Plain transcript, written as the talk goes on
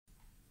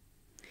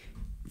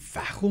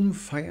Warum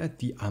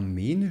feiert die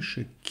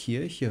armenische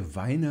Kirche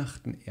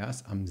Weihnachten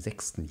erst am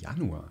 6.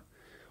 Januar?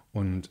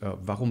 Und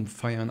warum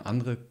feiern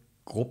andere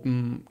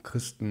Gruppen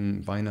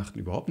Christen Weihnachten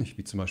überhaupt nicht,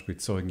 wie zum Beispiel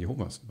Zeugen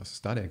Jehovas? Was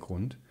ist da der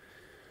Grund?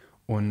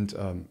 Und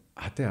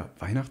hat der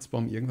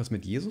Weihnachtsbaum irgendwas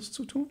mit Jesus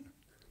zu tun?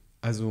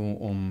 Also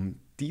um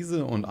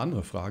diese und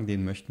andere Fragen,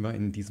 denen möchten wir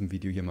in diesem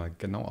Video hier mal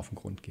genau auf den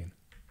Grund gehen.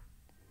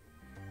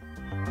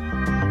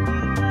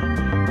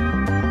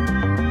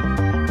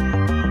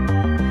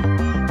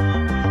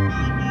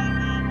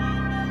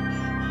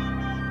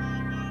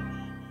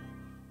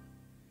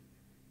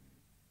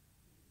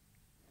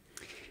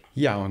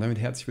 Ja, und damit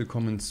herzlich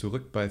willkommen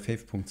zurück bei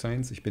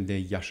Faith.Science. Ich bin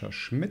der Jascha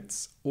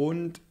Schmitz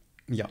und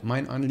ja,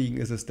 mein Anliegen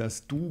ist es,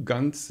 dass du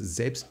ganz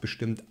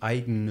selbstbestimmt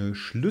eigene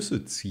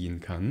Schlüsse ziehen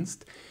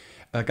kannst,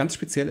 ganz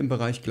speziell im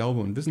Bereich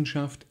Glaube und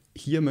Wissenschaft.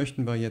 Hier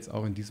möchten wir jetzt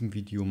auch in diesem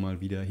Video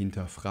mal wieder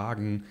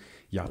hinterfragen,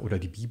 ja, oder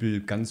die Bibel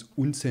ganz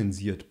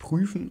unzensiert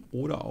prüfen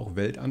oder auch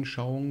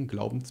Weltanschauungen,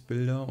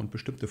 Glaubensbilder und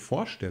bestimmte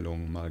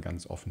Vorstellungen mal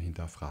ganz offen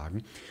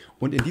hinterfragen.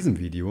 Und in diesem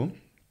Video,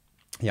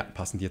 ja,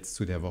 passend jetzt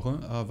zu der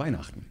Woche,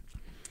 Weihnachten.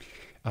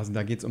 Also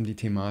da geht es um die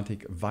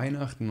Thematik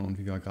Weihnachten und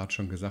wie wir gerade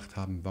schon gesagt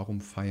haben,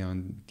 warum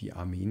feiern die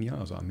Armenier,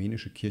 also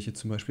armenische Kirche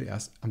zum Beispiel,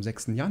 erst am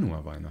 6.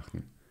 Januar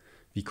Weihnachten?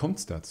 Wie kommt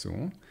es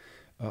dazu?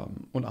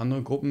 Und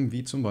andere Gruppen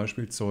wie zum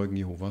Beispiel Zeugen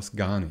Jehovas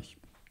gar nicht.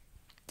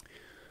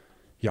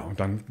 Ja, und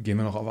dann gehen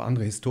wir noch auf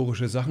andere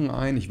historische Sachen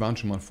ein. Ich warne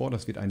schon mal vor,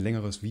 das wird ein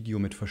längeres Video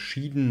mit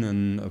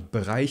verschiedenen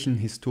Bereichen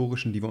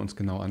historischen, die wir uns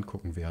genau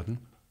angucken werden.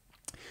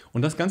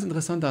 Und das ist ganz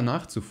interessant, da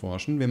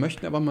nachzuforschen. Wir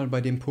möchten aber mal bei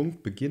dem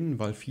Punkt beginnen,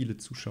 weil viele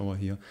Zuschauer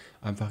hier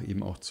einfach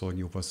eben auch Zeugen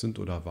Jehovas sind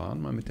oder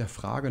waren, mal mit der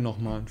Frage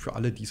nochmal, für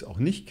alle, die es auch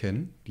nicht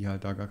kennen, die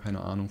halt da gar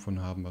keine Ahnung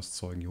von haben, was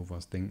Zeugen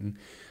Jehovas denken.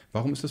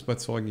 Warum ist es bei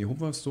Zeugen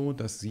Jehovas so,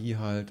 dass sie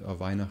halt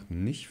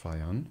Weihnachten nicht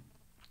feiern?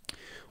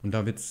 Und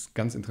da wird es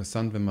ganz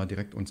interessant, wenn wir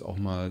direkt uns auch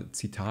mal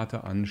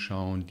Zitate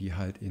anschauen, die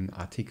halt in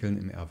Artikeln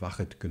im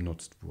Erwachet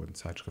genutzt wurden.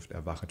 Zeitschrift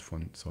Erwachet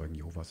von Zeugen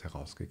Jehovas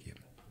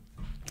herausgegeben.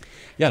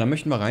 Ja, da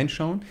möchten wir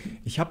reinschauen.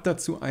 Ich habe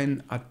dazu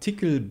einen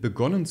Artikel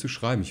begonnen zu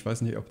schreiben. Ich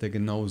weiß nicht, ob der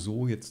genau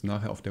so jetzt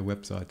nachher auf der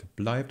Webseite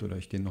bleibt oder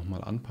ich den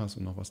nochmal anpasse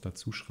und noch was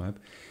dazu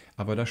schreibe.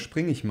 Aber da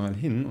springe ich mal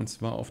hin und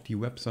zwar auf die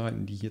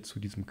Webseiten, die hier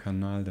zu diesem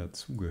Kanal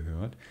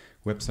dazugehört.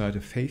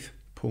 Webseite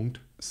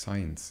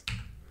faith.science.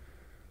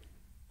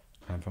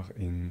 Einfach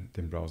in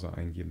den Browser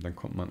eingeben. Dann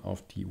kommt man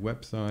auf die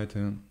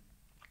Webseite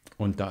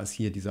und da ist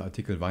hier dieser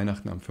Artikel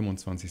Weihnachten am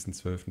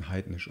 25.12.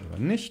 heidnisch oder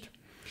nicht.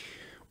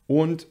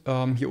 Und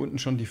hier unten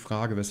schon die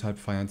Frage, weshalb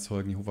feiern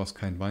Zeugen Jehovas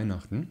kein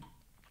Weihnachten?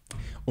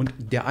 Und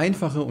der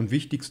einfache und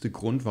wichtigste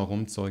Grund,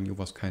 warum Zeugen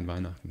Jehovas kein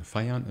Weihnachten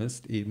feiern,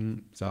 ist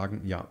eben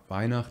sagen, ja,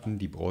 Weihnachten,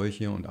 die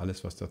Bräuche und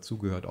alles, was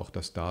dazugehört, auch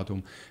das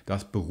Datum,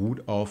 das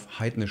beruht auf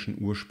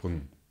heidnischen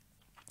Ursprüngen.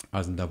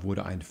 Also da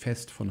wurde ein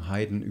Fest von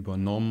Heiden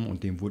übernommen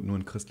und dem wurde nur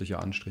ein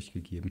christlicher Anstrich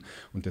gegeben.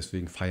 Und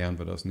deswegen feiern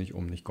wir das nicht,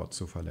 um nicht Gott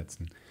zu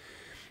verletzen.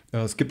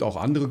 Es gibt auch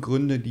andere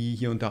Gründe, die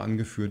hier und da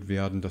angeführt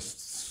werden,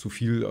 dass zu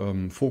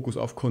viel Fokus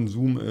auf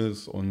Konsum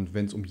ist und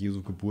wenn es um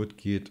Jesu Geburt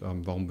geht,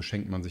 warum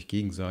beschenkt man sich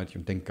gegenseitig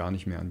und denkt gar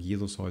nicht mehr an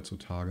Jesus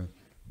heutzutage.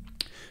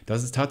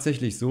 Das ist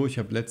tatsächlich so. Ich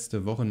habe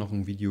letzte Woche noch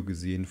ein Video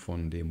gesehen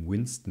von dem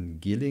Winston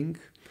Gilling,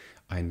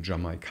 ein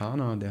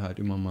Jamaikaner, der halt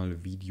immer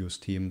mal Videos,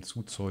 Themen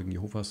zu Zeugen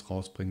Jehovas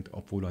rausbringt,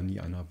 obwohl er nie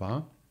einer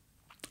war.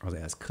 Also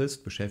er ist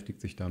Christ,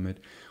 beschäftigt sich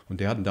damit und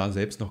der hat da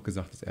selbst noch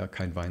gesagt, dass er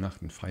kein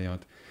Weihnachten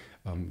feiert,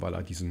 weil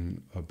er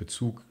diesen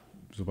Bezug,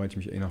 soweit ich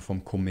mich erinnere,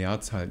 vom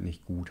Kommerz halt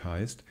nicht gut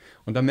heißt.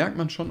 Und da merkt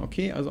man schon,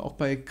 okay, also auch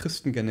bei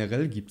Christen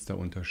generell gibt es da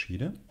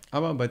Unterschiede,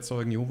 aber bei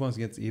Zeugen Jehovas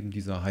jetzt eben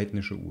dieser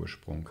heidnische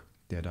Ursprung,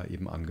 der da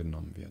eben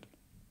angenommen wird.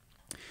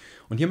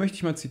 Und hier möchte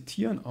ich mal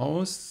zitieren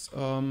aus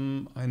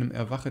einem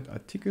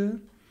Erwachet-Artikel,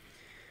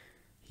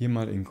 hier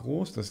mal in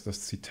groß, das ist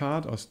das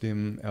Zitat aus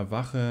dem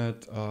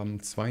Erwachet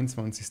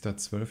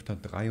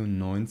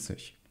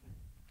 22.12.93.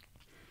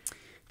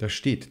 Da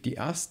steht, die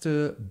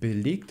erste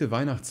belegte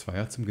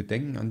Weihnachtsfeier zum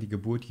Gedenken an die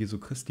Geburt Jesu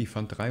Christi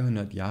fand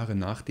 300 Jahre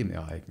nach dem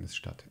Ereignis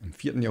statt. Im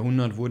 4.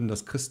 Jahrhundert wurden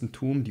das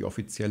Christentum die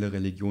offizielle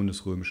Religion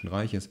des Römischen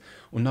Reiches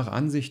und nach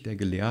Ansicht der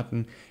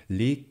Gelehrten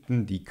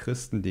legten die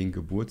Christen den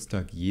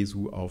Geburtstag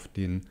Jesu auf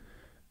den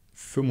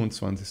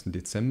 25.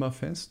 Dezember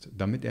fest,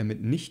 damit er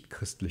mit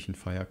nichtchristlichen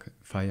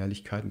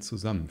Feierlichkeiten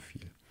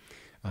zusammenfiel.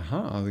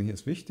 Aha, also hier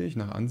ist wichtig,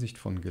 nach Ansicht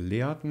von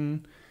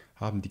Gelehrten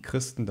haben die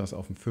Christen das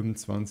auf den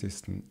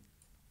 25.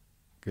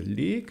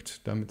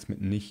 gelegt, damit es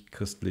mit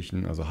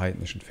nichtchristlichen, also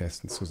heidnischen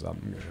Festen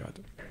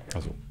zusammengehört,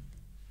 also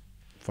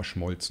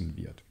verschmolzen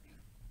wird.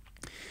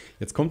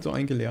 Jetzt kommt so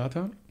ein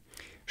Gelehrter.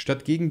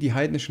 Statt gegen die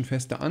heidnischen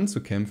Feste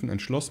anzukämpfen,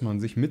 entschloss man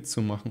sich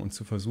mitzumachen und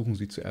zu versuchen,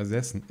 sie zu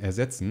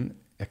ersetzen,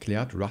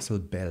 erklärt Russell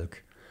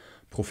Belk,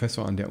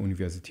 Professor an der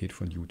Universität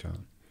von Utah.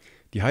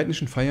 Die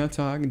heidnischen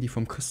Feiertage, die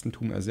vom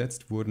Christentum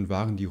ersetzt wurden,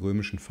 waren die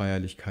römischen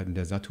Feierlichkeiten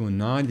der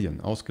Saturnalien,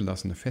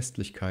 ausgelassene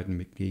Festlichkeiten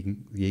mit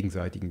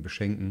gegenseitigen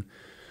Beschenken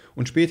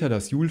und später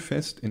das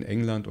Julfest in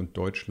England und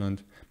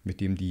Deutschland,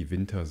 mit dem die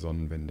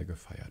Wintersonnenwende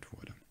gefeiert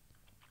wurde.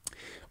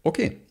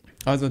 Okay,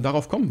 Also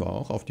darauf kommen wir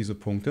auch, auf diese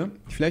Punkte.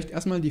 Vielleicht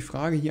erstmal die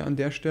Frage hier an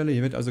der Stelle.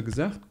 Hier wird also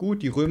gesagt,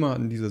 gut, die Römer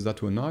hatten diese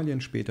Saturnalien,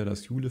 später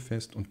das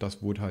Julefest und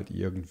das wurde halt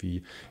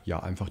irgendwie,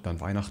 ja, einfach dann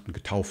Weihnachten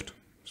getauft.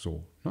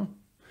 So, ne?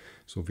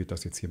 So wird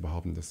das jetzt hier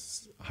behaupten.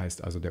 Das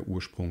heißt also, der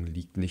Ursprung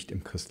liegt nicht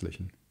im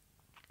Christlichen.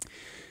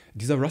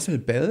 Dieser Russell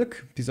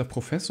Belk, dieser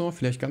Professor,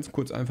 vielleicht ganz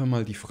kurz einfach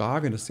mal die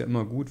Frage, das ist ja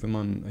immer gut, wenn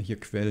man hier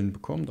Quellen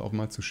bekommt, auch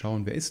mal zu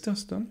schauen, wer ist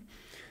das dann,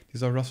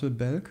 dieser Russell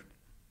Belk?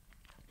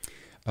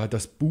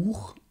 Das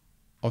Buch,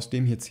 aus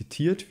dem hier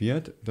zitiert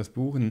wird, das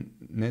Buch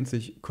nennt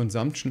sich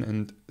Consumption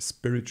and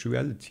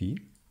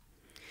Spirituality.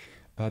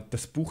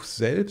 Das Buch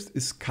selbst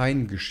ist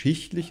kein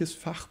geschichtliches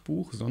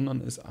Fachbuch, sondern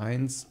ist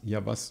eins,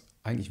 ja, was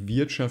eigentlich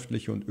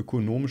wirtschaftliche und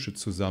ökonomische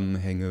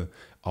Zusammenhänge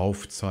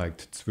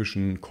aufzeigt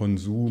zwischen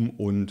Konsum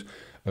und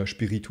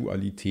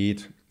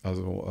Spiritualität,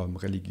 also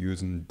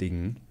religiösen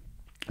Dingen.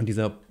 Und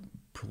dieser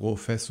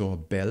Professor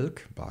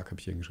Belk, Bark habe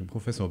ich hier geschrieben,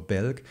 Professor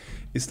Belk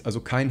ist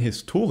also kein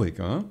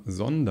Historiker,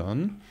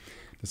 sondern,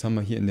 das haben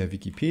wir hier in der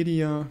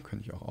Wikipedia,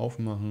 kann ich auch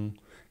aufmachen,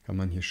 kann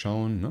man hier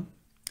schauen, ne?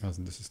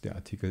 Also das ist der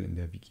Artikel in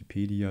der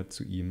Wikipedia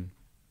zu ihm.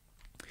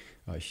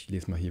 Ich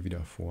lese mal hier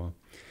wieder vor.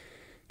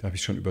 Da habe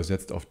ich schon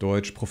übersetzt auf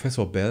Deutsch.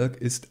 Professor Belk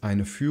ist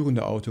eine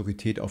führende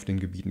Autorität auf den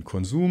Gebieten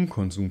Konsum,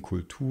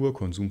 Konsumkultur,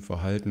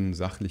 Konsumverhalten,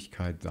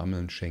 Sachlichkeit,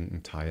 Sammeln,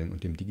 Schenken, Teilen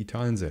und dem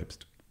digitalen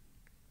Selbst.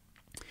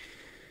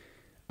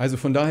 Also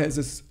von daher ist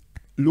es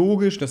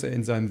logisch, dass er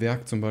in seinem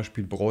Werk zum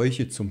Beispiel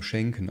Bräuche zum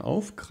Schenken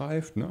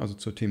aufgreift, ne? Also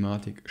zur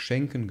Thematik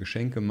Schenken,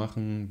 Geschenke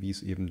machen, wie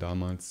es eben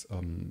damals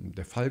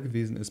der Fall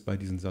gewesen ist bei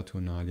diesen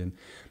Saturnalien.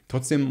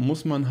 Trotzdem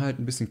muss man halt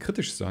ein bisschen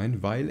kritisch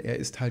sein, weil er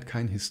ist halt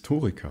kein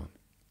Historiker.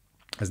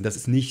 Also das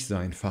ist nicht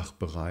sein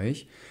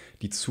Fachbereich,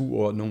 die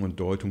Zuordnung und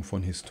Deutung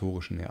von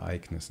historischen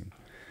Ereignissen.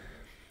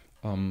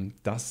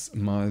 Das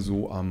mal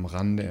so am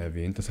Rande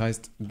erwähnt. Das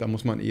heißt, da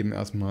muss man eben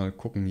erstmal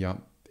gucken,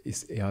 ja,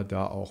 ist er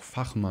da auch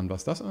Fachmann,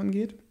 was das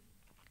angeht?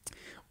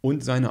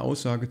 Und seine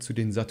Aussage zu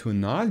den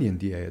Saturnalien,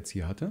 die er jetzt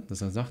hier hatte,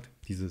 dass er sagt,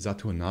 diese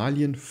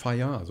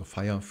Saturnalienfeier, also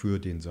Feier für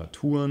den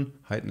Saturn,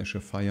 heidnische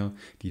Feier,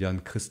 die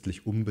dann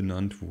christlich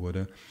umbenannt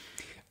wurde,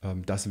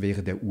 das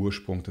wäre der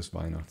Ursprung des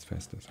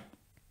Weihnachtsfestes.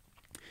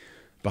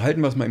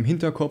 Behalten wir es mal im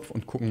Hinterkopf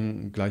und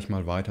gucken gleich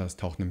mal weiter, es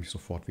taucht nämlich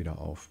sofort wieder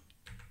auf.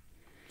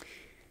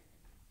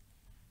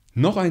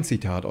 Noch ein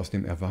Zitat aus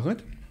dem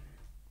Erwaret.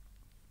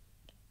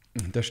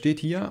 Da steht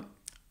hier,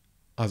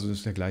 also das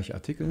ist der gleiche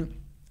Artikel,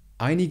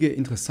 einige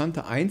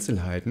interessante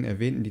Einzelheiten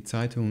erwähnten die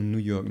Zeitung New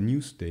York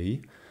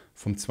Newsday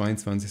vom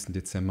 22.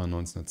 Dezember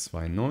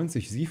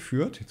 1992. Sie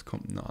führt, jetzt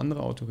kommt eine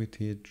andere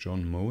Autorität,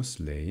 John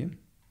Mosley,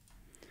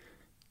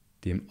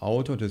 dem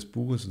Autor des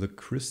Buches The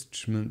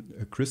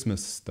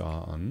Christmas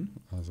Star an,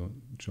 also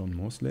John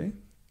Mosley,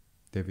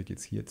 der wird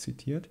jetzt hier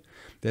zitiert,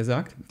 der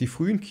sagt, die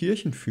frühen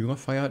Kirchenführer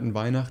feierten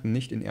Weihnachten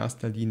nicht in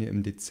erster Linie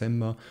im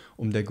Dezember,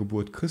 um der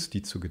Geburt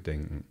Christi zu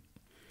gedenken.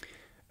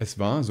 Es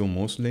war, so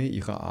Mosley,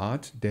 ihre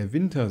Art, der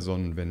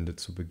Wintersonnenwende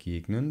zu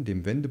begegnen,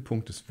 dem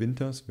Wendepunkt des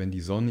Winters, wenn die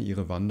Sonne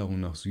ihre Wanderung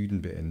nach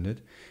Süden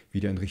beendet,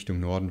 wieder in Richtung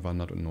Norden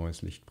wandert und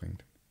neues Licht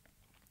bringt.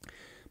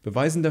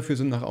 Beweisen dafür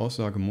sind nach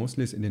Aussage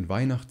Mosleys in den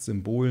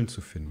Weihnachtssymbolen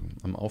zu finden.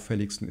 Am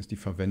auffälligsten ist die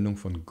Verwendung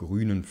von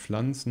grünen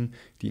Pflanzen,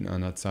 die in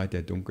einer Zeit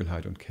der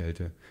Dunkelheit und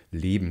Kälte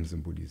Leben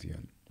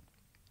symbolisieren.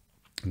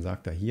 Dann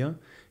sagt er hier,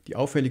 die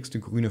auffälligste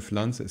grüne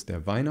Pflanze ist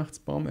der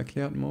Weihnachtsbaum,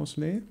 erklärt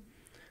Mosley.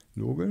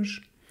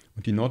 Logisch.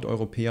 Und die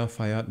Nordeuropäer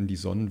feierten die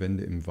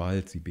Sonnenwende im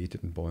Wald, sie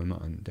beteten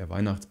Bäume an. Der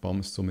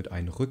Weihnachtsbaum ist somit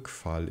ein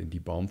Rückfall in die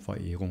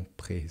Baumverehrung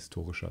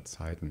prähistorischer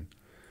Zeiten.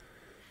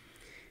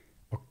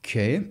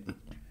 Okay,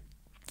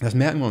 das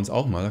merken wir uns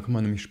auch mal, da kommen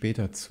wir nämlich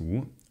später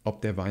zu,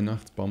 ob der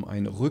Weihnachtsbaum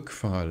ein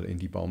Rückfall in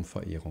die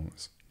Baumverehrung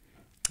ist.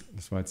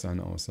 Das war jetzt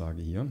seine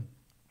Aussage hier.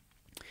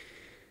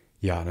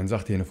 Ja, dann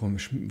sagt er,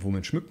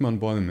 womit schmückt man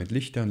Bäume? Mit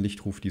Lichtern.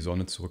 Licht ruft die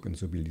Sonne zurück und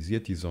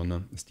symbolisiert die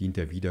Sonne. Es dient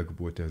der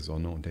Wiedergeburt der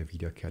Sonne und der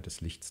Wiederkehr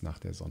des Lichts nach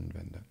der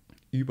Sonnenwende.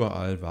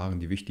 Überall waren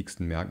die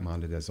wichtigsten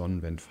Merkmale der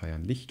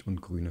Sonnenwendfeiern Licht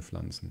und grüne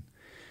Pflanzen.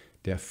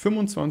 Der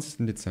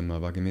 25.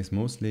 Dezember war gemäß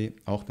Mosley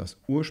auch das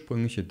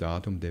ursprüngliche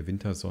Datum der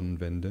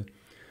Wintersonnenwende.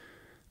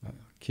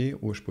 Okay,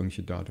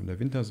 ursprüngliche Datum der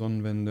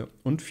Wintersonnenwende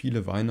und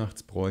viele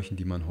Weihnachtsbräuchen,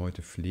 die man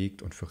heute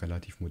pflegt und für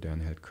relativ modern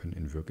hält, können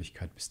in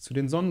Wirklichkeit bis zu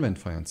den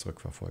Sonnenwendfeiern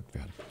zurückverfolgt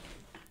werden.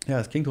 Ja,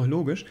 das klingt doch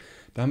logisch.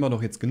 Da haben wir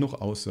doch jetzt genug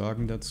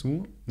Aussagen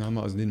dazu. Da haben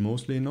wir also den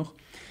Mosley noch.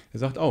 Er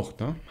sagt auch,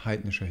 ne,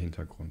 heidnischer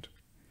Hintergrund.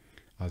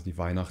 Also die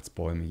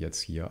Weihnachtsbäume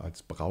jetzt hier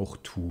als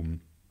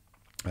Brauchtum.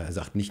 Er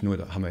sagt nicht nur,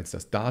 da haben wir jetzt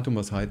das Datum,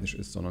 was heidnisch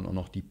ist, sondern auch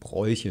noch die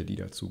Bräuche, die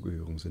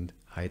dazugehören, sind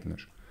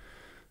heidnisch.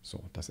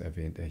 So, das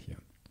erwähnt er hier.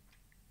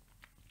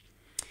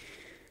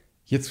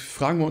 Jetzt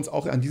fragen wir uns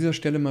auch an dieser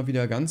Stelle mal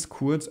wieder ganz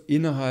kurz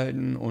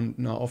innehalten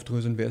und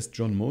aufdröseln, wer ist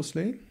John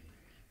Mosley?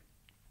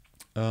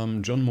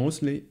 John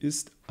Mosley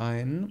ist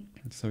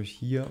das habe ich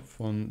hier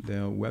von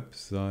der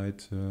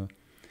Webseite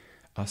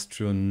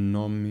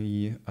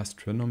Astronomy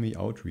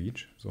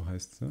Outreach, so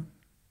heißt sie.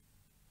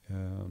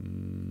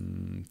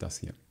 Das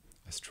hier,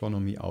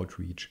 Astronomy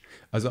Outreach.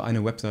 Also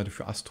eine Webseite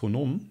für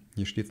Astronomen.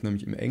 Hier steht es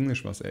nämlich im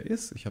Englisch, was er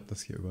ist. Ich habe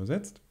das hier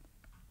übersetzt.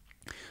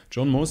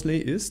 John Mosley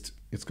ist,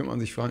 jetzt könnte man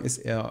sich fragen, ist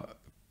er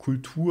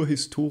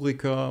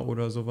Kulturhistoriker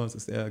oder sowas?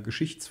 Ist er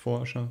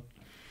Geschichtsforscher?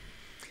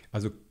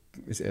 Also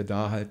ist er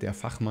da halt der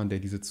Fachmann, der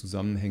diese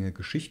Zusammenhänge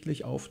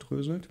geschichtlich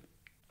aufdröselt?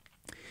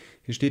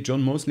 Hier steht,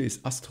 John Mosley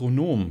ist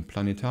Astronom,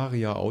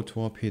 Planetarier,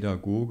 Autor,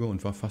 Pädagoge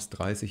und war fast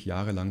 30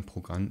 Jahre lang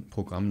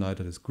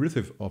Programmleiter des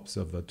Griffith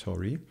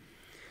Observatory.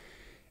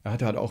 Er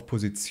hatte halt auch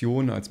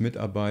Positionen als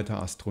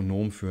Mitarbeiter,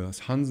 Astronom für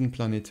das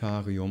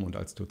Hansen-Planetarium und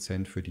als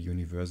Dozent für die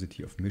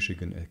University of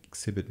Michigan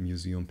Exhibit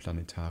Museum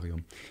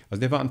Planetarium. Also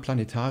der war an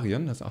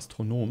Planetarien, das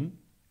Astronom,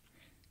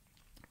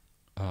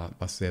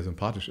 was sehr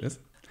sympathisch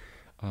ist.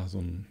 So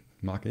ein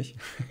mag ich,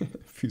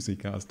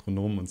 Physiker,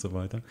 Astronomen und so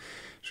weiter.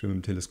 Schön mit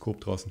dem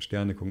Teleskop draußen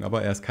Sterne gucken,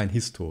 aber er ist kein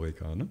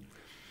Historiker. Ne?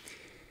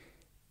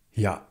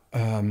 Ja,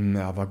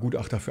 er war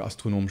Gutachter für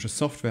astronomische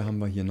Software, haben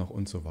wir hier noch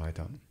und so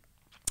weiter.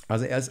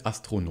 Also er ist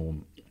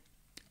Astronom.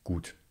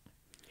 Gut.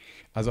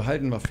 Also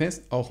halten wir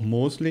fest, auch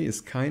Mosley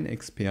ist kein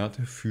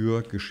Experte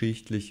für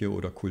geschichtliche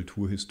oder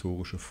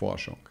kulturhistorische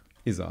Forschung.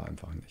 Ist er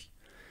einfach nicht.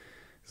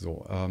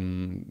 So,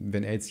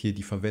 wenn er jetzt hier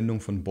die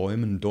Verwendung von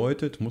Bäumen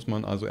deutet, muss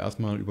man also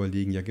erstmal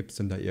überlegen, ja, gibt es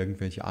denn da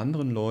irgendwelche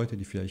anderen Leute,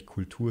 die vielleicht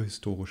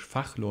kulturhistorisch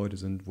Fachleute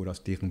sind, wo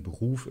das deren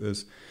Beruf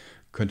ist?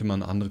 Könnte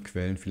man andere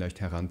Quellen vielleicht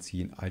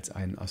heranziehen als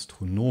einen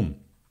Astronom?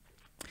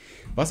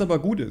 Was aber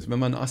gut ist, wenn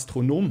wir einen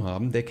Astronom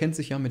haben, der kennt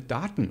sich ja mit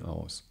Daten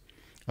aus.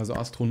 Also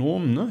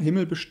Astronomen, ne,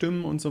 Himmel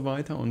bestimmen und so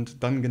weiter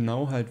und dann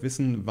genau halt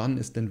wissen, wann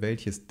ist denn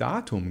welches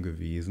Datum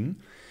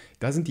gewesen.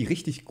 Da sind die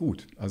richtig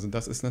gut. Also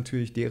das ist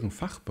natürlich deren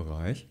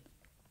Fachbereich.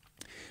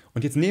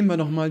 Und jetzt nehmen wir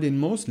nochmal den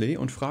Mosley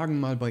und fragen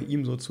mal bei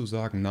ihm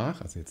sozusagen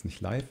nach, also jetzt nicht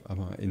live,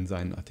 aber in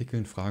seinen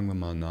Artikeln fragen wir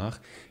mal nach.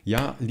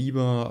 Ja,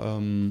 lieber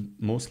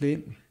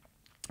Mosley,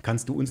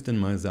 kannst du uns denn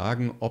mal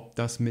sagen, ob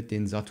das mit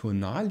den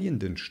Saturnalien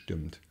denn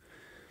stimmt?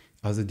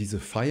 Also diese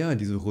Feier,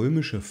 diese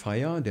römische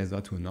Feier der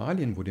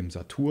Saturnalien, wo dem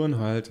Saturn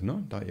halt,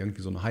 ne, da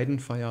irgendwie so eine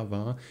Heidenfeier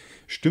war,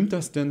 stimmt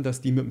das denn,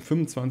 dass die mit dem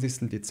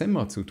 25.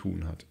 Dezember zu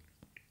tun hat?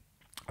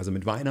 Also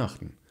mit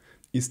Weihnachten.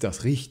 Ist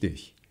das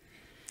richtig?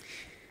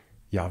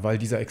 Ja, weil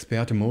dieser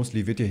Experte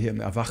Mosley wird ja hier im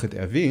Erwachet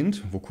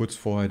erwähnt, wo kurz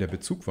vorher der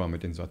Bezug war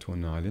mit den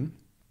Saturnalien.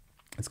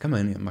 Jetzt kann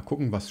man ja mal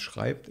gucken, was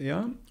schreibt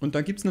er. Und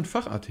da gibt es einen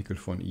Fachartikel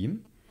von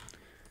ihm.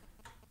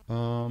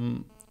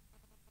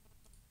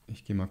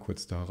 Ich gehe mal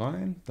kurz da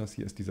rein. Das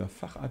hier ist dieser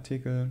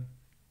Fachartikel.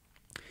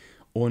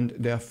 Und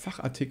der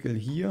Fachartikel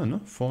hier, ne,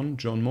 von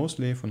John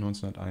Mosley von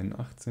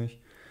 1981,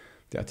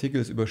 der Artikel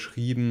ist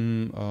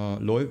überschrieben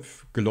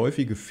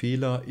geläufige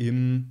Fehler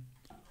in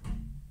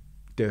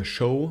der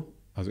Show,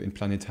 also in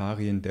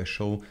Planetarien der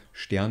Show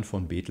Stern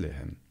von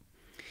Bethlehem.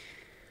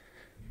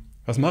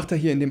 Was macht er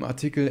hier in dem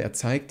Artikel? Er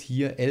zeigt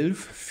hier 11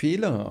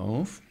 Fehler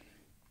auf,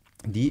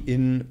 die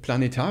in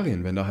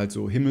Planetarien, wenn da halt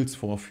so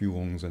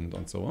Himmelsvorführungen sind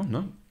und so,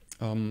 ne?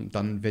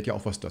 Dann wird ja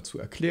auch was dazu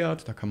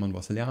erklärt, da kann man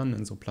was lernen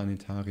in so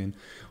Planetarien.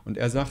 Und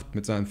er sagt,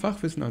 mit seinem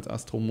Fachwissen als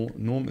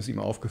Astronom ist ihm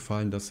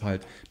aufgefallen, dass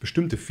halt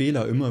bestimmte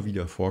Fehler immer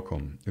wieder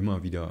vorkommen,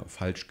 immer wieder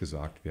falsch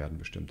gesagt werden,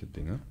 bestimmte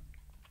Dinge.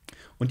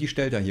 Und die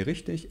stellt er hier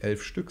richtig,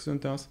 11 Stück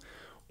sind das.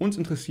 Uns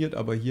interessiert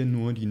aber hier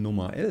nur die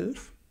Nummer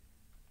 11.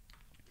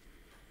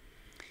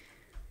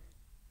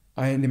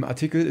 In dem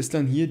Artikel ist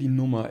dann hier die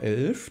Nummer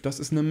 11, das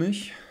ist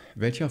nämlich,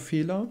 welcher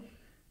Fehler?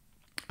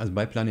 Also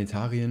bei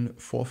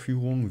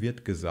Planetarienvorführungen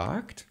wird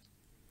gesagt,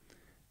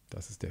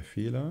 das ist der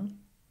Fehler,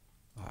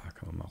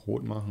 kann man mal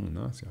rot machen,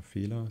 ne? Ist ja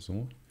Fehler,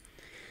 so.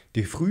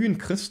 Die frühen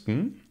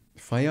Christen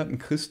feierten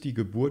Christi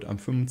Geburt am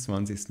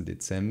 25.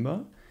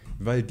 Dezember,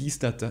 weil dies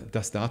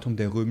das Datum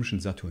der römischen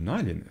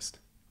Saturnalien ist.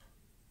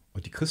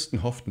 Und die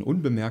Christen hofften,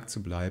 unbemerkt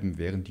zu bleiben,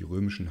 während die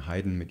römischen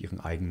Heiden mit ihren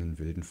eigenen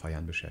wilden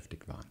Feiern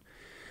beschäftigt waren.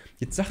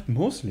 Jetzt sagt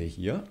Mosley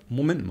hier,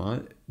 Moment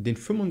mal, den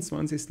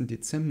 25.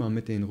 Dezember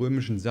mit den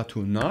römischen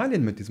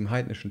Saturnalien, mit diesem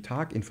heidnischen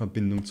Tag in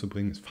Verbindung zu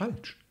bringen, ist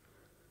falsch.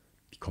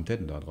 Wie kommt er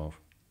denn da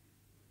drauf?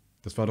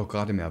 Das war doch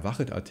gerade im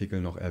Erwachet-Artikel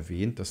noch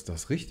erwähnt, dass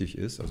das richtig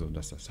ist, also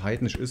dass das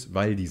heidnisch ist,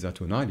 weil die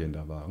Saturnalien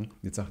da waren.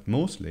 Jetzt sagt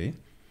Mosley,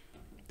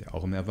 der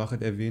auch im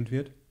Erwachet erwähnt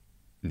wird,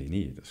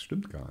 nee, das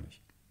stimmt gar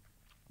nicht.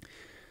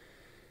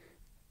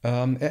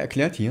 Er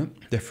erklärt hier,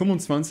 der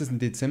 25.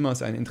 Dezember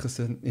ist ein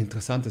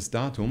interessantes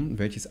Datum,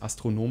 welches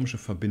astronomische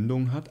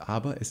Verbindungen hat,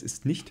 aber es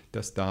ist nicht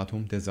das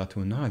Datum der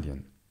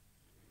Saturnalien.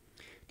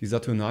 Die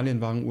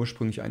Saturnalien waren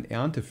ursprünglich ein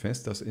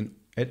Erntefest, das in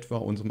etwa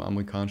unserem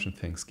amerikanischen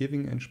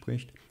Thanksgiving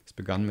entspricht. Es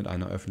begann mit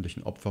einer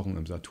öffentlichen Opferung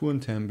im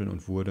Saturntempel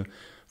und wurde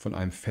von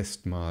einem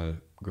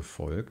Festmahl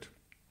gefolgt,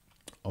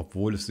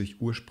 obwohl es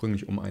sich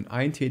ursprünglich um ein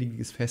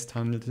eintägiges Fest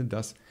handelte,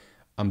 das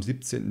am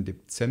 17.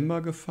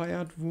 Dezember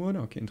gefeiert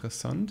wurde. Okay,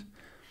 interessant.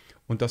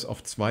 Und das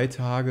auf 2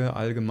 Tage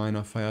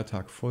allgemeiner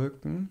Feiertage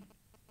folgten,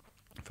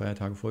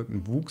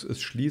 wuchs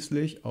es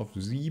schließlich auf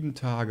 7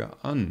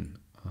 Tage an.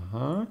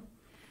 Aha.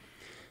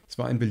 Es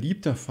war ein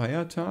beliebter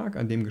Feiertag,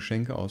 an dem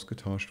Geschenke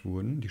ausgetauscht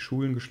wurden, die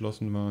Schulen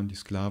geschlossen waren, die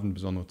Sklaven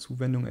besondere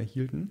Zuwendung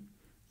erhielten.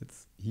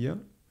 Jetzt hier.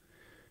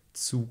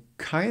 Zu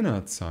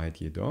keiner Zeit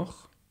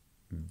jedoch,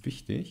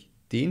 wichtig,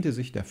 dehnte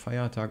sich der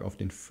Feiertag auf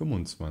den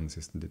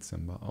 25.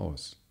 Dezember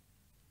aus.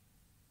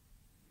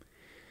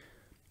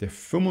 Der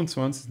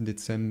 25.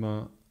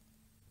 Dezember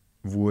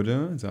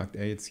wurde, sagt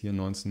er jetzt hier,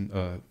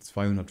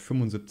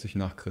 275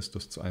 nach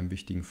Christus zu einem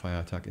wichtigen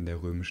Feiertag in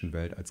der römischen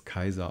Welt als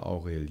Kaiser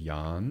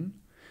Aurelian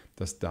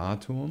das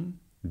Datum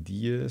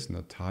Dies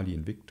Natali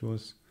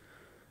Invictus,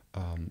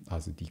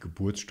 also die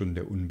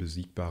Geburtsstunde der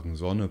unbesiegbaren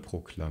Sonne,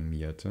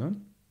 proklamierte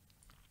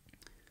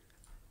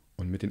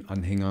und mit den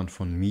Anhängern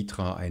von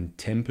Mithra einen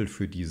Tempel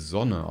für die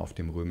Sonne auf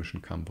dem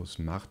römischen Campus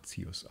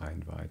Martius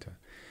einweihte.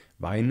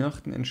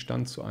 Weihnachten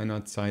entstand zu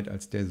einer Zeit,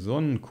 als der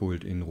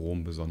Sonnenkult in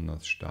Rom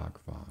besonders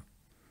stark war.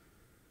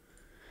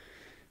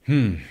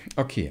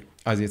 Okay,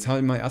 also jetzt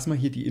haben wir erstmal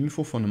hier die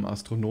Info von einem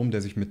Astronomen,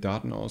 der sich mit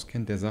Daten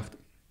auskennt, der sagt,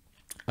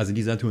 also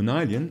die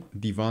Saturnalien,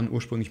 die waren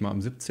ursprünglich mal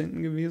am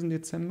 17. gewesen,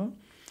 Dezember.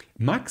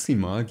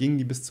 Maximal gingen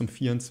die bis zum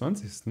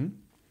 24.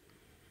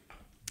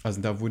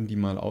 Also da wurden die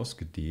mal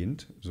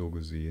ausgedehnt, so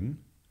gesehen.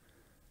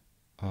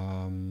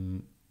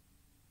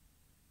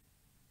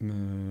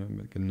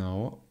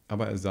 Genau,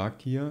 aber er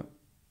sagt hier,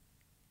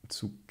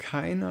 zu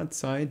keiner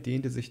Zeit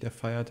dehnte sich der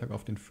Feiertag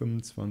auf den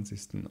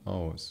 25.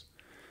 aus.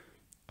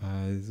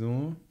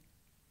 Also,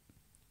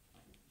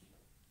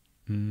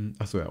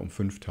 achso, ja, um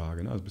 5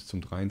 Tage, ne? Also bis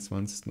zum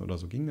 23. oder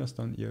so ging das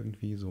dann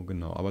irgendwie so,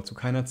 genau. Aber zu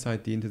keiner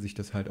Zeit dehnte sich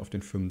das halt auf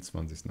den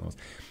 25. aus.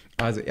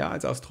 Also er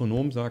als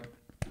Astronom sagt,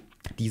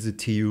 diese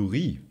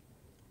Theorie,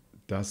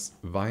 dass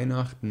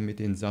Weihnachten mit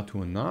den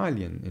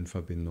Saturnalien in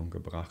Verbindung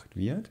gebracht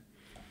wird,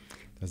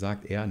 da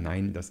sagt er,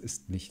 nein, das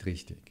ist nicht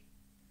richtig.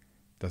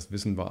 Das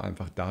wissen wir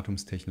einfach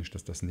datumstechnisch,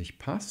 dass das nicht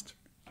passt.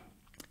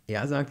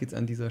 Er sagt jetzt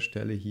an dieser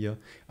Stelle hier,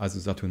 also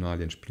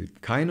Saturnalien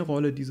spielt keine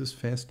Rolle, dieses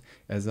Fest.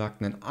 Er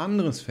sagt, ein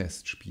anderes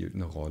Fest spielt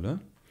eine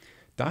Rolle.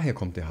 Daher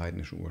kommt der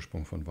heidnische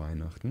Ursprung von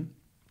Weihnachten.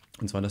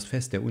 Und zwar das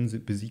Fest der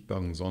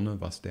unbesiegbaren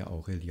Sonne, was der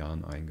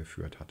Aurelian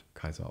eingeführt hat.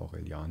 Kaiser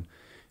Aurelian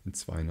in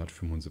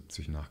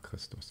 275 nach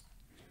Christus.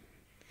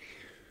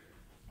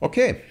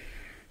 Okay.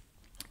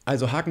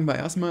 Also haken wir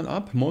erstmal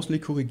ab. Mosley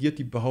korrigiert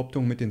die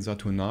Behauptung mit den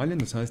Saturnalien.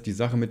 Das heißt, die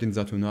Sache mit den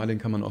Saturnalien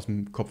kann man aus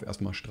dem Kopf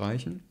erstmal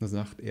streichen. Da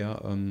sagt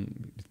er,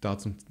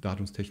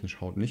 datumstechnisch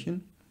haut nicht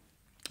hin.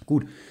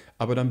 Gut,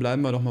 aber dann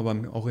bleiben wir doch mal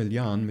beim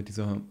Aurelian mit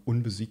dieser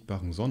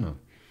unbesiegbaren Sonne.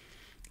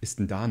 Ist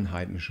denn da ein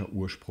heidnischer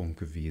Ursprung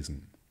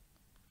gewesen?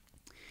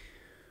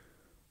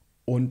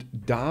 Und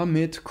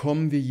damit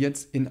kommen wir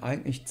jetzt in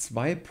eigentlich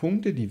 2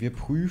 Punkte, die wir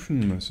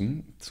prüfen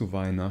müssen zu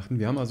Weihnachten.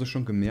 Wir haben also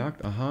schon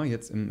gemerkt, aha,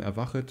 jetzt im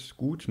Erwachet,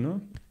 gut, ne?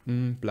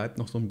 Bleibt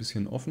noch so ein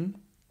bisschen offen.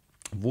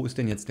 Wo ist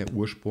denn jetzt der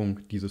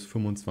Ursprung dieses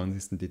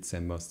 25.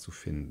 Dezembers zu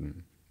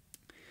finden?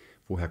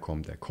 Woher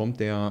kommt er? Kommt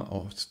der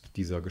aus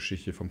dieser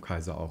Geschichte vom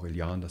Kaiser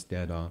Aurelian, dass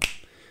der da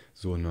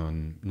so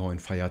einen neuen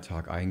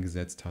Feiertag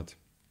eingesetzt hat,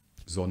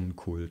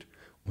 Sonnenkult,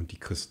 und die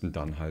Christen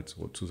dann halt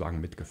sozusagen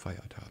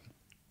mitgefeiert haben?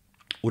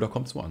 Oder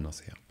kommt es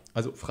woanders her?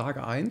 Also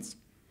Frage 1,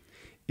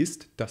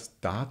 ist das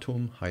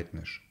Datum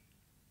heidnisch?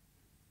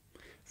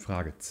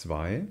 Frage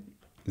 2,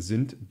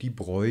 sind die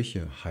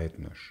Bräuche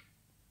heidnisch?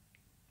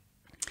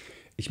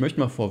 Ich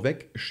möchte mal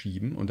vorweg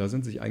schieben, und da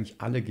sind sich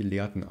eigentlich alle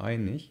Gelehrten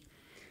einig,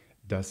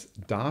 das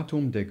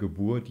Datum der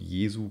Geburt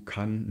Jesu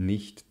kann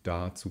nicht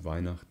da zu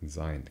Weihnachten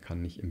sein,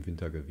 kann nicht im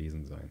Winter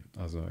gewesen sein.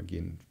 Also da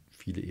gehen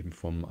viele eben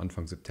vom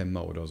Anfang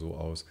September oder so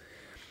aus.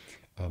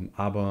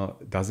 Aber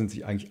da sind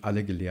sich eigentlich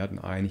alle Gelehrten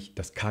einig,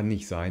 das kann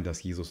nicht sein,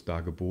 dass Jesus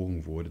da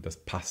geboren wurde.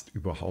 Das passt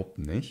überhaupt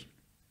nicht.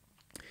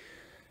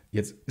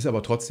 Jetzt ist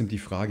aber trotzdem die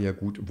Frage, ja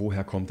gut,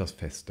 woher kommt das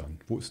Fest dann?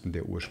 Wo ist denn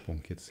der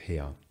Ursprung jetzt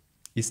her?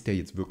 Ist der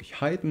jetzt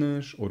wirklich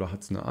heidnisch oder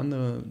hat es einen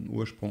anderen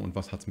Ursprung, und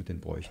was hat es mit den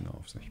Bräuchen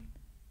auf sich?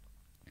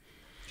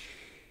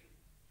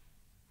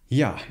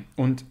 Ja,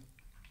 und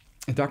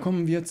da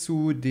kommen wir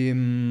zu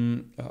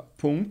dem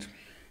Punkt,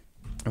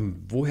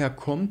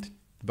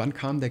 wann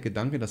kam der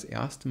Gedanke das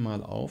erste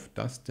Mal auf,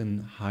 dass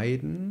denn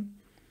Heiden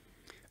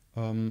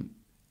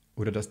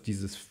oder dass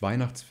dieses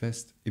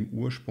Weihnachtsfest im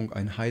Ursprung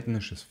ein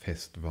heidnisches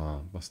Fest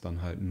war, was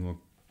dann halt nur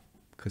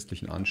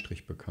christlichen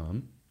Anstrich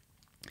bekam.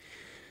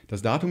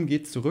 Das Datum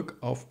geht zurück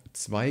auf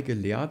 2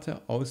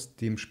 Gelehrte aus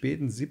dem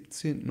späten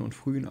 17. und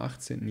frühen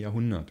 18.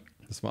 Jahrhundert.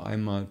 Das war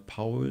einmal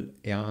Paul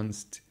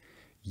Ernst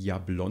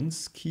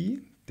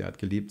Jablonski, der hat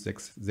gelebt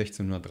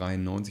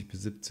 1693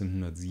 bis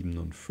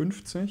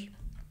 1757.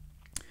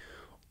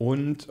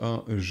 Und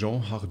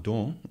Jean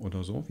Hardon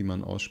oder so, wie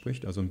man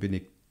ausspricht, also ein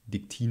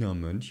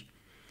Benediktinermönch,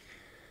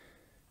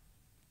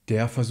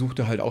 der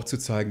versuchte halt auch zu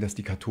zeigen, dass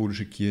die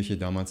katholische Kirche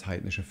damals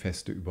heidnische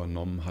Feste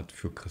übernommen hat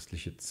für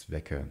christliche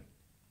Zwecke.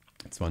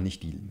 Zwar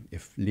nicht die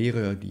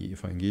Lehre,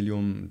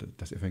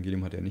 das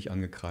Evangelium hat er nicht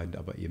angekreidet,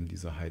 aber eben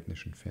diese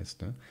heidnischen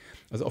Feste.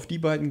 Also auf die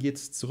beiden geht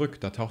es zurück.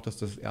 Da taucht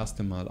das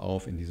erste Mal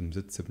auf in diesem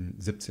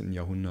 17.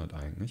 Jahrhundert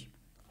eigentlich,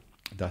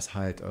 dass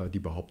halt die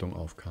Behauptung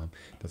aufkam,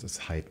 das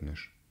ist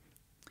heidnisch.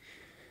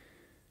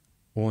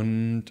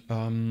 Und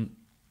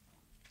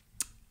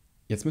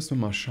jetzt müssen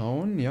wir mal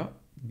schauen, ja,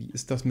 wie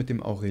ist das mit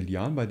dem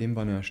Aurelian, bei dem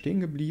waren wir ja stehen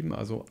geblieben.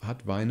 Also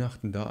hat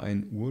Weihnachten da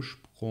einen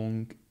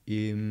Ursprung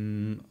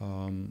in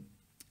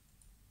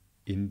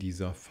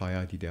dieser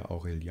Feier, die der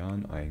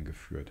Aurelian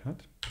eingeführt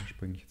hat. Da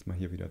springe ich jetzt mal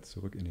hier wieder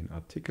zurück in den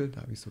Artikel,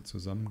 da habe ich es so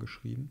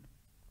zusammengeschrieben.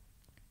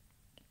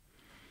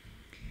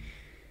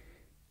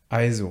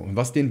 Also,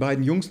 was den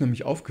beiden Jungs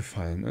nämlich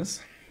aufgefallen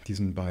ist,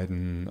 diesen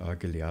beiden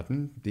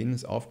Gelehrten, denen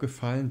ist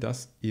aufgefallen,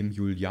 dass im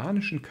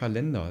julianischen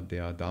Kalender,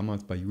 der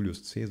damals bei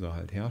Julius Caesar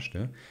halt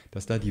herrschte,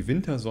 dass da die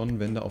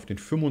Wintersonnenwende auf den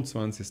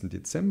 25.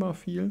 Dezember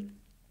fiel.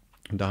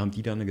 Und da haben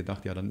die dann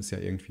gedacht, ja, dann ist ja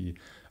irgendwie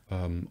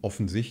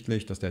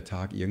offensichtlich, dass der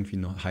Tag irgendwie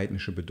eine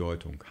heidnische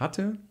Bedeutung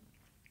hatte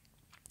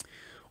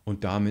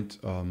und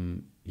damit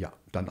ja,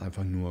 dann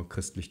einfach nur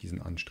christlich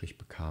diesen Anstrich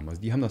bekam. Also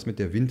die haben das mit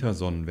der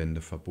Wintersonnenwende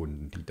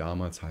verbunden, die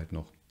damals halt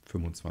noch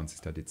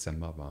 25.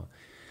 Dezember war.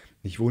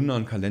 Nicht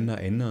wundern,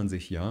 Kalender ändern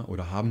sich ja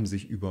oder haben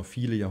sich über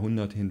viele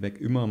Jahrhunderte hinweg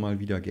immer mal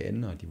wieder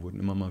geändert. Die wurden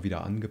immer mal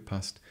wieder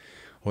angepasst.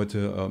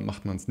 Heute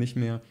macht man es nicht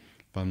mehr,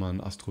 weil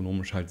man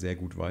astronomisch halt sehr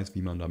gut weiß,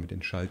 wie man da mit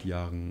den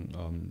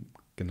Schaltjahren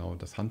genau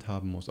das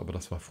handhaben muss. Aber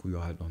das war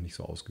früher halt noch nicht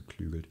so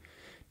ausgeklügelt.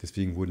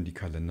 Deswegen wurden die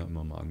Kalender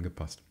immer mal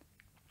angepasst.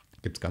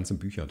 Gibt es ganze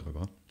Bücher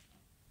drüber.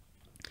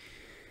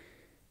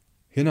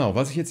 Genau,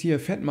 was ich jetzt hier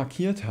fett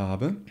markiert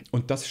habe,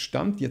 und das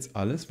stammt jetzt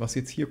alles, was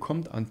jetzt hier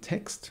kommt an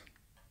Text,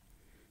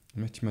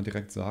 möchte ich mal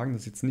direkt sagen,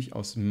 das ist jetzt nicht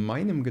aus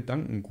meinem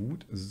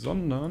Gedankengut,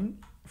 sondern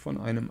von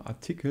einem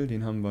Artikel,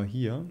 den haben wir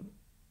hier.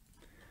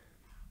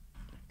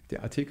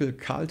 Der Artikel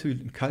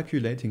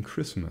Calculating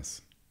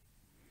Christmas,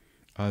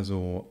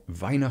 also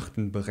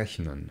Weihnachten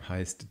berechnen,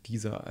 heißt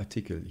dieser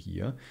Artikel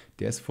hier.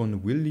 Der ist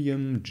von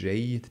William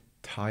J.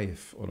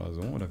 Tife oder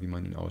so, oder wie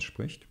man ihn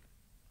ausspricht.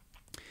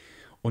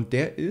 Und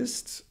der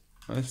ist,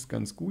 das ist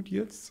ganz gut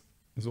jetzt,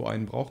 so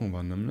einen brauchen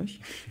wir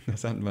nämlich.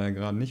 Das hatten wir ja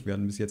gerade nicht. Wir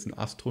hatten bis jetzt einen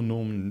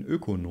Astronomen, einen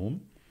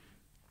Ökonom.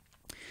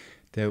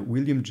 Der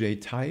William J.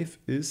 Tife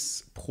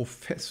ist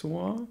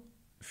Professor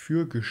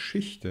für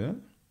Geschichte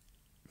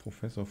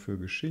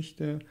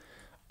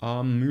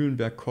am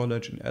Mühlenberg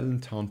College in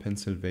Allentown,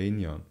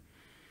 Pennsylvania.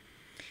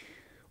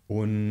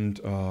 Und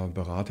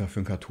Berater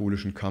für den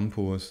katholischen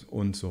Campus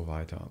und so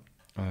weiter.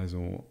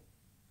 Also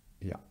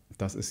ja,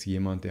 das ist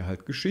jemand, der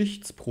halt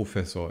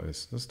Geschichtsprofessor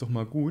ist. Das ist doch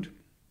mal gut.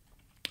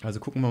 Also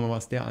gucken wir mal,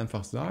 was der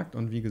einfach sagt.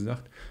 Und wie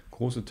gesagt,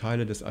 große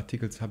Teile des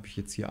Artikels habe ich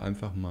jetzt hier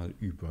einfach mal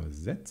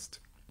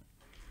übersetzt.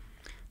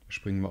 Da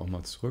springen wir auch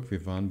mal zurück.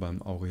 Wir waren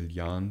beim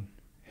Aurelian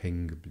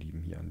hängen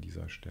geblieben hier an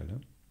dieser Stelle.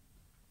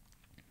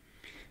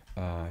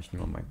 Ich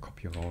nehme mal meinen Kopf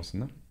hier raus.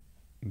 Ne?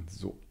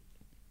 So.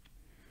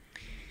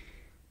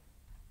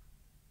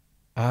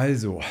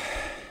 Also,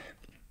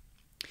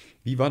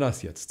 wie war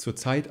das jetzt zur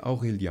Zeit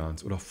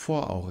Aurelians oder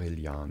vor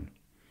Aurelian?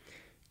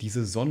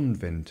 Diese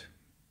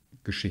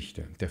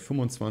Sonnenwend-Geschichte, der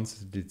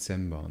 25.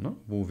 Dezember, ne,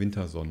 wo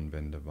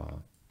Wintersonnenwende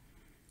war.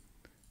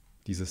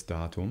 Dieses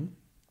Datum.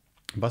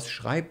 Was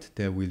schreibt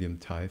der William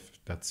Tife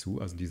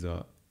dazu, also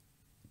dieser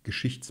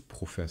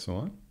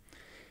Geschichtsprofessor?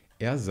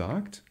 Er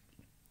sagt,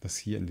 das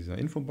hier in dieser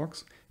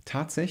Infobox,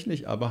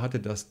 tatsächlich aber hatte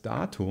das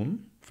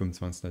Datum,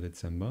 25.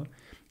 Dezember,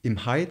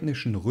 im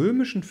heidnischen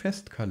römischen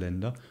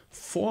Festkalender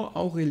vor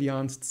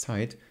Aurelians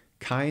Zeit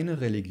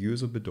keine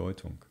religiöse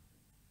Bedeutung.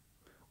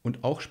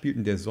 Und auch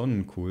der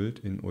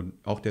Sonnenkult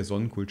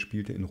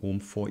spielte in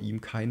Rom vor ihm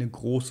keine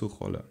große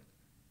Rolle.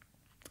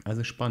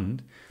 Also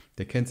spannend,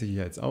 der kennt sich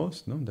ja jetzt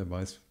aus, ne? Der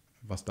weiß,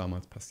 was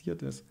damals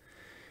passiert ist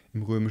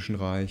im Römischen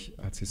Reich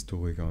als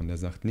Historiker. Und der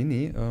sagt,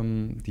 nee,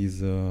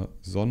 diese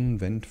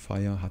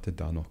Sonnenwendfeier hatte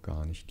da noch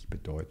gar nicht die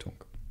Bedeutung.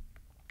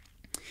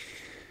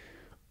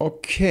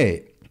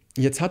 Okay,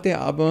 jetzt hat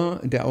der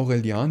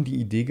Aurelian, die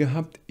Idee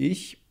gehabt,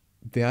 ich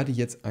werde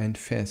jetzt ein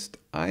Fest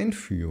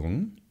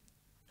einführen.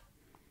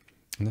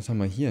 Und das haben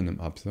wir hier in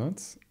einem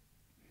Absatz.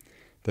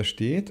 Da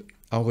steht,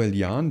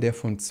 Aurelian, der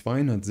von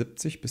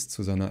 270 bis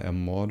zu seiner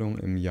Ermordung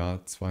im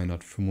Jahr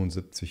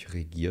 275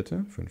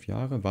 regierte, 5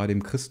 Jahre, war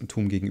dem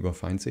Christentum gegenüber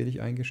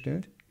feindselig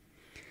eingestellt.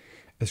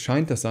 Es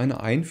scheint, dass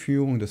seine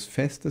Einführung des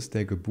Festes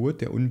der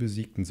Geburt der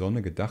unbesiegten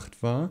Sonne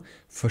gedacht war,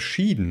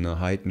 verschiedene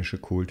heidnische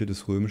Kulte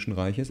des Römischen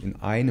Reiches in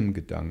einem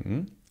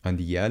Gedanken an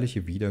die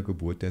jährliche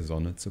Wiedergeburt der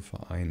Sonne zu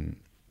vereinen.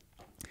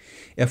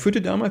 Er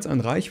führte damals ein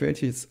Reich,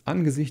 welches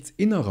angesichts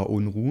innerer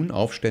Unruhen,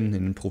 Aufständen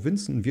in den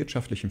Provinzen,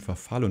 wirtschaftlichem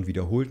Verfall und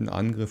wiederholten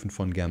Angriffen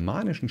von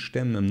germanischen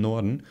Stämmen im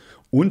Norden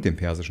und dem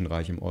Persischen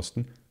Reich im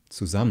Osten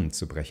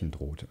zusammenzubrechen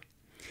drohte.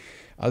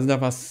 Also da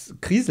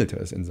kriselte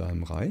es in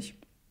seinem Reich.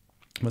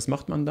 Was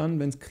macht man dann,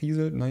 wenn es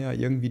kriselt? Naja,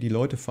 irgendwie die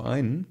Leute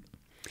vereinen.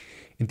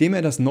 Indem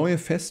er das neue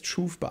Fest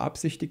schuf,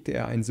 beabsichtigte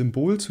er ein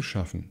Symbol zu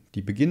schaffen.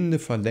 Die beginnende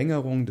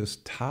Verlängerung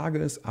des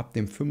Tages ab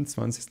dem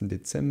 25.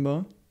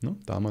 Dezember,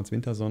 damals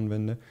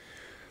Wintersonnenwende,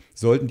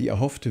 sollten die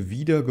erhoffte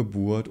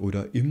Wiedergeburt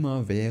oder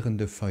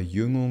immerwährende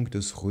Verjüngung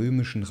des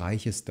römischen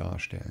Reiches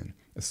darstellen.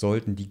 Es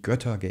sollten die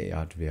Götter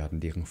geehrt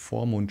werden, deren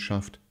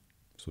Vormundschaft,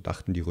 so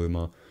dachten die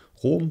Römer,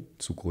 Rom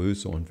zu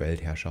Größe und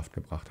Weltherrschaft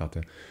gebracht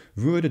hatte.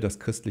 Würde das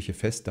christliche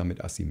Fest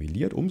damit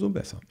assimiliert, umso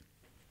besser.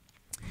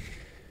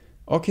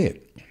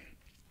 Okay,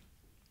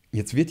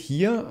 jetzt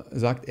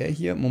sagt er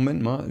hier,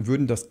 Moment mal,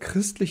 würden das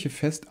christliche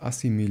Fest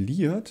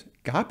assimiliert?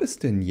 Gab es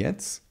denn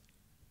jetzt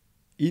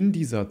in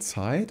dieser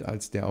Zeit,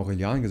 als der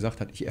Aurelian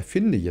gesagt hat, ich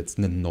erfinde jetzt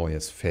ein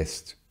neues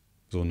Fest,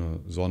 so eine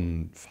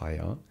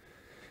Sonnenfeier,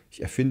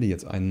 ich erfinde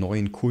jetzt einen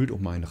neuen Kult,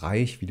 um mein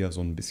Reich wieder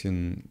so ein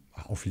bisschen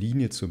auf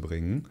Linie zu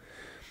bringen,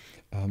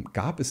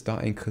 gab es da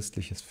ein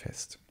christliches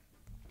Fest.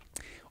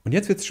 Und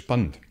jetzt wird es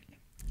spannend.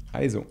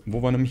 Also,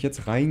 wo wir nämlich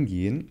jetzt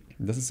reingehen,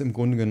 das ist im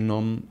Grunde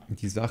genommen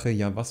die Sache,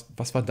 ja,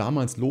 was war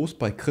damals los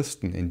bei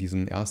Christen in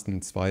diesem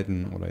ersten,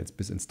 zweiten oder jetzt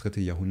bis ins 3.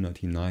 Jahrhundert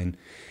hinein?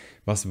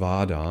 Was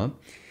war da?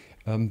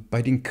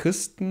 Bei den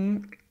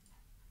Christen,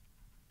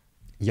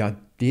 ja,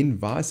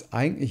 denen war es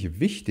eigentlich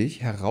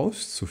wichtig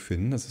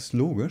herauszufinden, das ist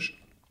logisch,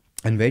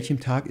 an welchem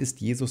Tag ist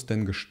Jesus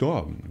denn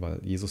gestorben? Weil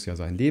Jesus ja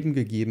sein Leben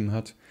gegeben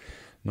hat,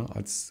 ne,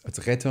 als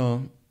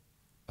Retter,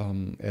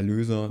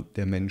 Erlöser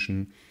der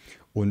Menschen.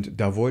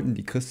 Und da wollten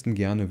die Christen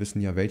gerne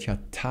wissen, ja, welcher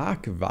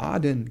Tag war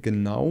denn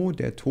genau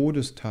der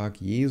Todestag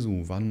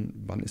Jesu?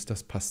 Wann ist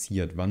das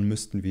passiert? Wann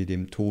müssten wir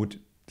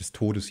des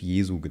Todes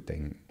Jesu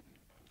gedenken?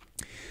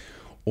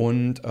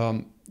 Und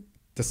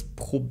das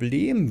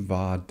Problem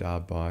war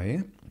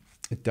dabei,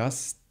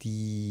 dass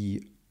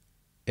die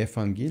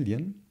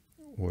Evangelien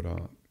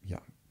oder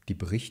ja, die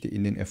Berichte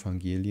in den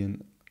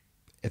Evangelien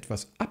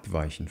etwas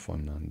abweichen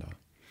voneinander.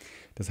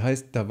 Das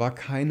heißt, da war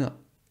keine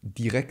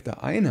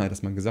direkte Einheit,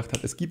 dass man gesagt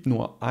hat, es gibt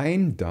nur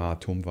ein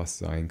Datum, was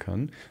sein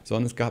kann,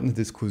 sondern es gab eine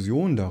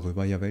Diskussion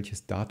darüber, ja,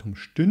 welches Datum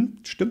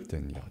stimmt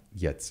denn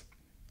jetzt?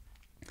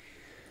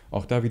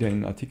 Auch da wieder in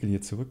den Artikel hier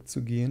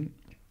zurückzugehen.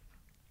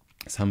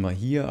 Das haben wir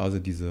hier, also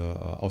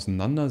diese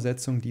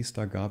Auseinandersetzung, die es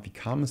da gab. Wie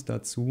kam es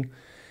dazu?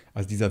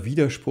 Also dieser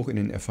Widerspruch in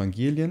den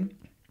Evangelien.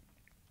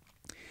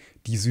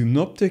 Die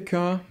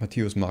Synoptiker,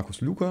 Matthäus,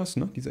 Markus, Lukas,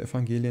 ne, diese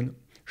Evangelien,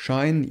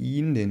 scheinen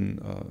ihn,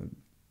 den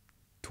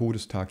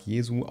Todestag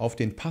Jesu, auf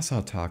den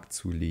Passatag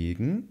zu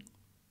legen,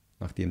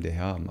 nachdem der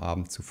Herr am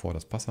Abend zuvor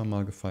das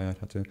Passamahl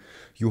gefeiert hatte.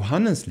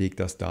 Johannes legt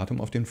das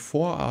Datum auf den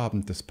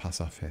Vorabend des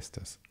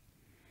Passafestes.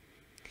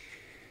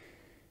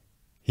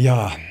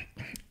 Ja,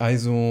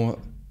 also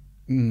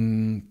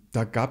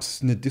da gab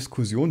es eine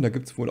Diskussion, da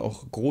gibt es wohl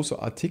auch große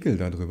Artikel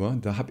darüber.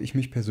 Da habe ich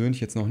mich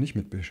persönlich jetzt noch nicht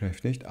mit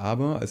beschäftigt,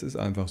 aber es ist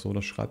einfach so,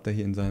 das schreibt er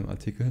hier in seinem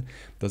Artikel,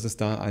 dass es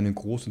da eine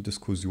große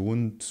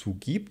Diskussion zu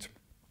gibt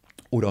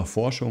oder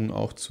Forschungen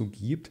auch zu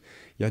gibt.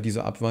 Ja,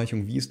 diese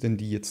Abweichung, wie ist denn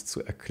die jetzt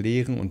zu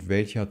erklären und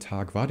welcher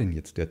Tag war denn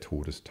jetzt der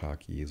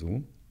Todestag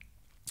Jesu?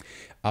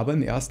 Aber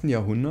im 1.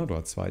 Jahrhundert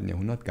oder 2.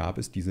 Jahrhundert gab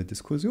es diese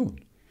Diskussion.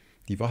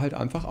 Die war halt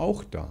einfach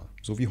auch da,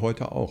 so wie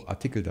heute auch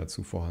Artikel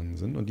dazu vorhanden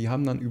sind. Und die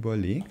haben dann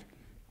überlegt,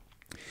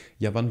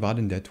 ja, wann war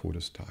denn der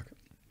Todestag?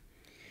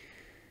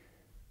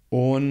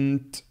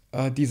 Und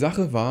die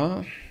Sache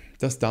war,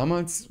 dass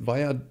damals war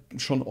ja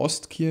schon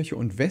Ostkirche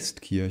und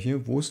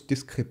Westkirche, wo es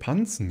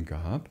Diskrepanzen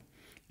gab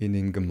in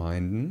den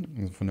Gemeinden,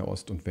 also von der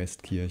Ost- und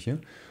Westkirche.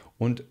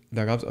 Und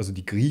da gab es also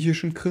die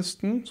griechischen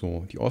Christen,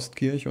 so die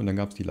Ostkirche, und dann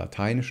gab es die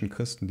lateinischen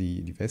Christen,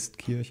 die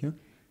Westkirche.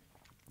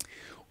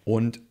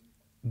 Und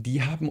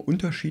die haben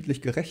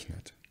unterschiedlich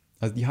gerechnet.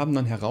 Also die haben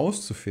dann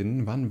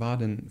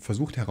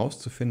versucht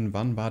herauszufinden,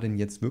 wann war denn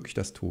jetzt wirklich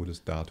das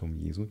Todesdatum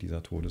Jesu,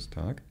 dieser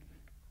Todestag.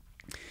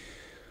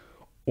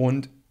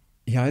 Und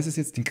hier heißt es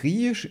jetzt, die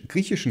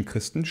griechischen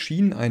Christen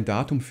schienen ein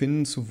Datum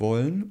finden zu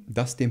wollen,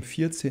 das dem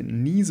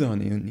 14. Nisan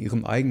in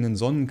ihrem eigenen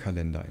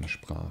Sonnenkalender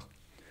entsprach.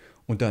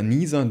 Und da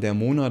Nisan der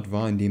Monat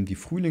war, in dem die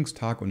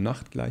Frühlingstag- und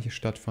Nachtgleiche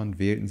stattfand,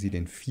 wählten sie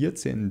den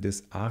 14.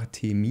 des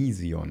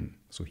Artemision,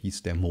 so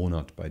hieß der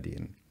Monat bei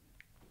denen.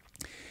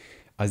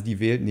 Also die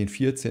wählten den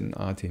 14.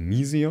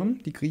 Artemision,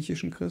 die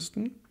griechischen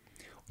Christen,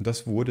 und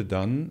das wurde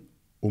dann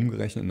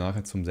umgerechnet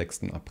nachher zum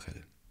 6.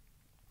 April.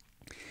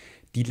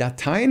 Die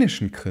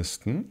lateinischen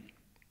Christen,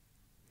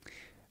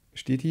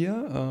 steht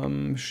hier,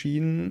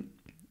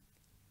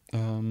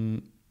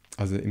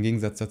 also im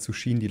Gegensatz dazu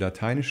schienen die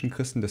lateinischen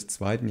Christen des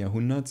 2.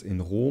 Jahrhunderts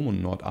in Rom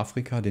und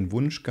Nordafrika den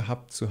Wunsch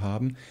gehabt zu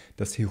haben,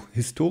 das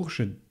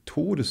historische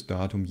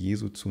Todesdatum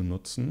Jesu zu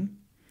nutzen.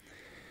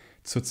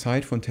 Zur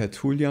Zeit von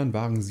Tertullian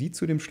waren sie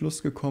zu dem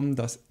Schluss gekommen,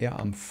 dass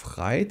er am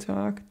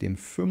Freitag, dem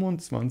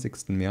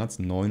 25. März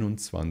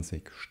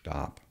 29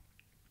 starb.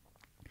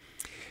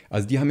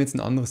 Also die haben jetzt ein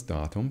anderes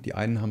Datum. Die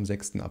einen haben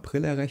 6.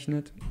 April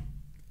errechnet,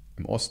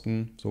 im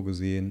Osten so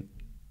gesehen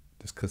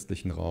des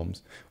christlichen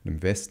Raums und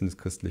im Westen des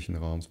christlichen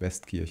Raums,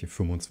 Westkirche,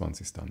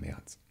 25.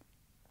 März.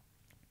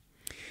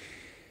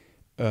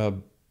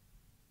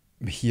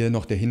 Hier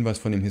noch der Hinweis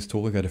von dem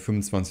Historiker, der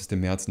 25.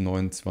 März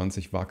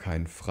 29 war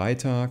kein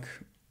Freitag.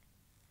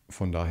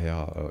 Von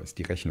daher ist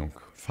die Rechnung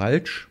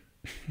falsch,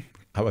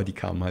 aber die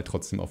kamen halt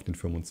trotzdem auf den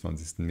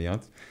 25.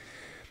 März.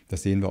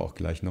 Das sehen wir auch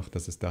gleich noch,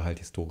 dass es da halt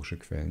historische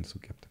Quellen zu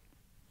gibt.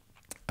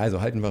 Also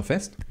halten wir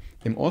fest,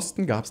 im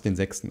Osten gab es den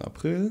 6.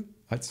 April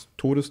als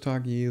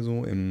Todestag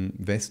Jesu, im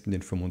Westen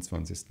den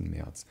 25.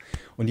 März.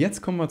 Und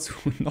jetzt kommen wir zu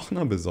noch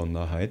einer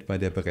Besonderheit bei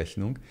der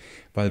Berechnung,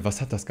 weil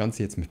was hat das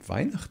Ganze jetzt mit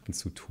Weihnachten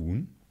zu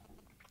tun?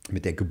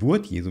 Mit der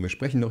Geburt Jesu. Wir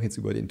sprechen doch jetzt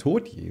über den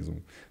Tod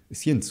Jesu.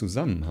 Ist hier ein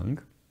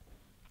Zusammenhang?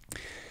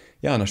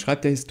 Ja, da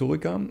schreibt der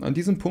Historiker, an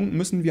diesem Punkt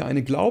müssen wir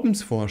eine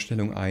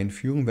Glaubensvorstellung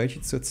einführen, welche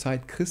zur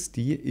Zeit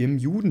Christi im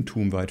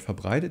Judentum weit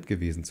verbreitet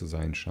gewesen zu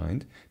sein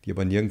scheint, die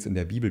aber nirgends in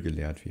der Bibel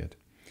gelehrt wird.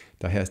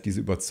 Daher ist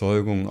diese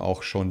Überzeugung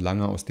auch schon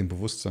lange aus dem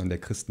Bewusstsein der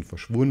Christen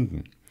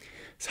verschwunden.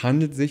 Es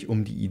handelt sich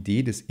um die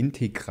Idee des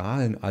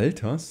integralen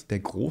Alters der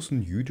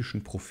großen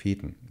jüdischen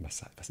Propheten.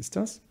 Was ist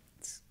das?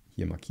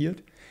 Hier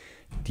markiert.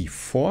 Die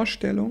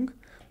Vorstellung,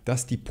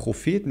 dass die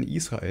Propheten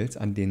Israels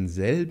an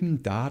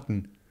denselben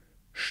Daten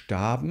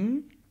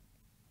starben,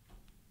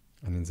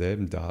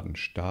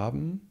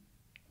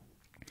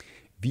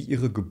 wie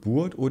ihre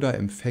Geburt oder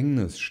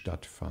Empfängnis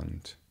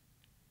stattfand.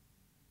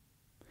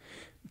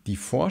 Die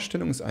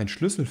Vorstellung ist ein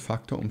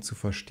Schlüsselfaktor, um zu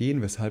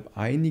verstehen, weshalb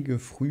einige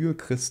frühe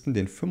Christen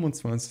den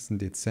 25.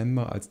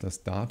 Dezember als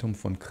das Datum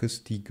von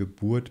Christi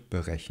Geburt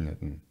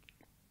berechneten.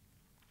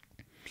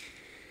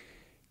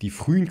 Die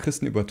frühen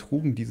Christen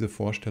übertrugen diese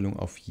Vorstellung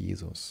auf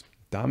Jesus.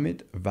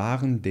 Damit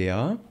waren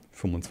der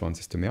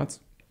 25.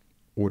 März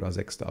oder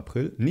 6.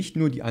 April nicht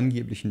nur die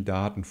angeblichen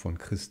Daten von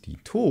Christi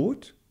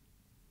Tod,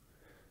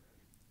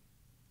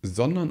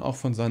 sondern auch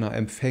von seiner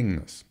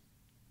Empfängnis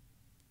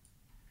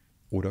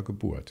oder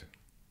Geburt.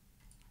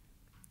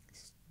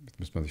 Jetzt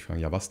müsste man sich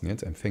fragen, ja, was denn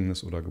jetzt,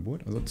 Empfängnis oder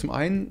Geburt? Also zum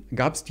einen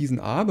gab es diesen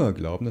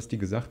Aberglauben, dass die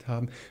gesagt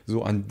haben,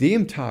 so an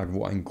dem Tag,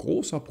 wo ein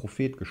großer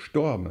Prophet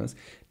gestorben ist,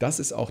 das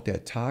ist auch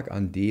der Tag,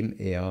 an dem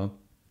er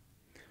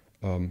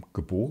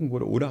geboren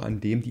wurde oder an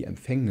dem die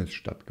Empfängnis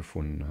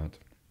stattgefunden hat.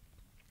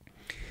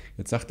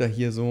 Jetzt sagt er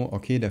hier so,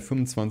 okay, der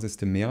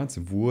 25. März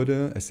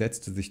es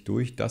setzte sich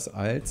durch, das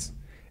als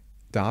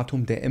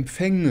Datum der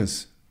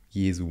Empfängnis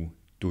Jesu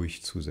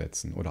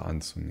durchzusetzen oder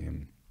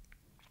anzunehmen.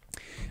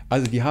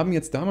 Also die haben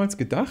jetzt damals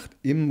gedacht,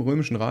 im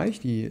Römischen Reich,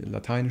 die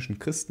lateinischen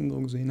Christen so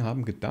gesehen,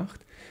 haben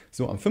gedacht,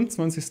 so am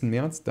 25.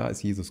 März, da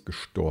ist Jesus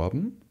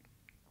gestorben,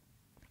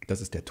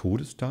 das ist der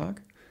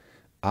Todestag,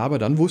 aber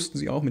dann wussten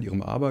sie auch mit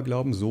ihrem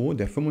Aberglauben so,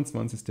 der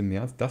 25.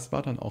 März, das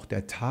war dann auch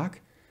der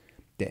Tag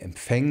der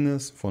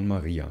Empfängnis von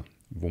Maria,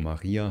 wo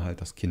Maria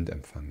halt das Kind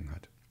empfangen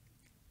hat.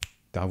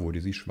 Da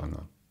wurde sie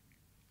schwanger.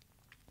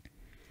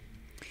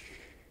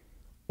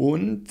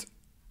 Und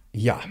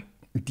ja,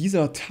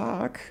 dieser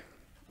Tag,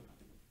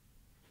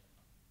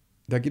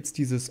 da gibt es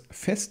dieses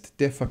Fest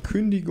der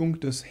Verkündigung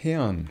des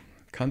Herrn.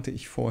 Kannte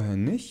ich vorher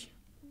nicht.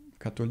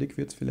 Katholik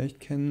wird es vielleicht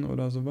kennen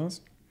oder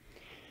sowas.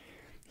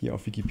 Hier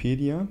auf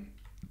Wikipedia.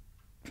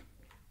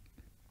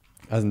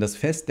 Also das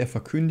Fest der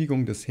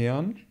Verkündigung des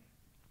Herrn,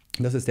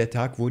 das ist der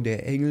Tag, wo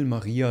der Engel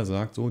Maria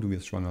sagt, so, du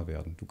wirst schwanger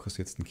werden, du kriegst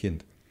jetzt ein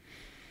Kind.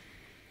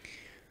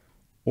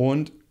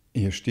 Und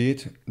hier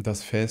steht,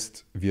 das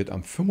Fest wird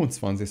am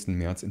 25.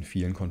 März in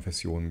vielen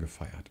Konfessionen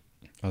gefeiert.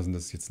 Also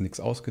das ist jetzt nichts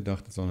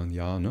ausgedacht, sondern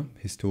ja, ne,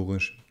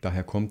 historisch.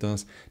 Daher kommt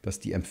das,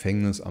 dass die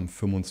Empfängnis am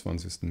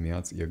 25.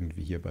 März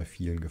irgendwie hier bei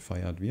vielen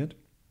gefeiert wird.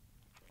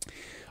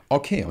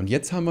 Okay, und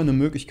jetzt haben wir eine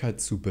Möglichkeit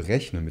zu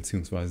berechnen,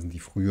 beziehungsweise die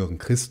früheren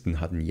Christen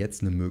hatten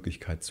jetzt eine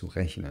Möglichkeit zu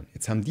rechnen.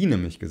 Jetzt haben die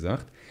nämlich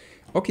gesagt,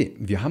 okay,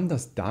 wir haben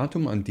das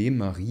Datum, an dem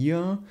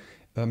Maria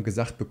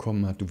gesagt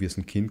bekommen hat, du wirst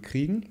ein Kind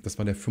kriegen. Das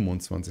war der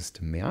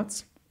 25.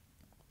 März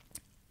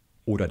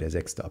oder der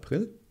 6.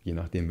 April, je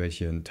nachdem,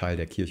 welchen Teil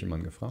der Kirche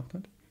man gefragt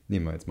hat.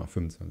 Nehmen wir jetzt mal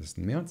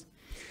 25. März.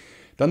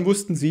 Dann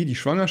wussten sie, die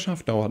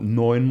Schwangerschaft dauert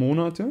 9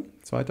 Monate,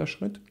 zweiter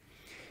Schritt.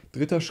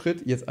 Dritter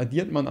Schritt, jetzt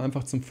addiert man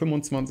einfach zum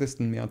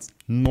 25. März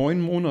 9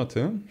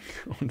 Monate.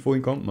 Und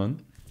wohin kommt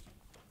man?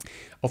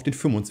 Auf den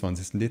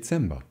 25.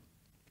 Dezember.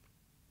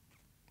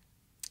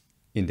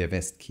 In der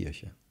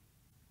Westkirche.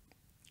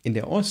 In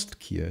der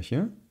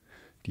Ostkirche,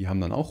 die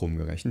haben dann auch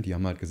rumgerechnet, die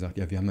haben halt gesagt,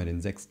 ja, wir haben ja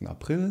den 6.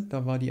 April,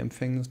 da war die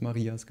Empfängnis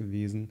Marias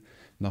gewesen,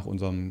 nach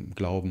unserem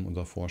Glauben,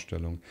 unserer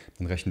Vorstellung.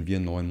 Dann rechnen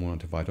wir 9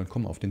 Monate weiter und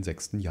kommen auf den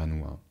 6.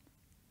 Januar.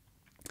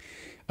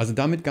 Also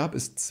damit gab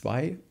es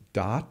 2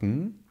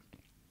 Daten,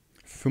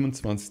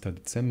 25.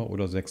 Dezember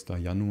oder 6.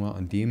 Januar,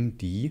 an dem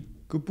die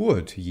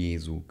Geburt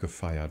Jesu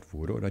gefeiert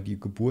wurde oder die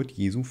Geburt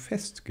Jesu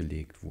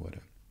festgelegt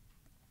wurde.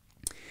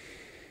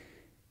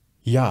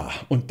 Ja,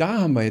 und da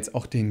haben wir jetzt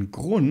auch den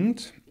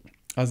Grund,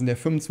 also der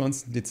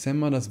 25.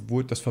 Dezember, das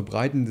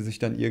verbreitete sich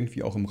dann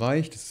irgendwie auch im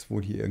Reich, das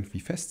wurde hier irgendwie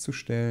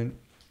festzustellen,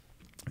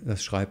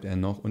 das schreibt er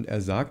noch, und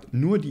er sagt,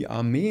 nur die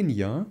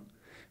Armenier,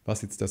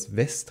 was jetzt das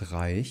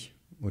Westreich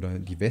oder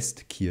die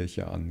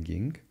Westkirche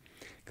anging,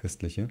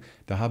 christliche,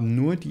 da haben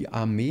nur die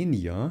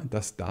Armenier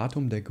das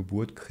Datum der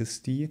Geburt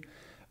Christi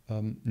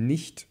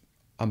nicht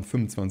am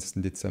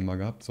 25. Dezember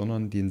gehabt,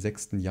 sondern den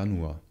 6.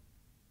 Januar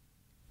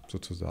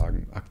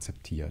sozusagen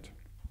akzeptiert.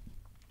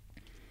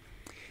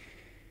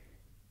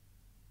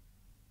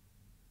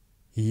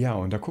 Ja,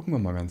 und da gucken wir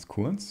mal ganz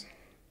kurz.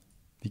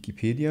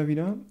 Wikipedia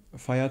wieder,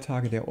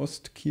 Feiertage der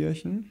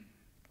Ostkirchen.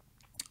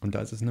 Und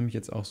da ist es nämlich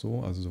jetzt auch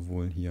so, also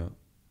sowohl hier,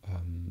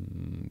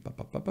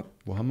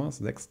 wo haben wir es?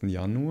 6.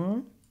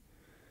 Januar,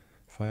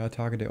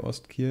 Feiertage der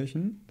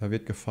Ostkirchen. Da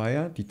wird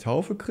gefeiert die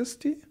Taufe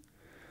Christi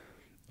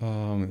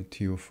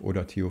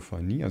oder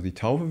Theophanie. Also die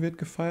Taufe wird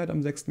gefeiert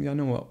am 6.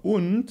 Januar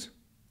und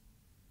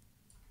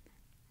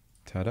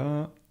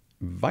tada,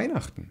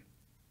 Weihnachten.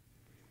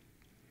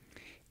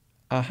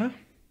 Aha.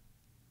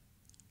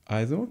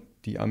 Also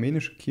die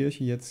armenische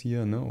Kirche jetzt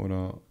hier, ne,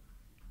 oder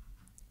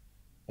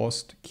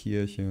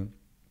Ostkirche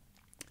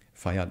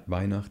feiert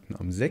Weihnachten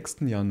am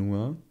 6.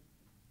 Januar.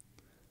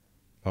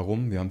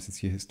 Warum? Wir haben es jetzt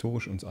hier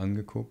historisch uns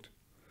angeguckt,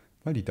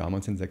 weil die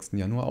damals den 6.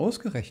 Januar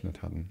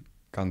ausgerechnet hatten,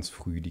 ganz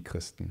früh die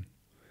Christen.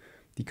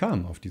 Die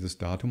kamen auf dieses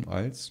Datum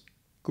als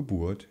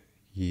Geburt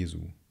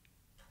Jesu.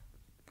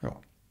 Ja.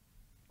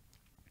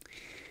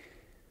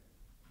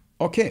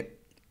 Okay,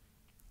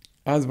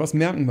 also was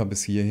merken wir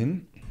bis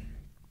hierhin?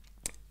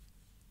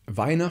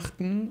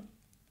 Weihnachten,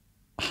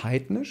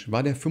 heidnisch,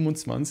 war der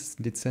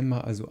 25.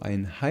 Dezember also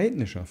ein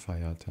heidnischer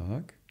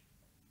Feiertag.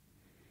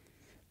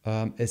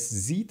 Es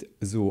sieht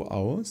so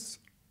aus,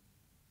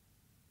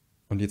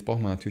 und jetzt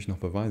brauchen wir natürlich noch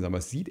Beweise, aber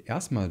es sieht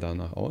erstmal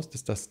danach aus,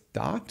 dass das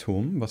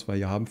Datum, was wir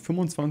hier haben,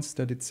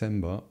 25.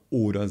 Dezember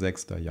oder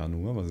 6.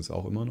 Januar, was es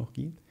auch immer noch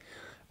gibt,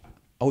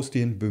 aus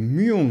den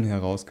Bemühungen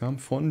herauskam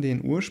von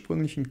den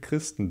ursprünglichen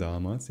Christen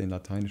damals, den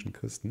lateinischen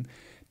Christen,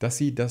 dass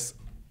sie das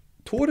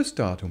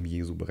Todesdatum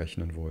Jesu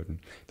berechnen wollten.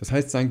 Das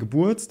heißt, sein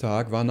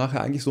Geburtstag war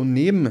nachher eigentlich so ein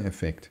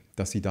Nebeneffekt,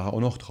 dass sie da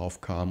auch noch drauf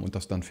kamen und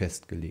das dann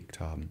festgelegt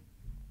haben.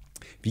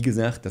 Wie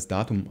gesagt, das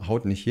Datum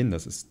haut nicht hin,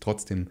 das ist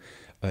trotzdem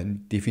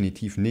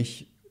definitiv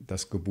nicht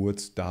das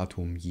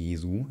Geburtsdatum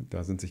Jesu.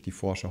 Da sind sich die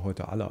Forscher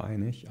heute alle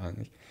einig.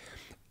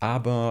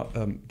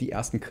 Aber die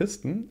ersten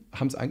Christen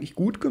haben es eigentlich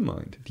gut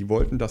gemeint. Die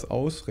wollten das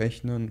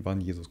ausrechnen,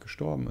 wann Jesus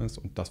gestorben ist,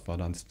 und das war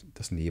dann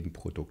das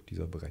Nebenprodukt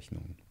dieser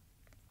Berechnungen.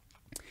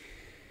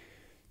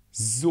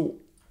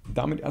 So,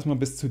 damit erstmal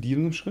bis zu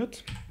diesem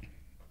Schritt.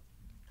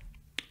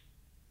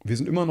 Wir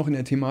sind immer noch in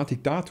der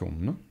Thematik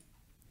Datum, ne?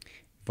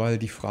 Weil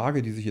die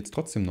Frage, die sich jetzt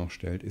trotzdem noch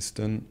stellt, ist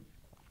dann,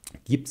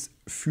 gibt es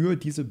für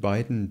diese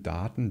beiden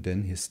Daten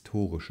denn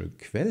historische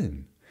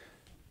Quellen,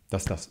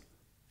 dass das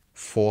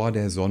vor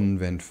der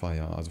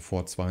Sonnenwendfeier, also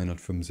vor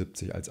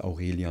 275, als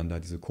Aurelian da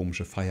diese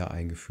komische Feier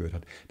eingeführt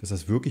hat, dass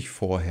das wirklich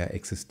vorher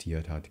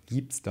existiert hat?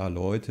 Gibt es da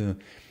Leute,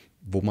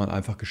 wo man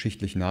einfach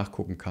geschichtlich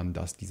nachgucken kann,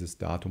 dass dieses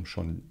Datum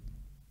schon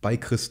bei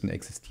Christen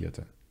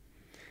existierte?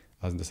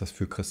 Also dass das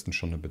für Christen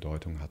schon eine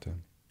Bedeutung hatte.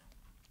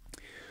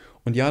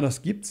 Und ja,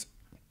 das gibt's.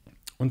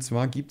 Und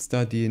zwar gibt es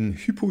da den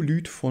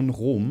Hippolyt von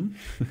Rom,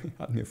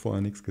 hat mir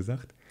vorher nichts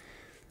gesagt,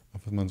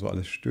 auf was man so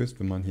alles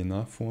stößt, wenn man hier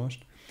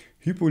nachforscht.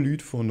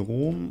 Hippolyt von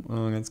Rom,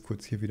 ganz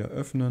kurz hier wieder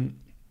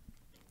öffnen,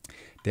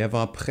 der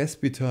war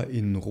Presbyter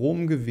in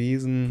Rom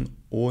gewesen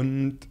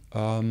und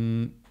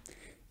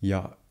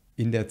ja,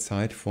 in der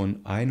Zeit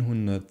von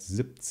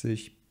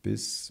 170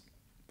 bis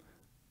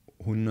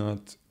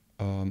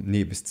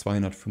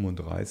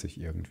 235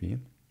 irgendwie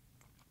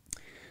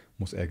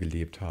muss er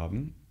gelebt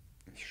haben.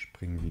 Ich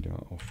springe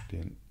wieder auf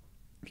den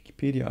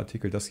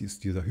Wikipedia-Artikel. Das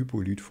ist dieser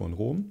Hippolyt von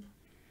Rom.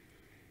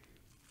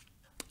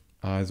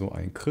 Also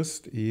ein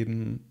Christ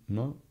eben,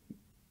 ne?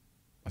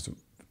 Also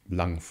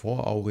lang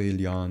vor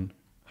Aurelian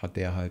hat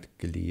der halt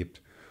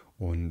gelebt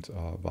und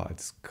war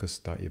als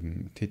Christ da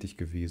eben tätig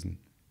gewesen.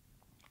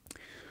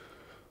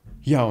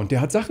 Ja, und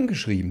der hat Sachen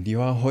geschrieben, die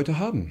wir heute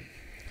haben.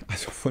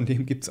 Also von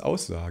dem gibt es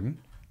Aussagen.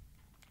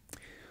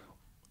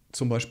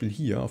 Zum Beispiel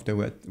hier auf der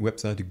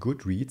Webseite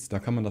Goodreads, da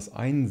kann man das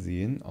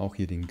einsehen, auch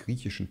hier den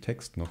griechischen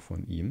Text noch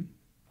von ihm.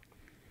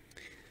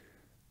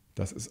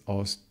 Das ist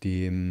aus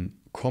dem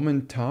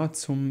Kommentar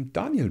zum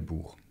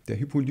Daniel-Buch. Der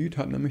Hippolyt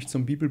hat nämlich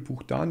zum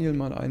Bibelbuch Daniel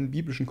mal einen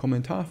biblischen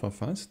Kommentar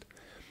verfasst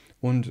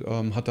und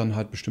hat dann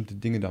halt bestimmte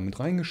Dinge damit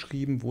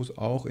reingeschrieben, wo es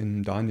auch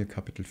in Daniel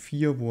Kapitel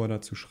 4, wo er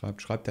dazu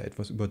schreibt, schreibt er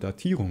etwas über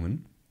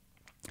Datierungen.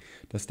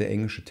 Das ist der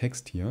englische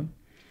Text hier.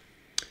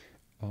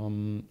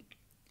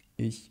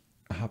 Ich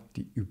habe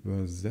die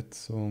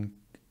Übersetzung,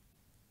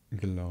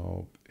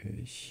 glaube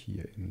ich,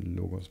 hier in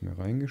Logos mir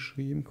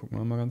reingeschrieben. Gucken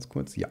wir mal ganz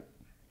kurz. Ja.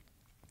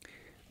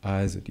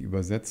 Also die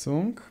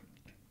Übersetzung.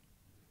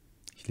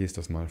 Ich lese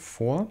das mal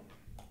vor.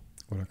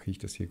 Oder kriege ich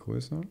das hier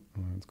größer?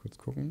 Mal ganz kurz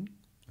gucken.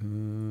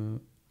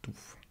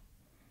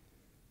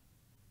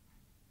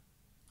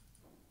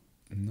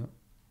 Na.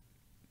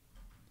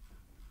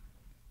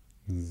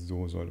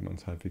 So sollte man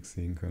es halbwegs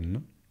sehen können,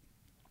 ne?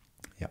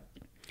 Ja.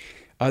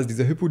 Also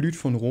dieser Hippolyt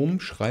von Rom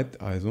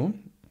schreibt also,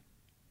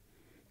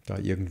 da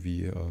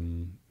irgendwie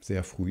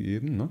sehr früh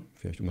eben, ne?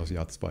 Vielleicht um das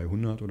Jahr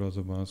 200 oder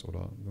sowas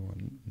oder sogar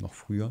noch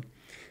früher.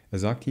 Er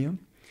sagt hier,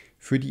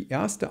 für die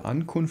erste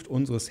Ankunft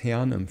unseres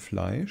Herrn im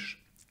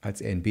Fleisch,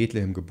 als er in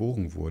Bethlehem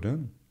geboren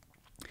wurde,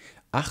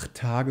 8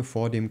 Tage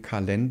vor dem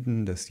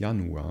Kalenden des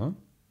Januar,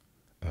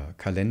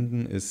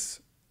 Kalenden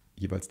ist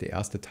jeweils der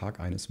erste Tag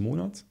eines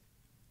Monats.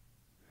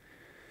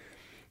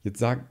 Jetzt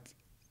sagt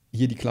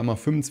hier die Klammer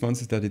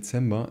 25.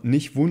 Dezember,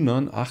 nicht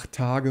wundern, 8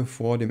 Tage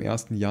vor dem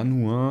 1.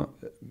 Januar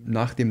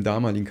nach dem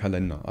damaligen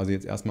Kalender. Also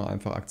jetzt erstmal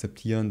einfach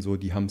akzeptieren, so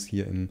die haben es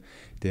hier in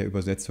der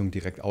Übersetzung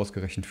direkt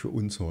ausgerechnet für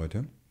uns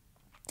heute.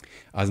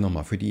 Also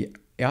nochmal, für die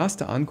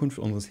erste Ankunft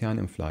unseres Herrn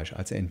im Fleisch,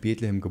 als er in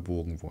Bethlehem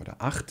geboren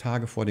wurde, 8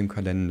 Tage vor dem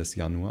Kalender des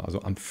Januar,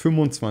 also am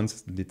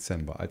 25.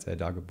 Dezember, als er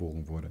da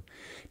geboren wurde,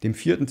 dem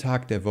 4.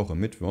 Tag der Woche,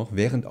 Mittwoch,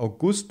 während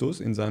Augustus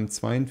in seinem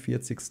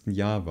 42.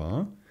 Jahr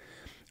war,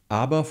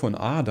 aber von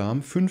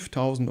Adam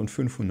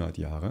 5500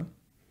 Jahre.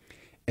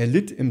 Er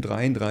litt im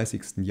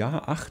 33.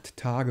 Jahr, 8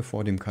 Tage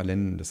vor dem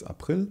Kalender des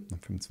April, am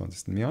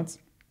 25. März.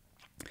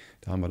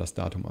 Da haben wir das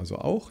Datum also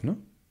auch, ne?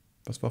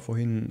 Was war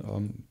vorhin,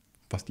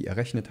 was die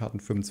errechnet hatten,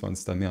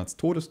 25. März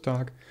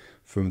Todestag,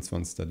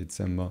 25.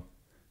 Dezember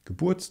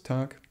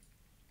Geburtstag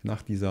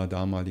nach dieser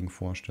damaligen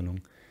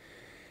Vorstellung,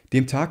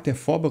 dem Tag der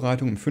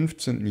Vorbereitung im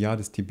 15. Jahr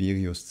des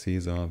Tiberius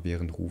Caesar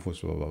während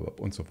Rufus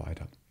und so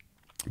weiter.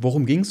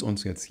 Worum ging es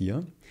uns jetzt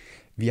hier?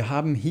 Wir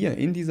haben hier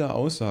in dieser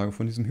Aussage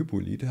von diesem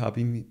Hippolyte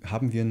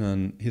haben wir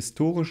einen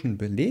historischen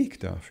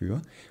Beleg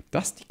dafür,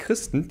 dass die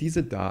Christen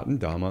diese Daten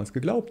damals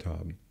geglaubt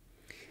haben.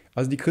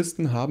 Also die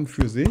Christen haben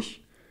für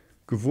sich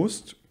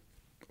gewusst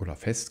oder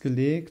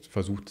festgelegt,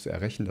 versucht zu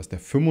errechnen, dass der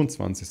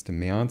 25.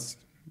 März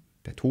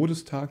der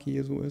Todestag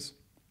Jesu ist.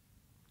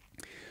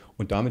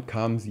 Und damit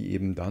kamen sie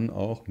eben dann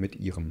auch mit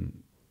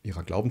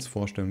ihrer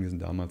Glaubensvorstellung, die sie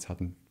damals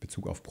hatten, in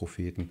Bezug auf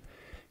Propheten,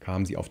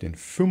 kamen sie auf den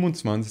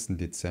 25.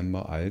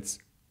 Dezember als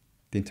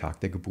den Tag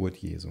der Geburt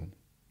Jesu.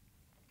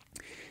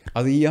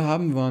 Also hier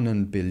haben wir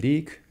einen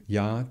Beleg,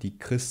 ja, die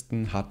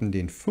Christen hatten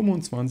den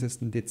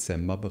 25.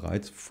 Dezember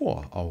bereits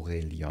vor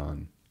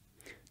Aurelian.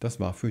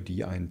 Das war für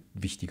die ein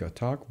wichtiger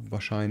Tag,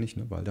 wahrscheinlich,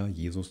 ne, weil da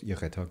Jesus,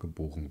 ihr Retter,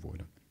 geboren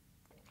wurde.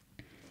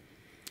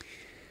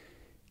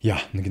 Ja,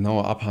 eine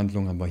genaue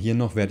Abhandlung haben wir hier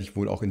noch, werde ich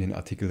wohl auch in den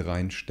Artikel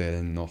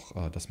reinstellen,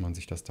 noch, dass man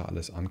sich das da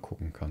alles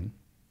angucken kann.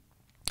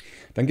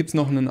 Dann gibt es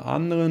noch einen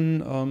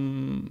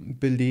anderen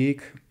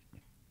Beleg,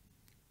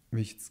 will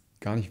ich jetzt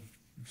gar nicht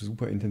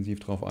super intensiv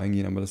drauf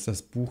eingehen, aber das ist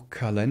das Buch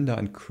Calendar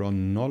and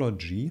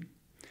Chronology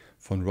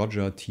von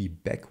Roger T.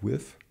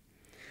 Beckwith.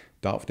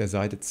 Da auf der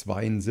Seite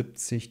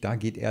 72, da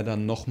geht er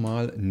dann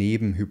nochmal,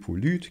 neben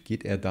Hippolyt,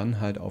 geht er dann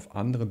halt auf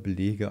andere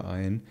Belege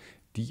ein,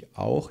 die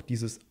auch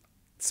dieses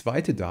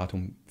zweite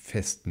Datum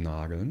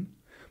festnageln,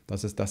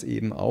 dass es das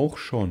eben auch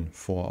schon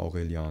vor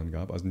Aurelian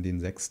gab, also den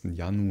 6.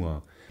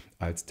 Januar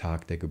als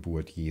Tag der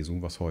Geburt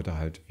Jesu, was heute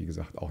halt, wie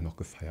gesagt, auch noch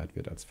gefeiert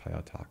wird als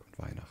Feiertag und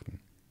Weihnachten.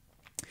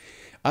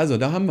 Also,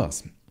 da haben wir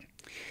es.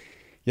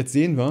 Jetzt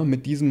sehen wir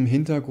mit diesem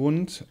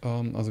Hintergrund,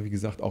 also wie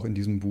gesagt, auch in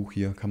diesem Buch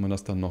hier kann man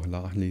das dann noch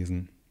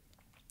nachlesen,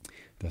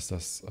 dass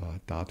das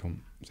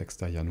Datum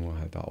 6. Januar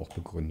halt da auch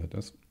begründet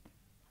ist.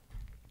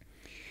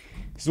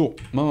 So,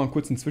 machen wir mal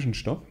kurz einen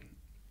Zwischenstopp.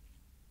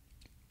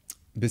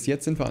 Bis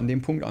jetzt sind wir an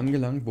dem Punkt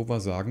angelangt, wo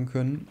wir sagen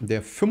können,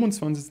 der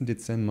 25.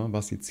 Dezember,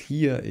 was jetzt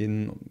hier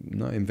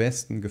im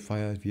Westen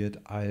gefeiert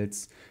wird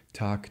als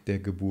Tag der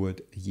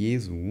Geburt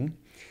Jesu,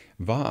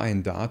 war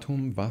ein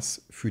Datum,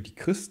 was für die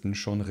Christen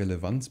schon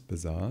Relevanz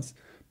besaß,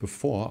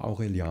 bevor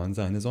Aurelian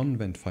seine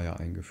Sonnenwendfeier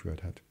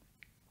eingeführt hat.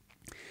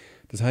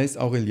 Das heißt,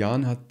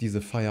 Aurelian hat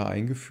diese Feier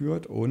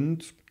eingeführt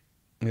und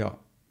ja,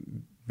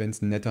 wenn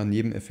es ein netter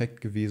Nebeneffekt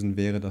gewesen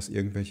wäre, dass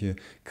irgendwelche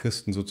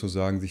Christen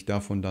sozusagen sich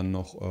davon dann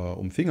noch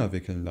um Finger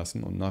wickeln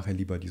lassen und nachher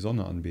lieber die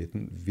Sonne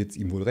anbeten, wird es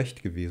ihm wohl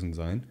recht gewesen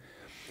sein.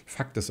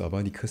 Fakt ist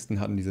aber, die Christen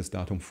hatten dieses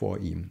Datum vor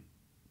ihm.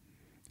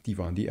 Die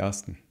waren die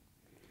Ersten.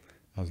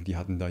 Also die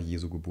hatten da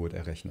Jesu Geburt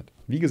errechnet.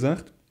 Wie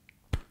gesagt,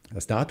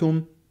 das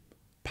Datum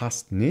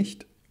passt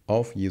nicht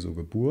auf Jesu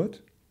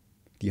Geburt.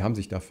 Die haben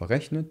sich da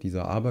verrechnet.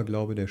 Dieser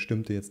Aberglaube, der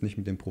stimmte jetzt nicht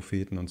mit den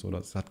Propheten und so.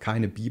 Das hat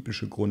keine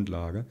biblische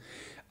Grundlage.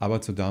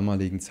 Aber zur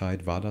damaligen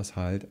Zeit war das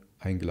halt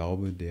ein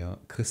Glaube der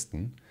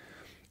Christen.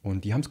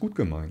 Und die haben es gut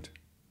gemeint.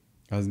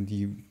 Also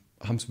die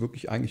haben es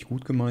wirklich eigentlich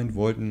gut gemeint,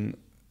 wollten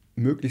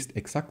möglichst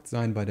exakt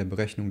sein bei der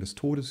Berechnung des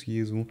Todes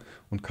Jesu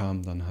und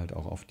kamen dann halt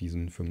auch auf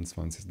diesen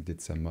 25.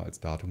 Dezember als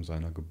Datum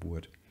seiner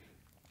Geburt.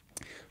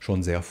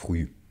 Schon sehr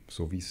früh,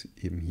 so wie es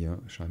eben hier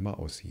scheinbar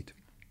aussieht.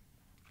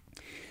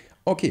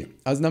 Okay,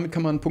 also damit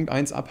kann man Punkt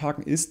 1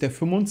 abhaken, ist der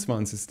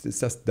 25.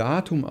 Ist das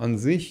Datum an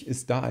sich,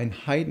 ist da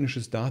ein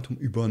heidnisches Datum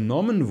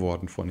übernommen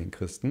worden von den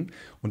Christen?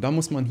 Und da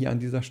muss man hier an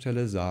dieser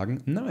Stelle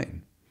sagen,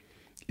 nein.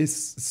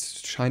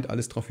 Es scheint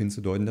alles darauf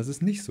hinzudeuten, dass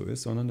es nicht so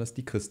ist, sondern dass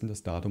die Christen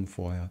das Datum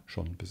vorher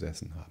schon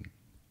besessen haben.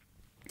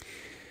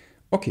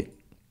 Okay,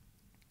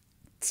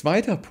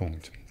 zweiter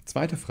Punkt,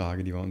 zweite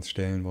Frage, die wir uns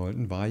stellen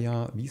wollten, war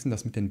ja, wie ist denn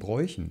das mit den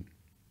Bräuchen?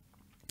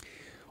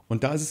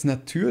 Und da ist es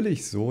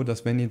natürlich so,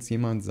 dass wenn jetzt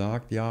jemand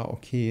sagt, ja,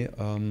 okay,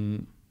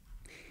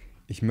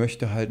 ich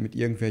möchte halt mit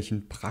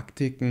irgendwelchen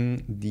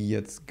Praktiken, die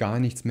jetzt gar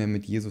nichts mehr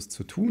mit Jesus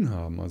zu tun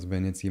haben, also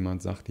wenn jetzt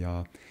jemand sagt,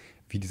 ja,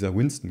 wie dieser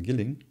Winston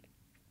Gilling,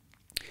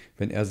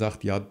 wenn er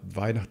sagt, ja,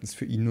 Weihnachten ist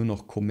für ihn nur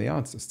noch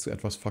Kommerz, ist zu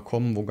etwas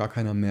verkommen, wo gar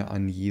keiner mehr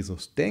an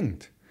Jesus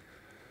denkt.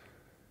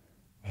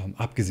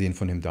 Abgesehen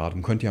von dem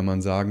Datum könnte ja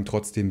man sagen,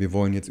 trotzdem, wir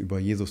wollen jetzt über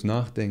Jesus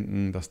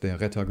nachdenken, dass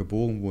der Retter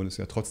geboren wurde, ist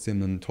ja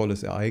trotzdem ein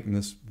tolles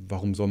Ereignis.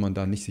 Warum soll man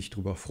da nicht sich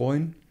drüber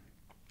freuen?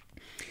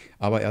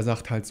 Aber er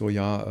sagt halt so,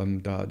 ja,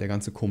 der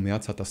ganze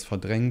Kommerz hat das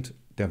verdrängt,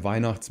 der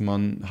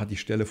Weihnachtsmann hat die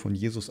Stelle von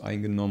Jesus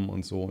eingenommen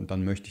und so, und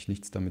dann möchte ich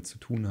nichts damit zu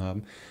tun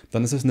haben.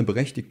 Dann ist es ein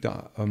berechtigtes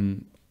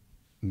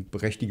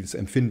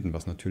Empfinden,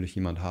 was natürlich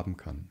jemand haben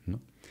kann. Ne?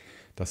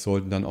 Das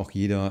sollte dann auch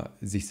jeder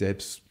sich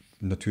selbst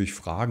natürlich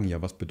fragen,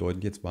 ja, was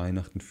bedeutet jetzt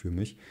Weihnachten für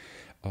mich?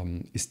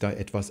 Ist da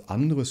etwas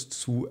anderes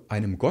zu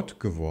einem Gott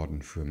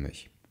geworden für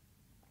mich?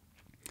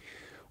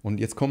 Und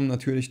jetzt kommen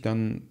natürlich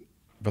dann,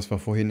 was wir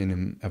vorhin in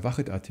dem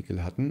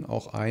Erwachet-Artikel hatten,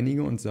 auch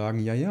einige und sagen,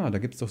 ja, da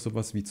gibt es doch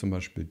sowas wie zum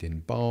Beispiel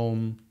den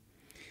Baum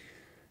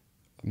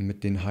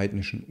mit dem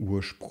heidnischen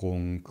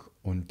Ursprung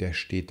und der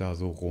steht da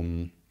so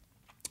rum.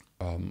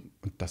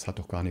 Und das hat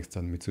doch gar nichts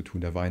damit zu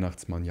tun. Der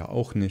Weihnachtsmann ja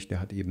auch nicht.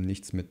 Der hat eben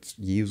nichts mit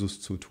Jesus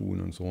zu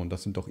tun und so. Und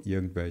das sind doch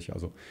irgendwelche,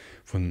 also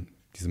von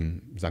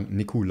diesem Sankt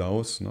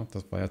Nikolaus, ne,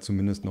 das war ja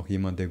zumindest noch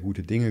jemand, der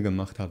gute Dinge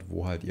gemacht hat,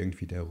 wo halt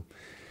irgendwie der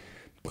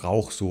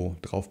Brauch so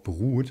drauf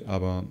beruht.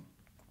 Aber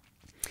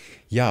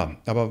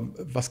ja, aber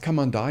was kann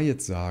man da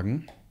jetzt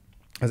sagen?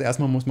 Also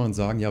erstmal muss man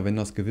sagen, ja, wenn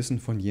das Gewissen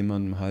von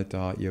jemandem halt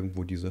da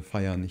irgendwo diese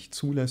Feier nicht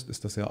zulässt,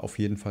 ist das ja auf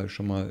jeden Fall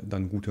schon mal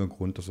dann ein guter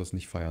Grund, dass er es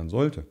nicht feiern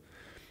sollte.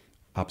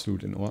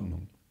 Absolut in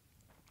Ordnung.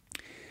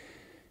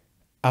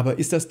 Aber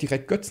ist das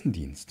direkt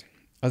Götzendienst?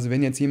 Also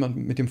wenn jetzt jemand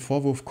mit dem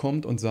Vorwurf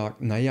kommt und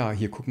sagt, naja,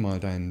 hier guck mal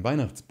deinen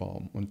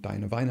Weihnachtsbaum und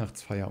deine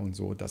Weihnachtsfeier und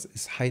so, das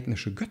ist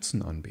heidnische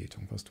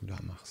Götzenanbetung, was du da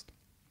machst.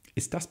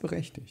 Ist das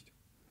berechtigt?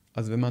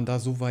 Also wenn man da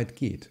so weit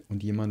geht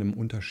und jemandem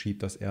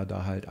unterschiebt, dass er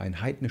da halt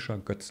ein heidnischer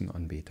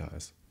Götzenanbeter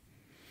ist.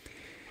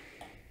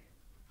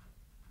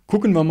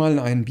 Gucken wir mal in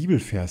einen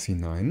Bibelvers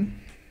hinein.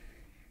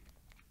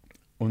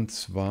 Und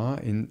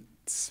zwar in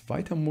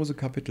 2. Mose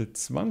Kapitel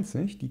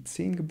 20, die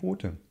 10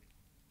 Gebote.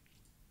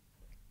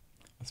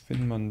 Was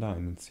findet man da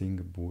in den 10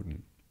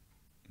 Geboten?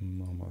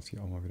 Machen wir es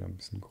hier auch mal wieder ein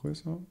bisschen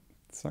größer.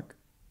 Zack.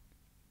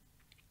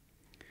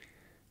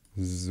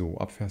 So,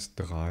 ab Vers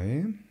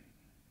 3.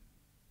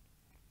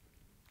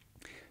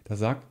 Da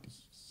sagt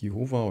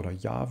Jehova oder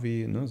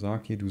Jahwe, ne,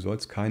 sagt hier, du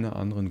sollst keine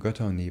anderen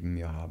Götter neben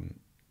mir haben.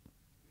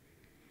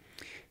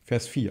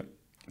 Vers 4.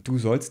 Du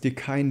sollst dir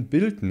kein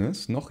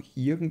Bildnis noch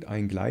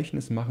irgendein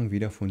Gleichnis machen,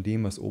 weder von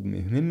dem, was oben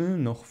im Himmel,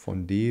 noch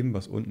von dem,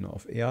 was unten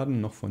auf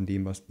Erden, noch von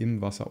dem, was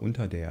im Wasser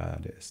unter der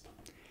Erde ist.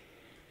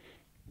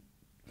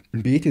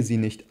 Bete sie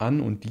nicht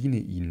an und diene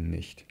ihnen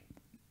nicht.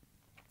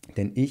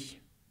 Denn ich,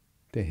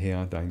 der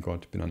Herr, dein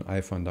Gott, bin ein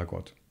eifernder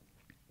Gott.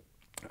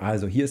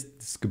 Also hier ist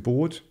das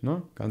Gebot,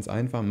 ne, ganz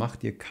einfach, mach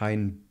dir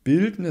kein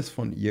Bildnis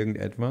von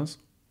irgendetwas,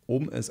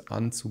 um es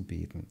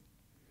anzubeten.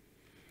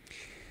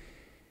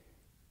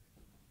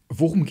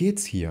 Worum geht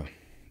es hier?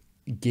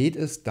 Geht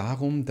es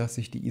darum, dass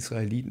sich die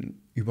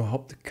Israeliten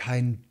überhaupt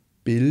kein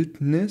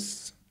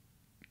Bildnis,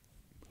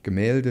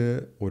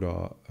 Gemälde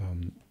oder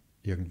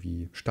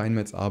irgendwie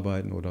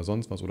Steinmetzarbeiten oder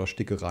sonst was oder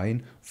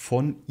Stickereien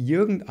von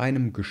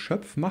irgendeinem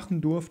Geschöpf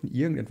machen durften,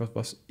 irgendetwas,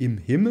 was im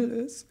Himmel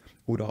ist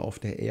oder auf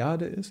der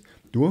Erde ist,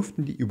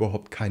 durften die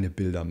überhaupt keine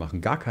Bilder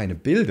machen, gar keine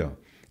Bilder,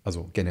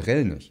 also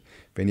generell nicht.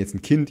 Wenn jetzt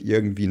ein Kind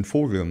irgendwie einen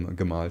Vogel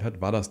gemalt hat,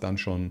 war das dann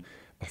schon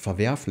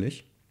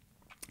verwerflich?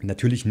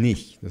 Natürlich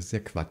nicht, das ist ja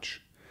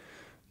Quatsch.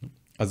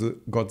 Also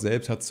Gott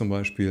selbst hat zum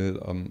Beispiel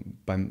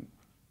beim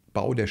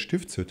Bau der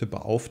Stiftshütte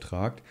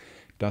beauftragt,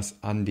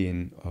 dass an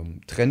den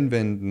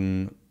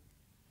Trennwänden,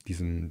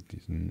 diesen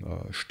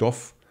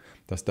Stoff,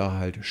 dass da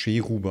halt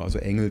Cherube, also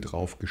Engel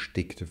drauf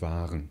gestickt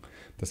waren.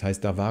 Das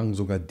heißt, da waren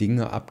sogar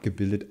Dinge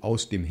abgebildet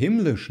aus dem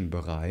himmlischen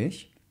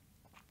Bereich.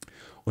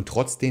 Und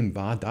trotzdem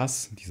war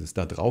das, dieses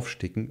da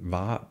draufsticken,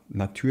 war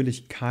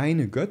natürlich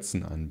keine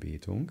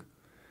Götzenanbetung.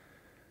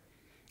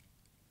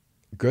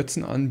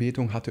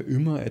 Götzenanbetung hatte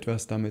immer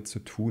etwas damit zu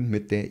tun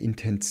mit der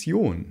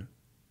Intention,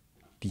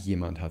 die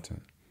jemand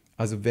hatte.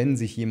 Also wenn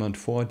sich jemand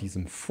vor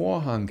diesem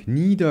Vorhang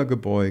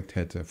niedergebeugt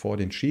hätte, vor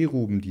den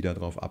Cheruben, die da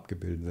drauf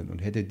abgebildet sind, und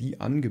hätte die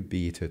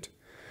angebetet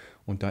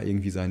und da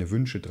irgendwie seine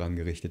Wünsche dran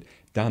gerichtet,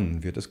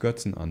 dann wird es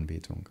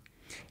Götzenanbetung.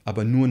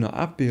 Aber nur eine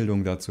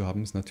Abbildung dazu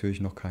haben, ist natürlich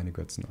noch keine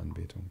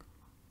Götzenanbetung.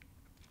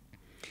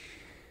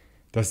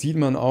 Das sieht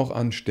man auch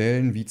an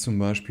Stellen wie zum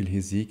Beispiel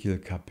Hesekiel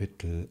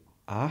Kapitel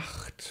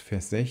 8,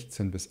 Vers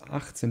 16 bis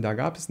 18, da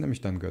gab es nämlich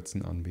dann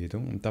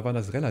Götzenanbetung und da war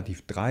das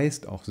relativ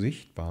dreist auch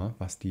sichtbar,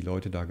 was die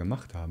Leute da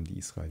gemacht haben, die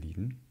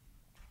Israeliten.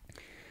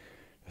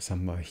 Das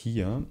haben wir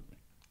hier,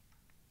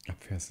 ab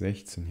Vers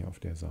 16 hier auf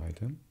der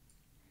Seite.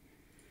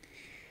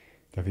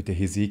 Da wird der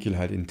Hesekiel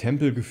halt in den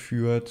Tempel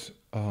geführt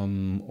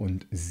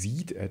und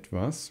sieht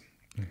etwas,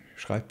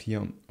 schreibt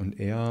hier, und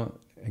er,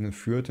 Engel,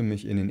 führte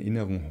mich in den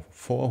inneren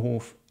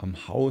Vorhof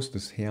am Haus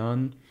des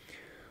Herrn.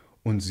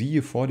 Und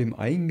siehe, vor dem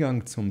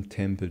Eingang zum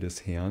Tempel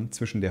des Herrn,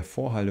 zwischen der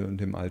Vorhalle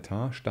und dem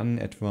Altar, standen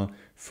etwa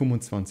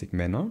 25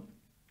 Männer.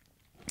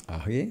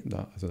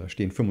 Also da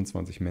stehen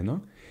 25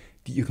 Männer,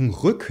 die ihren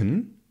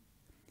Rücken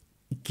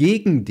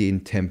gegen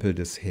den Tempel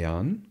des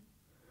Herrn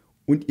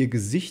und ihr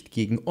Gesicht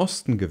gegen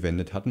Osten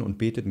gewendet hatten und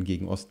beteten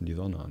gegen Osten die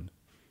Sonne an.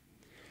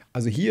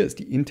 Also hier ist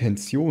die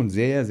Intention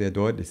sehr, sehr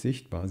deutlich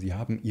sichtbar. Sie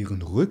haben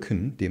ihren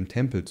Rücken dem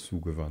Tempel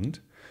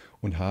zugewandt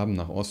und haben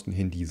nach Osten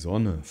hin die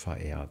Sonne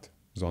verehrt.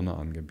 Sonne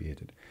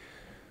angebetet.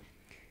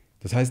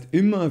 Das heißt,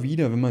 immer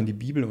wieder, wenn man die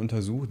Bibel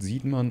untersucht,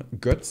 sieht man,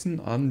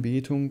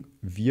 Götzenanbetung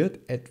wird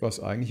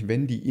etwas eigentlich,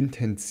 wenn die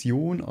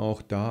Intention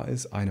auch da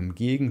ist, einem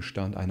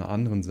Gegenstand, einer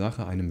anderen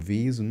Sache, einem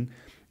Wesen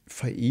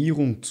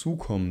Verehrung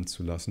zukommen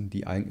zu lassen,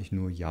 die eigentlich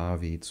nur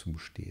Jahwe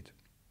zusteht.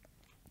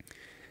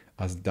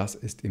 Also das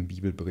ist im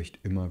Bibelbericht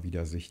immer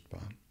wieder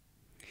sichtbar.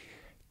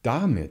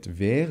 Damit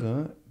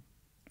wäre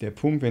der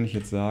Punkt, wenn ich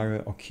jetzt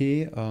sage,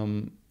 okay,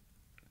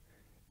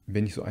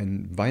 wenn ich so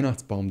einen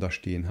Weihnachtsbaum da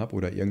stehen habe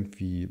oder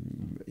irgendwie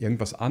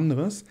irgendwas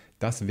anderes,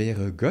 das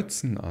wäre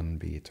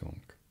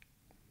Götzenanbetung.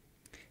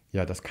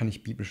 Ja, das kann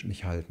ich biblisch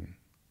nicht halten.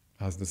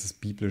 Also das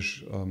ist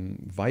biblisch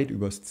weit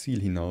übers Ziel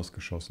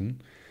hinausgeschossen,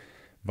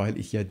 weil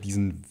ich ja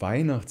diesen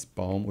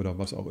Weihnachtsbaum oder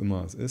was auch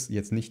immer es ist,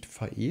 jetzt nicht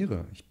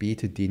verehre. Ich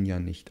bete den ja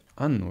nicht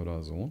an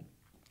oder so,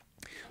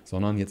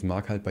 sondern jetzt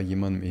mag halt bei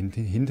jemandem im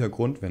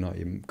Hintergrund, wenn er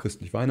eben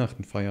christlich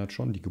Weihnachten feiert,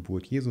 schon die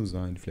Geburt Jesu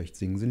sein. Vielleicht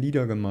singen sie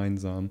Lieder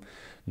gemeinsam,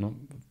 ne?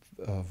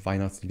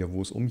 Weihnachtslieder,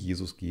 wo es um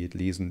Jesus geht,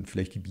 lesen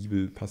vielleicht die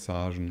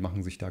Bibelpassagen,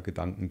 machen sich da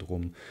Gedanken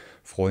drum,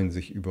 freuen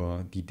sich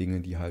über die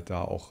Dinge, die halt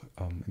da auch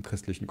im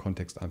christlichen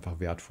Kontext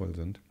einfach wertvoll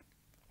sind.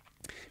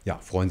 Ja,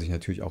 freuen sich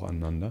natürlich auch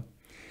aneinander.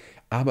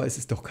 Aber es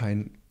ist doch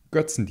kein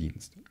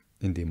Götzendienst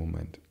in dem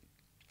Moment.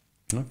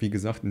 Ja, wie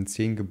gesagt, in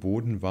 10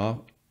 Geboten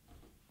war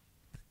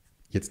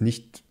jetzt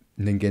nicht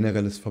ein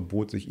generelles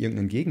Verbot, sich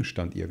irgendeinen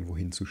Gegenstand irgendwo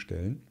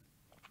hinzustellen,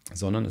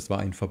 sondern es war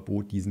ein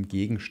Verbot, diesen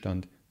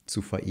Gegenstand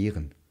zu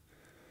verehren.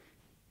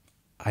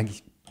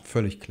 Eigentlich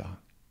völlig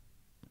klar.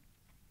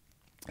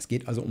 Es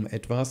geht also um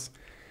etwas,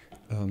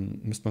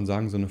 müsste man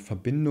sagen, so eine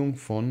Verbindung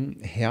von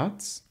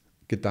Herz,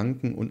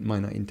 Gedanken und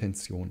meiner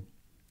Intention.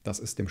 Das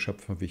ist dem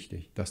Schöpfer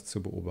wichtig, das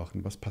zu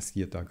beobachten. Was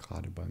passiert da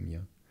gerade bei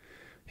mir?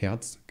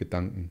 Herz,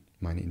 Gedanken,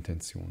 meine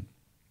Intention.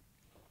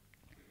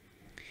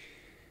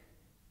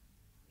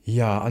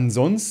 Ja,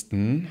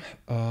 ansonsten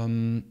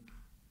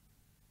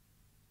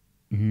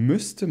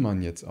müsste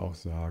man jetzt auch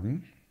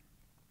sagen,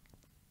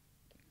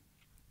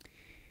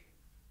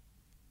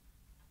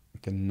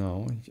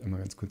 genau, ich einmal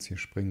ganz kurz hier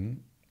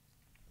springen.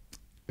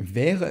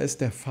 Wäre es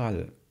der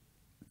Fall,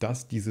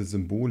 dass diese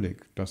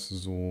Symbolik, dass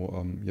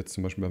so jetzt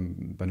zum Beispiel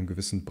bei einem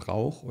gewissen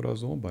Brauch oder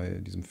so, bei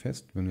diesem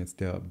Fest, wenn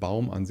jetzt der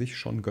Baum an sich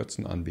schon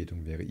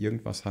Götzenanbetung wäre,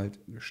 irgendwas halt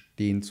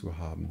stehen zu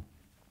haben.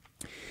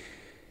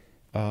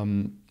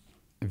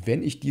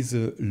 Wenn ich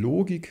diese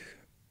Logik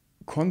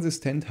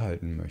konsistent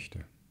halten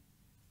möchte,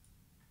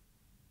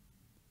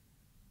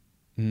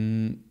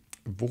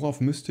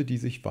 worauf müsste die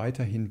sich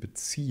weiterhin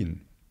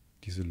beziehen,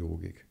 diese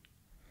Logik?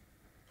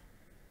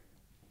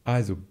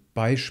 Also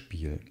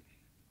Beispiel.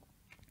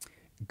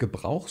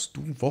 Gebrauchst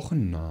du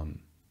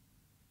Wochennamen?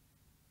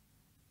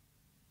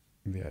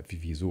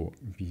 Wieso?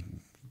 Wie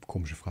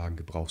komische Fragen.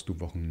 Gebrauchst du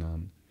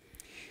Wochennamen?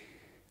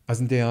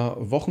 Also der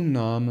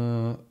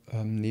Wochenname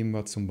nehmen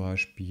wir zum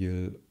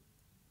Beispiel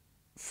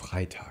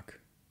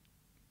Freitag.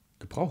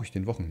 Gebrauche ich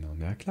den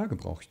Wochennamen? Ja, klar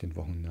gebrauche ich den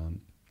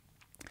Wochennamen.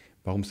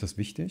 Warum ist das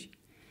wichtig?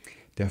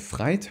 Der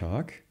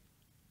Freitag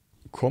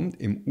kommt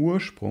im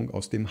Ursprung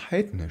aus dem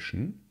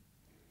Heidnischen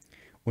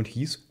und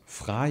hieß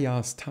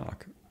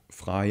Frajastag.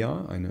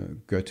 Freya,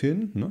 eine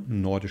Göttin, ne, eine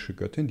nordische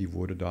Göttin, die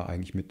wurde da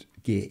eigentlich mit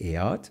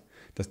geehrt,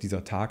 dass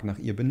dieser Tag nach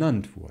ihr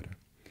benannt wurde.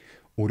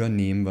 Oder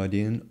nehmen wir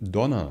den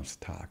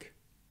Donnerstag,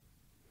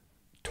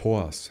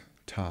 Thors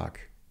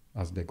Tag.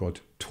 Also der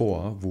Gott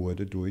Thor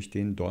wurde durch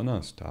den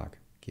Donnerstag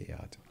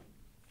geehrt.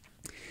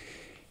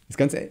 Das ist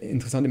ganz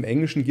interessant, im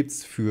Englischen gibt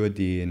es für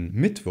den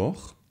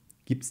Mittwoch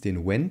gibt's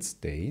den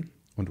Wednesday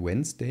und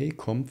Wednesday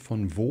kommt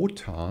von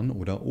Wotan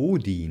oder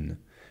Odin,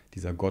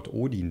 dieser Gott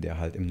Odin, der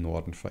halt im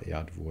Norden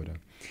verehrt wurde.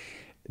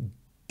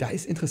 Da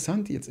ist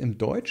interessant, jetzt im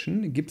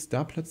Deutschen gibt es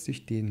da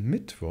plötzlich den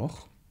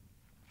Mittwoch.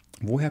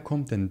 Woher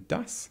kommt denn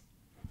das?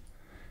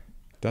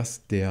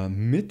 Dass der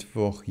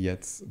Mittwoch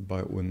jetzt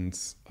bei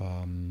uns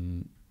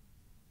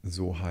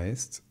so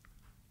heißt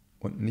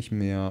und nicht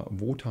mehr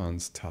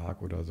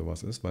Wotanstag oder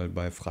sowas ist, weil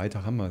bei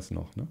Freitag haben wir es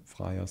noch, ne?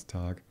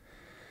 Freijahstag.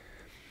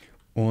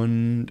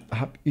 Und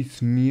habe ich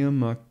es mir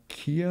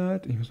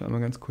markiert, ich muss einmal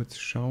ganz kurz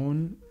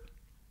schauen.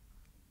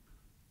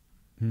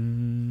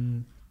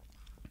 Haben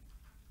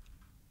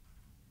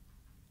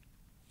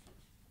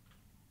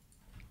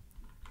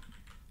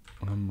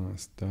wir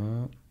es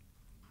da?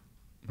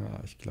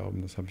 Ja, ich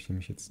glaube, das habe ich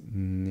nämlich jetzt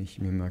nicht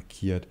mehr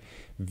markiert.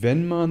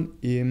 Wenn man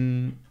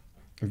im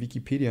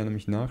Wikipedia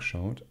nämlich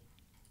nachschaut,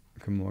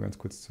 können wir mal ganz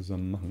kurz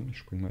zusammen machen. Ich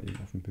springe mal eben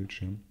auf den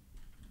Bildschirm.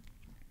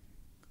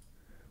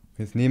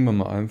 Jetzt nehmen wir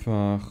mal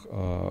einfach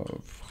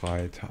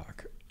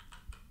Freitag.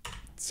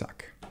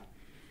 Zack.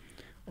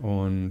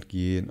 Und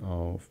gehen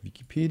auf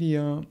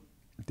Wikipedia.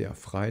 Der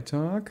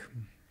Freitag.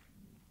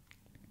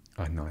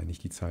 Ach nein,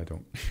 nicht die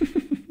Zeitung.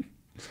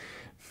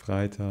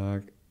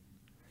 Freitag.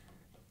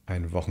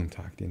 Ein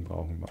Wochentag, den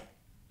brauchen wir.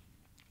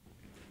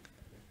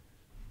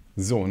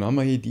 So, dann haben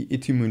wir hier die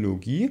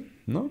Etymologie.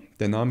 Ne?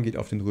 Der Name geht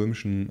auf den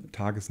römischen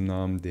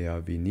Tagesnamen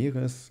der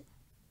Veneris,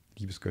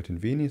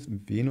 Liebesgöttin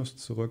Venus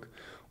zurück.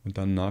 Und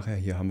dann nachher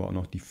hier haben wir auch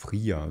noch die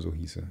Fria, so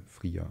hieße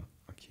Fria.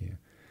 Okay.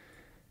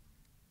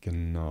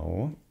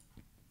 Genau.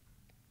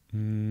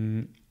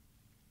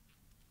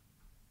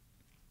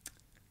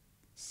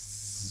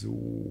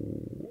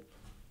 So.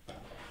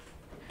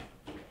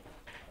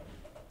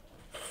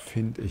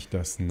 Finde ich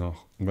das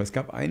noch? Weil es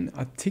gab einen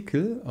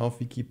Artikel auf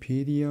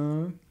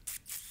Wikipedia.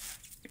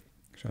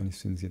 Wahrscheinlich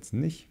sind sie jetzt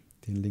nicht.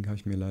 Den Link habe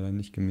ich mir leider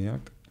nicht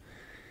gemerkt.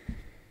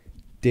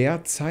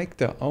 Der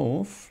zeigte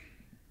auf,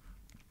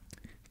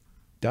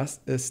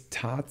 dass es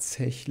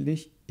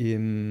tatsächlich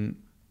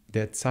in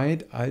der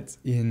Zeit, als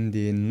in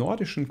den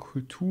nordischen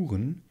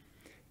Kulturen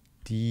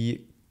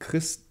die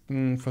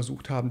Christen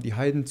versucht haben, die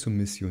Heiden zu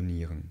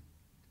missionieren,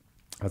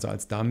 also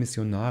als da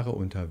Missionare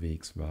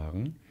unterwegs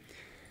waren,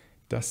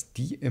 dass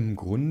die im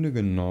Grunde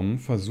genommen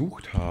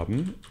versucht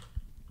haben,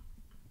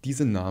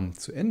 diese Namen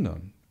zu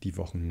ändern, die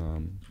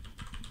Wochennamen.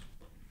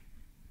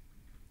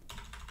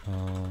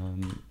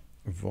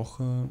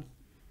 Woche,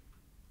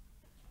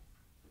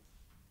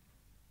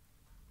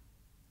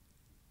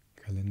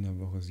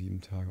 Kalenderwoche, 7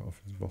 Tage,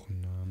 offene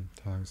Wochennamen,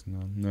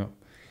 Tagesnamen, ja.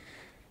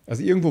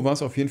 Also irgendwo war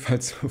es auf jeden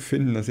Fall zu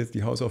finden, das ist jetzt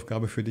die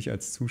Hausaufgabe für dich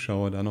als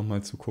Zuschauer, da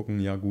nochmal zu gucken,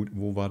 ja gut,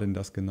 wo war denn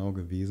das genau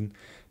gewesen,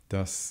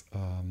 dass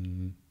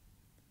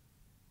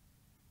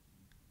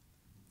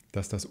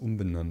das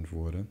umbenannt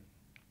wurde.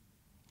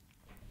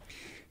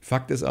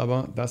 Fakt ist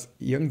aber, dass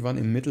irgendwann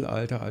im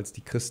Mittelalter, als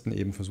die Christen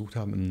eben versucht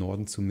haben, im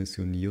Norden zu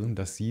missionieren,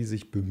 dass sie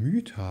sich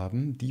bemüht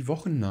haben, die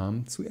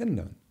Wochennamen zu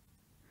ändern.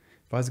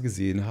 Weil sie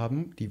gesehen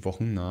haben, die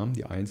Wochennamen,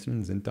 die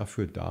einzelnen, sind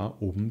dafür da,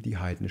 um die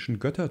heidnischen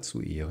Götter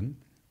zu ehren.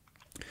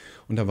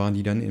 Und da waren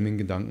die dann in den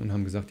Gedanken und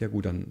haben gesagt, ja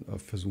gut, dann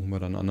versuchen wir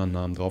dann einen anderen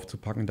Namen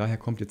draufzupacken. Daher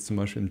kommt jetzt zum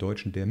Beispiel im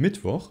Deutschen der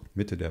Mittwoch,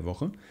 Mitte der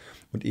Woche,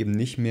 und eben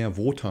nicht mehr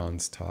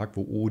Wotanstag,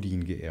 wo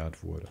Odin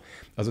geehrt wurde.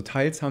 Also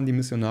teils haben die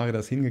Missionare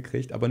das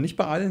hingekriegt, aber nicht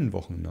bei allen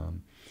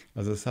Wochennamen.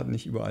 Also es hat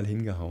nicht überall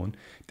hingehauen.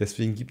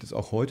 Deswegen gibt es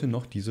auch heute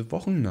noch diese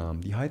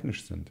Wochennamen, die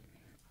heidnisch sind.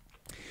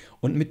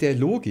 Und mit der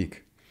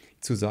Logik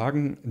zu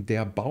sagen,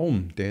 der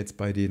Baum, der jetzt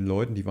bei den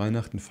Leuten, die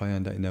Weihnachten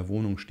feiern, da in der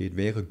Wohnung steht,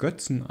 wäre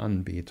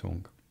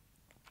Götzenanbetung.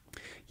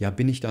 Ja,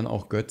 bin ich dann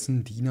auch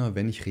Götzendiener,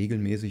 wenn ich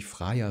regelmäßig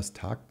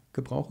Freijahrstag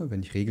gebrauche,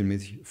 wenn ich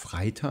regelmäßig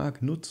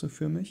Freitag nutze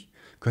für mich?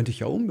 Könnte ich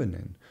ja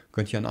umbenennen,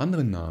 könnte ich einen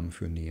anderen Namen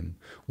für nehmen.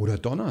 Oder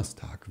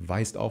Donnerstag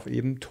weist auf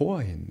eben Tor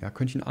hin, ja,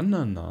 könnte ich einen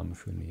anderen Namen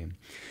für nehmen.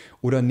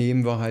 Oder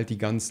nehmen wir halt die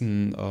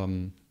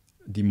ganzen,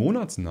 die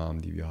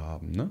Monatsnamen, die wir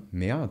haben, ne?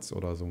 März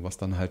oder so, was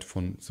dann halt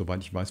von,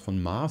 soweit ich weiß,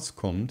 von Mars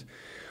kommt.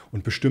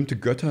 Und bestimmte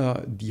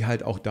Götter, die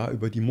halt auch da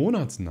über die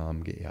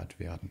Monatsnamen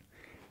geehrt werden.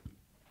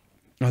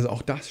 Also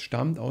auch das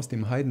stammt aus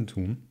dem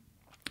Heidentum.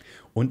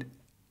 Und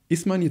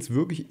ist man jetzt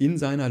wirklich in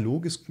seiner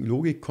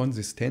Logik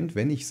konsistent,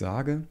 wenn ich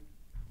sage,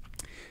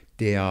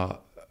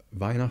 der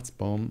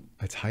Weihnachtsbaum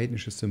als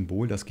heidnisches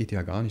Symbol, das geht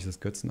ja gar nicht, das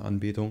ist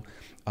Götzenanbetung,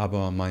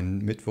 aber mein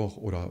Mittwoch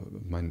oder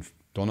mein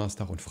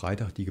Donnerstag und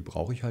Freitag, die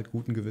gebrauche ich halt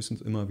guten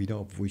Gewissens immer wieder,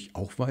 obwohl ich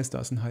auch weiß,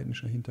 da ist ein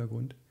heidnischer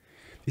Hintergrund.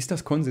 Ist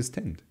das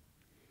konsistent?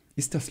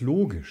 Ist das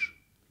logisch?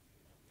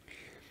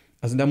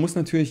 Also da muss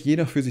natürlich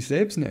jeder für sich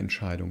selbst eine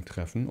Entscheidung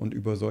treffen und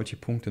über solche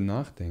Punkte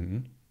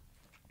nachdenken.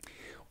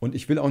 Und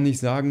ich will auch nicht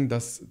sagen,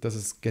 dass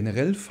es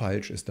generell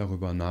falsch ist,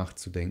 darüber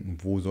nachzudenken,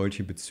 wo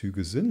solche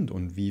Bezüge sind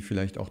und wie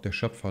vielleicht auch der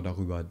Schöpfer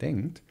darüber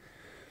denkt.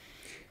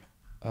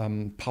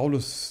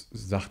 Paulus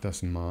sagt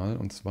das mal,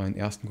 und zwar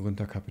in 1.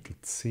 Korinther Kapitel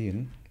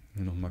 10,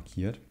 hier noch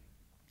markiert.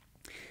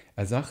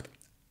 Er sagt,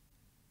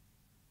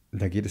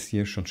 da geht es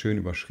hier schon schön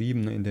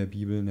überschrieben in der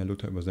Bibel, in der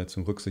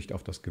Luther-Übersetzung, Rücksicht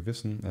auf das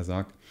Gewissen. Er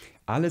sagt,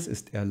 alles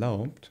ist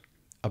erlaubt,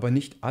 aber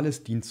nicht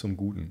alles dient zum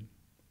Guten.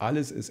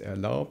 Alles ist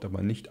erlaubt,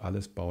 aber nicht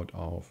alles baut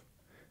auf.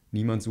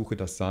 Niemand suche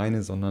das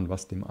Seine, sondern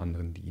was dem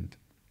anderen dient.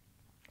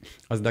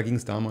 Also da ging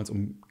es damals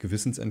um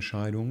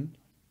Gewissensentscheidungen.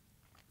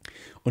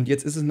 Und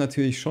jetzt ist es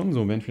natürlich schon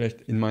so, wenn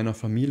vielleicht in meiner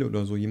Familie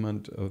oder so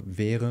jemand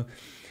wäre,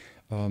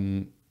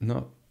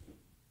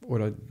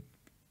 oder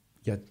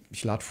ja,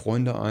 ich lade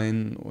Freunde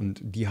ein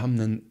und die haben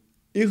ein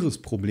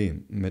irres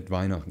Problem mit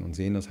Weihnachten und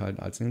sehen das halt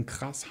als einen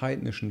krass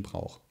heidnischen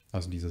Brauch.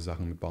 Also diese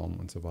Sachen mit Baum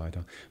und so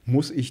weiter.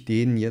 Muss ich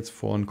denen jetzt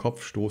vor den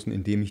Kopf stoßen,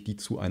 indem ich die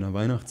zu einer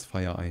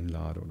Weihnachtsfeier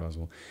einlade oder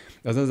so?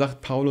 Also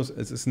sagt Paulus,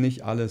 es ist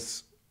nicht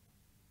alles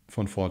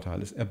von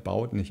Vorteil, es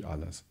erbaut nicht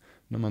alles.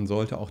 Man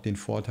sollte auch den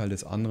Vorteil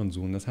des anderen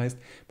suchen. Das heißt,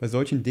 bei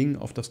solchen Dingen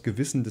auf das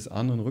Gewissen des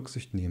anderen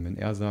Rücksicht nehmen. Wenn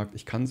er sagt,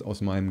 ich kann es aus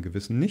meinem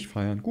Gewissen nicht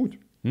feiern, gut,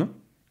 ne?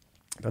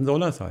 Dann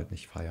soll er es halt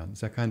nicht feiern.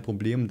 Ist ja kein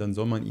Problem, dann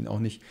soll man ihn auch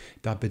nicht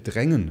da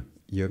bedrängen,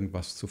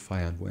 irgendwas zu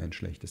feiern, wo er ein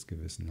schlechtes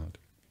Gewissen hat.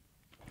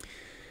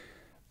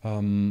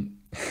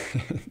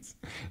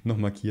 Noch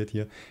markiert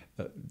hier.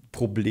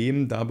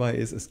 Problem dabei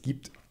ist, es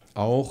gibt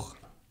auch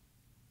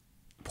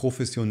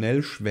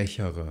professionell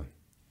schwächere,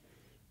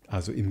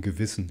 also im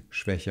Gewissen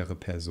schwächere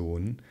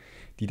Personen,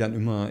 die dann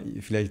immer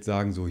vielleicht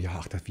sagen so, ja,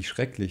 ach, das wie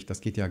schrecklich,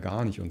 das geht ja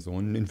gar nicht und so.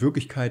 Und in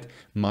Wirklichkeit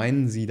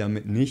meinen sie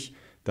damit nicht,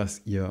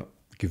 dass ihr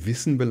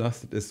Gewissen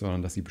belastet ist,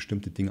 sondern dass sie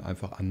bestimmte Dinge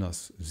einfach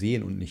anders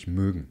sehen und nicht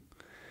mögen.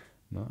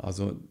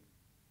 Also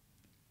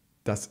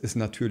das ist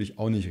natürlich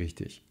auch nicht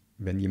richtig,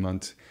 wenn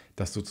jemand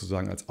das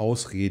sozusagen als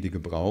Ausrede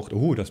gebraucht,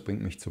 oh, das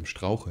bringt mich zum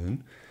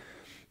Straucheln,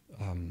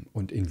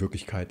 und in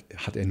Wirklichkeit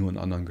hat er nur einen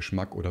anderen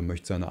Geschmack oder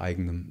möchte seine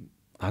eigene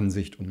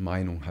Ansicht und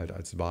Meinung halt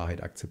als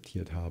Wahrheit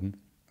akzeptiert haben.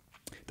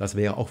 Das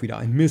wäre auch wieder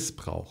ein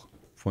Missbrauch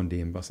von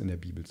dem, was in der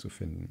Bibel zu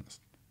finden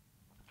ist.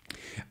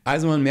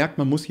 Also man merkt,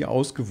 man muss hier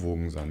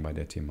ausgewogen sein bei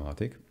der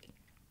Thematik.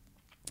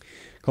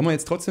 Kommen wir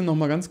jetzt trotzdem noch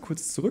mal ganz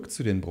kurz zurück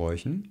zu den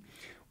Bräuchen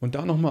und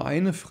da noch mal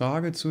eine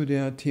Frage zu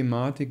der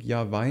Thematik,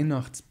 ja,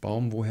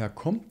 Weihnachtsbaum, woher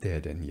kommt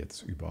der denn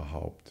jetzt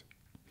überhaupt?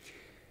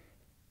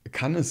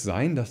 Kann es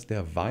sein, dass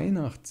der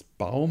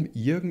Weihnachtsbaum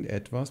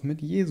irgendetwas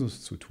mit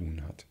Jesus zu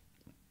tun hat?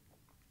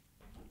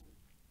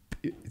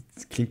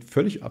 Das klingt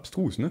völlig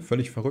abstrus, ne?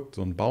 Völlig verrückt.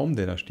 So ein Baum,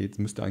 der da steht,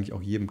 müsste eigentlich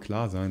auch jedem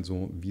klar sein,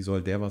 so wie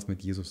soll der was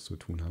mit Jesus zu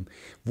tun haben.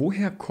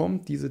 Woher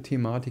kommt diese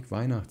Thematik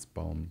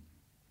Weihnachtsbaum?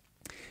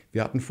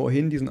 Wir hatten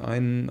vorhin diesen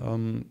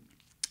einen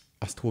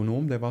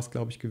Astronom, der war es,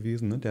 glaube ich,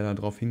 gewesen, ne? Der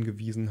darauf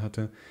hingewiesen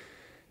hatte,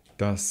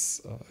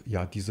 dass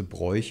ja diese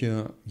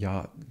Bräuche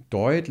ja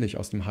deutlich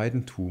aus dem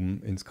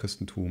Heidentum ins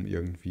Christentum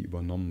irgendwie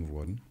übernommen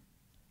wurden.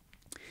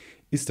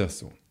 Ist das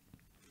so?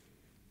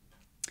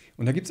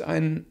 Und da gibt es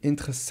einen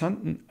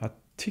interessanten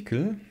Artikel,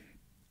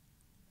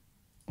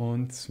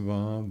 und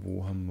zwar,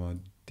 wo haben wir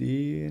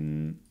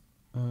den?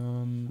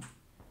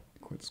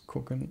 Kurz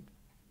gucken.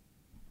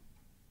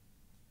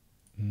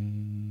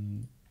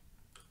 Nein,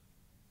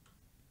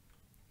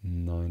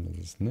 das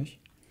ist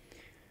nicht.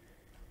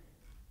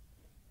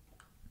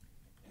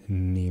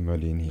 Nehmen wir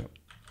den hier.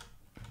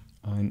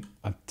 Ein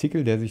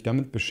Artikel, der sich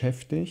damit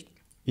beschäftigt,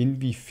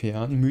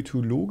 inwiefern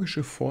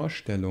mythologische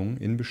Vorstellungen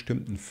in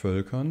bestimmten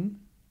Völkern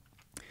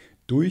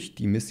durch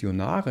die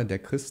Missionare der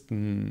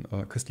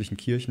christlichen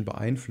Kirchen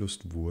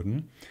beeinflusst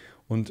wurden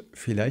und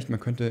vielleicht,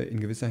 man könnte in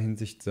gewisser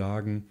Hinsicht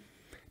sagen,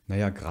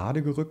 naja,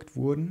 gerade gerückt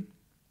wurden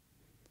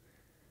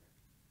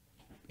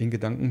in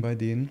Gedanken bei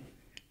denen.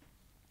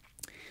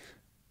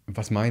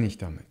 Was meine ich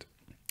damit?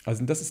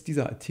 Also das ist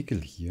dieser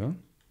Artikel hier,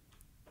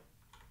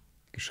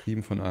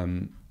 geschrieben von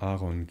einem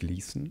Aaron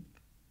Gleason.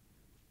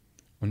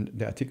 Und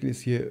der Artikel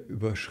ist hier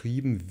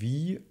überschrieben,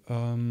 wie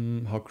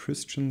how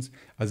Christians,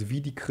 also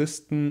wie die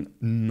Christen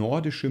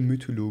nordische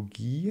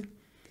Mythologie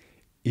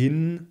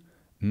in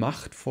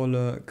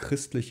machtvolle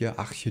christliche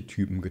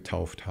Archetypen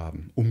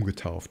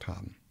umgetauft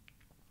haben.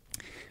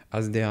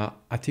 Also der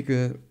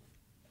Artikel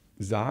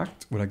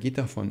sagt oder geht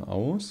davon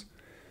aus,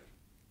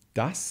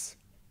 dass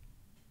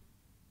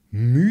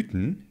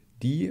Mythen,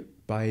 die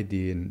bei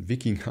den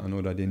Wikingern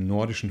oder den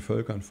nordischen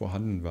Völkern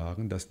vorhanden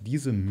waren, dass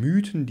diese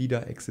Mythen, die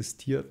da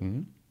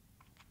existierten,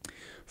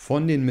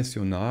 von den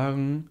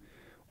Missionaren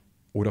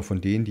oder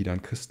von denen, die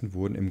dann Christen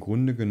wurden, im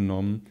Grunde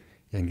genommen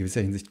ja in gewisser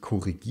Hinsicht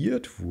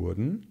korrigiert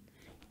wurden.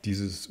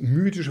 Dieses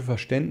mythische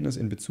Verständnis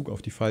in Bezug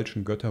auf die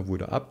falschen Götter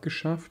wurde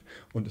abgeschafft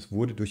und es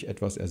wurde durch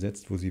etwas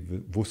ersetzt, wo sie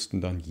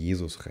wussten, dann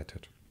Jesus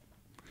rettet.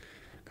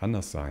 Kann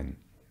das sein?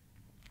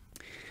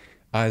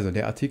 Also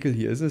der Artikel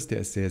hier ist es,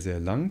 der ist sehr, sehr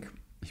lang.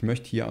 Ich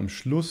möchte hier am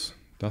Schluss,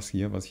 das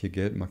hier, was ich hier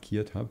gelb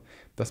markiert habe,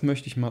 das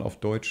möchte ich mal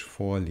auf Deutsch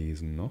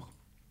vorlesen noch.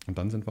 Und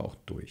dann sind wir auch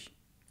durch.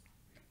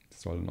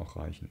 Das soll noch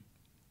reichen.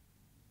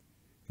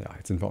 Ja,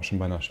 jetzt sind wir auch schon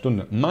bei einer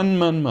Stunde. Mann,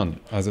 Mann, Mann.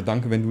 Also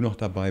danke, wenn du noch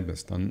dabei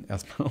bist. Dann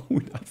erstmal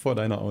Hut ab vor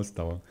deiner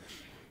Ausdauer.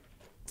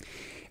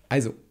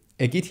 Also,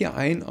 er geht hier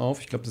ein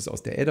auf, ich glaube, das ist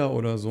aus der Edda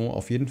oder so,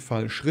 auf jeden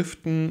Fall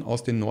Schriften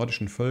aus den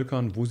nordischen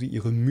Völkern, wo sie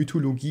ihre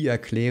Mythologie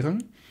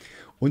erklären.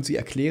 Und sie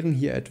erklären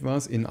hier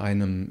etwas in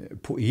einem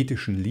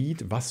poetischen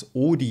Lied, was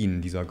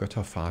Odin, dieser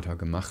Göttervater,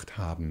 gemacht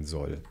haben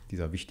soll,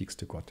 dieser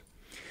wichtigste Gott.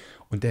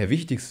 Und der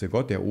wichtigste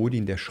Gott, der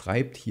Odin, der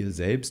schreibt hier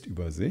selbst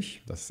über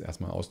sich, das ist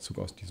erstmal ein Auszug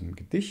aus diesem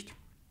Gedicht.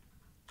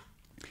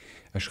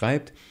 Er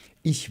schreibt,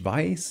 ich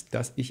weiß,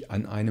 dass ich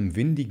an einem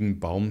windigen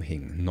Baum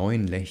hing,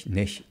 9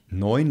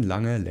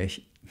 lange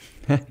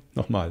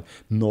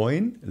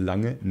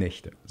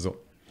Nächte. So.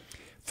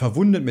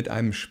 Verwundet mit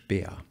einem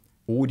Speer,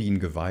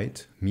 Odin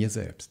geweiht, mir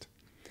selbst.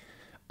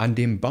 An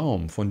dem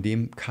Baum, von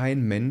dem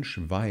kein Mensch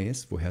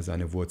weiß, woher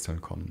seine Wurzeln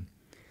kommen.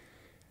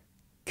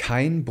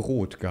 Kein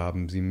Brot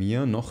gaben sie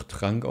mir, noch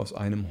Trank aus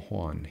einem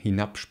Horn.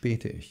 Hinab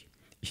spähte ich.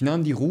 Ich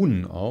nahm die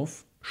Runen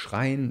auf,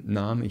 schreiend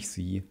nahm ich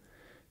sie,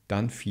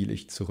 dann fiel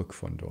ich zurück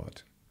von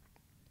dort.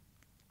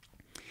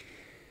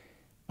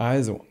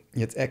 Also,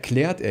 jetzt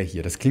erklärt er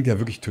hier, das klingt ja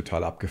wirklich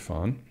total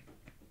abgefahren.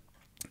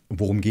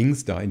 Worum ging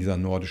es da in dieser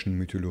nordischen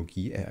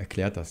Mythologie? Er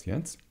erklärt das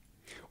jetzt.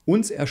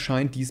 Uns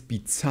erscheint dies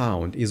bizarr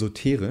und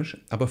esoterisch,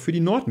 aber für die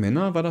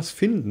Nordmänner war das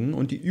Finden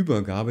und die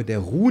Übergabe der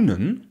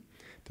Runen,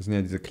 das sind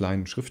ja diese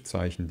kleinen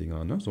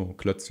Schriftzeichen-Dinger, ne? So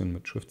Klötzchen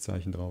mit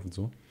Schriftzeichen drauf und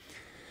so,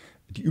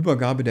 die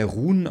Übergabe der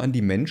Runen an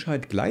die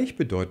Menschheit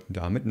gleichbedeutend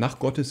damit, nach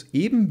Gottes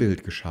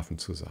Ebenbild geschaffen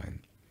zu sein.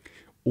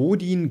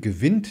 Odin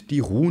gewinnt die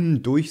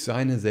Runen durch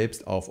seine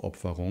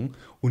Selbstaufopferung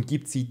und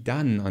gibt sie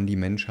dann an die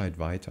Menschheit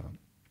weiter.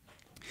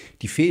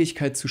 Die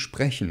Fähigkeit zu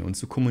sprechen und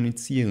zu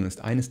kommunizieren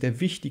ist eines der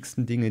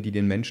wichtigsten Dinge, die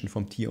den Menschen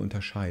vom Tier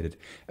unterscheidet.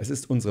 Es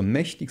ist unsere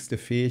mächtigste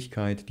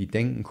Fähigkeit, die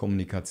Denken,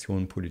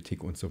 Kommunikation,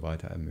 Politik und so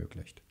weiter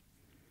ermöglicht.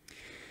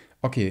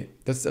 Okay,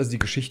 das ist also die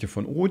Geschichte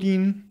von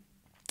Odin.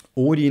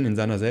 Odin in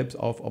seiner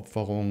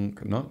Selbstaufopferung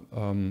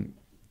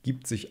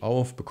gibt sich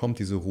auf, bekommt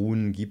diese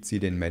Runen, gibt sie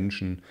den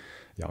Menschen.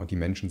 Ja, und die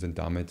Menschen sind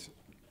damit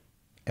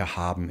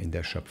erhaben in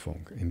der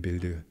Schöpfung, im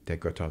Bilde der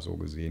Götter so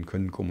gesehen,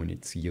 können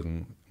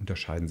kommunizieren,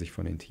 unterscheiden sich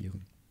von den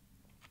Tieren.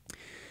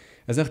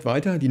 Er sagt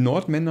weiter, die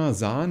Nordmänner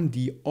sahen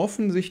die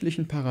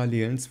offensichtlichen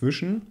Parallelen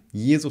zwischen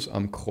Jesus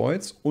am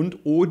Kreuz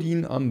und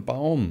Odin am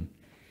Baum.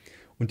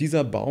 Und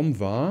dieser Baum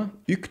war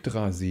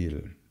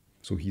Yggdrasil,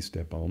 so hieß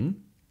der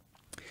Baum,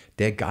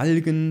 der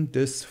Galgen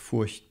des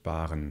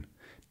Furchtbaren,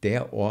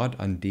 der Ort,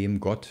 an dem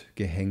Gott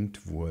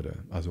gehängt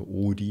wurde. Also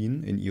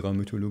Odin in ihrer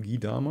Mythologie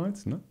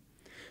damals. Ne?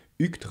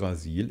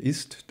 Yggdrasil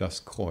ist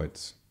das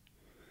Kreuz.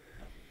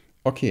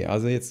 Okay,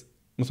 also jetzt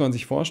muss man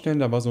sich vorstellen,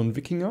 da war so ein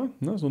Wikinger,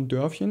 ne, so ein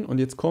Dörfchen, und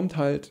jetzt kommt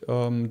halt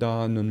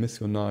da ein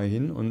Missionar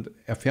hin und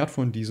erfährt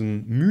von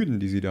diesen Mythen,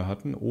 die sie da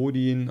hatten,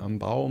 Odin am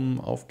Baum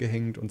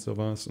aufgehängt und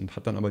sowas, und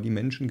hat dann aber die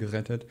Menschen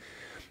gerettet.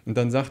 Und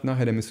dann sagt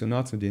nachher der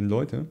Missionar zu den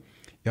Leute,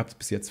 ihr habt es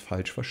bis jetzt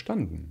falsch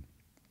verstanden.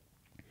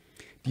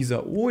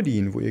 Dieser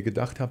Odin, wo ihr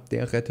gedacht habt,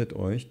 der rettet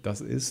euch,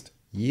 das ist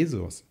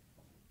Jesus,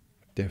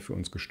 der für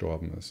uns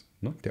gestorben ist,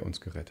 ne, der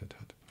uns gerettet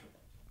hat.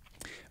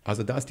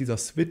 Also da ist dieser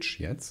Switch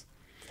jetzt.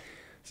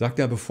 Sagt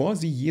er, bevor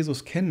sie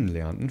Jesus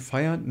kennenlernten,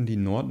 feierten die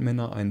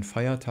Nordmänner einen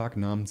Feiertag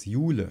namens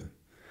Jule.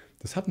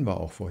 Das hatten wir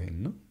auch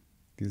vorhin, ne?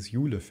 Dieses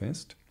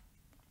Julefest.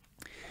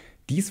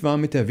 Dies war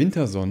mit der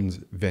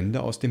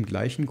Wintersonnenwende aus dem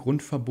gleichen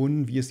Grund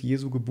verbunden, wie es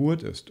Jesu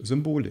Geburt ist,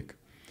 Symbolik.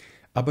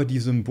 Aber die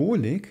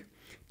Symbolik,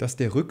 dass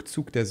der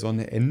Rückzug der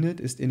Sonne endet,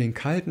 ist in den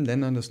kalten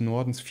Ländern des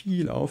Nordens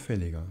viel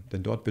auffälliger,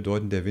 denn dort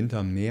bedeutet der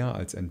Winter mehr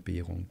als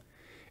Entbehrung.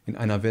 In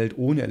einer Welt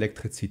ohne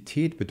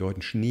Elektrizität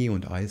bedeuten Schnee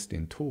und Eis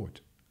den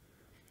Tod.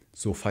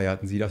 So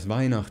feierten sie das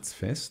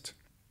Weihnachtsfest,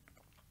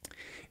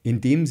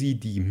 indem sie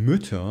die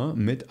Mütter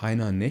mit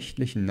einer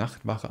nächtlichen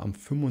Nachtwache am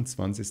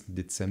 25.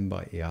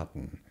 Dezember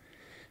ehrten.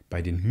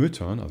 Bei den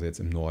Müttern, also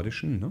jetzt im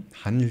Nordischen, ne,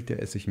 handelte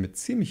es sich mit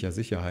ziemlicher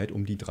Sicherheit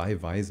um die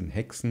 3 weisen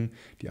Hexen,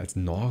 die als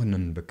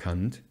Nornen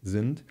bekannt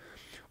sind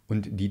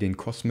und die den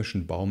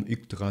kosmischen Baum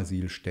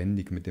Yggdrasil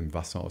ständig mit dem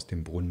Wasser aus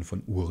dem Brunnen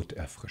von Urd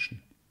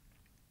erfrischen.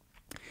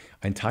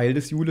 Ein Teil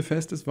des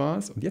Julefestes war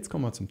es, und jetzt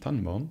kommen wir zum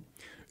Tannenbaum,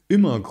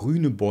 immer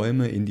grüne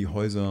Bäume in die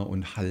Häuser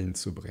und Hallen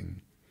zu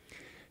bringen.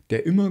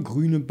 Der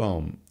immergrüne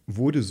Baum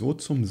wurde so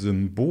zum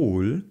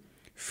Symbol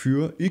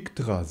für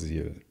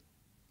Yggdrasil,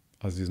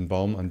 also diesen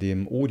Baum, an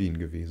dem Odin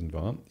gewesen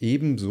war,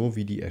 ebenso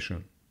wie die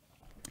Esche.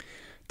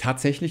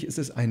 Tatsächlich ist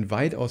es ein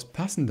weitaus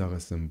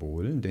passenderes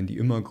Symbol, denn die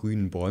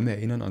immergrünen Bäume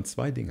erinnern an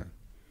 2 Dinge.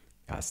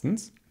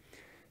 Erstens,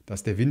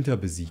 dass der Winter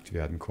besiegt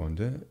werden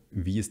konnte,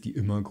 wie es die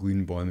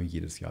immergrünen Bäume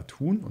jedes Jahr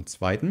tun. Und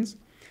zweitens,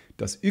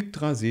 dass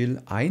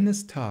Yggdrasil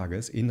eines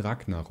Tages in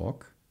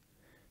Ragnarok,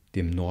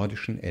 dem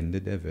nordischen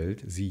Ende der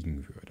Welt,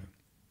 siegen würde.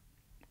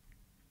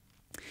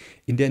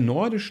 In der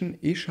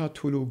nordischen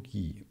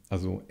Eschatologie,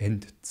 also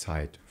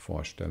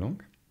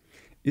Endzeitvorstellung,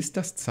 ist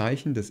das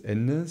Zeichen des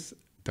Endes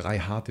 3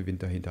 harte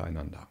Winter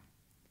hintereinander.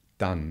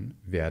 Dann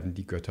werden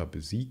die Götter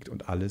besiegt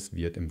und alles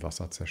wird im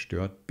Wasser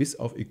zerstört, bis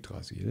auf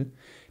Yggdrasil,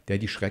 der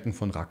die Schrecken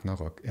von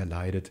Ragnarok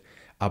erleidet,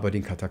 aber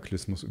den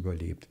Kataklysmus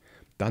überlebt.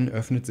 Dann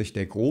öffnet sich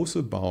der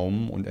große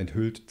Baum und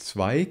enthüllt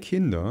 2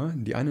 Kinder,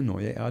 die eine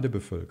neue Erde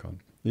bevölkern.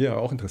 Ja,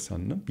 auch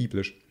interessant, ne?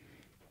 Biblisch.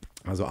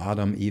 Also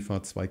Adam,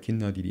 Eva, 2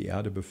 Kinder, die die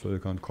Erde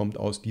bevölkern, kommt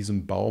aus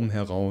diesem Baum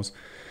heraus,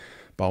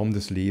 Baum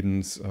des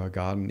Lebens,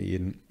 Garten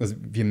Eden. Also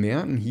wir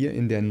merken hier,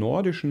 in der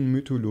nordischen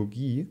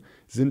Mythologie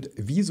sind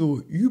wie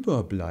so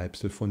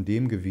Überbleibsel von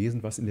dem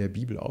gewesen, was in der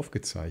Bibel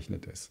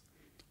aufgezeichnet ist.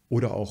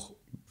 Oder auch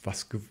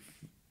was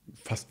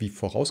fast wie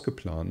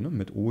vorausgeplant, ne?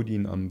 Mit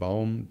Odin am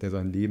Baum, der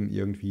sein Leben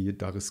irgendwie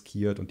da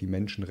riskiert und die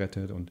Menschen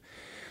rettet. Und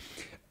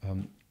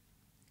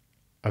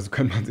also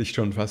kann man sich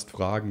schon fast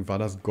fragen, war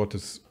das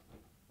Gottes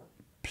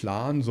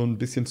Plan, so ein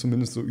bisschen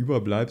zumindest so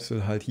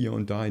Überbleibsel halt hier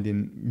und da in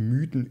den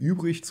Mythen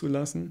übrig zu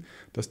lassen,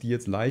 dass die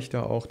jetzt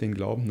leichter auch den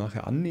Glauben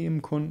nachher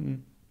annehmen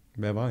konnten?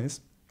 Wer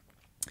weiß.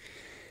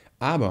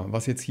 Aber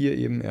was jetzt hier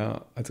eben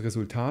er als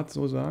Resultat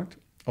so sagt,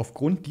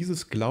 aufgrund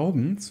dieses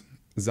Glaubens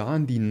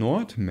sahen die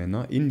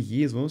Nordmänner in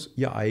Jesus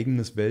ihr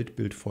eigenes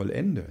Weltbild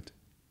vollendet.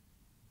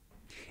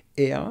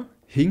 Er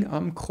hing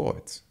am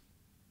Kreuz,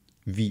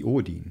 wie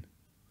Odin,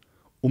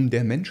 um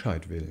der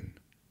Menschheit willen.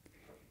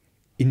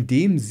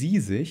 Indem sie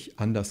sich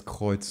an das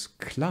Kreuz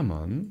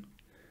klammern,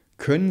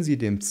 können sie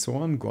dem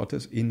Zorn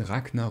Gottes in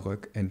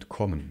Ragnarök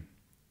entkommen.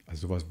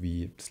 Also sowas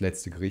wie das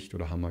letzte Gericht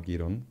oder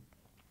Harmageddon.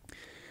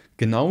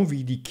 Genau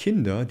wie die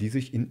Kinder, die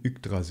sich in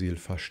Yggdrasil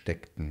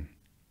versteckten.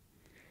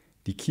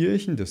 Die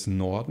Kirchen des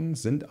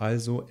Nordens sind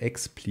also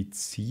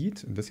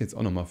explizit, und das ist jetzt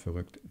auch nochmal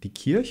verrückt, die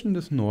Kirchen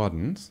des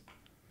Nordens,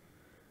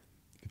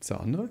 gibt es da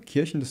andere?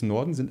 Kirchen des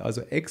Nordens sind also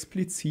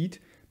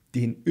explizit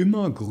den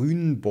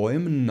immergrünen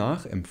Bäumen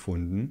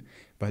nachempfunden,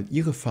 weil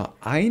ihre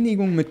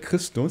Vereinigung mit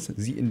Christus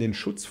sie in den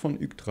Schutz von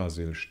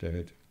Yggdrasil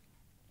stellt.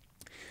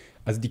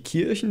 Also die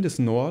Kirchen des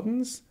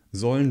Nordens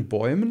sollen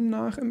Bäumen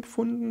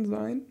nachempfunden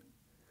sein.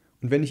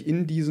 Und wenn ich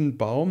in diesen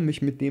Baum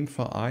mich mit dem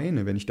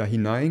vereine, wenn ich da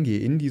hineingehe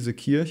in diese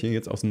Kirche,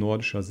 jetzt aus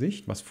nordischer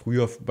Sicht, was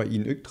früher bei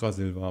ihnen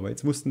Yggdrasil war, aber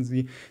jetzt wussten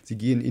sie, sie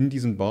gehen in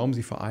diesen Baum,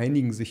 sie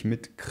vereinigen sich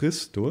mit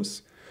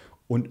Christus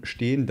und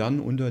stehen dann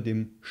unter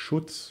dem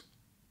Schutz.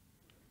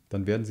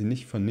 Dann werden sie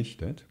nicht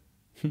vernichtet.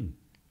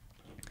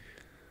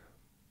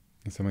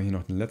 Jetzt haben wir hier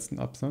noch den letzten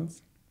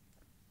Absatz.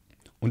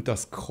 Und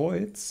das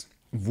Kreuz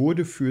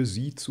wurde für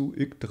sie zu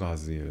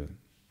Yggdrasil.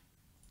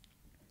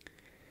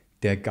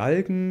 Der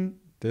Galgen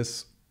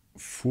des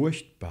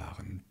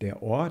Furchtbaren,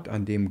 der Ort,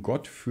 an dem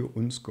Gott für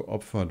uns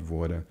geopfert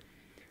wurde.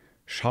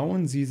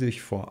 Schauen Sie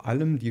sich vor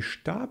allem die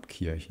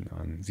Stabkirchen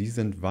an. Sie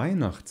sind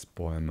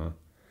Weihnachtsbäume.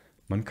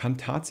 Man kann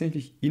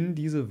tatsächlich in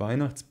diese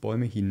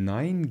Weihnachtsbäume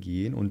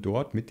hineingehen und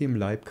dort mit dem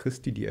Leib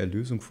Christi die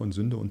Erlösung von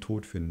Sünde und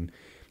Tod finden.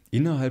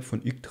 Innerhalb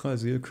von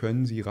Yggdrasil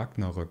können sie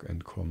Ragnarök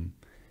entkommen.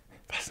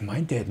 Was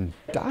meint der denn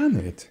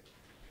damit?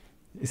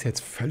 Ist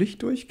jetzt völlig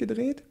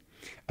durchgedreht?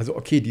 Also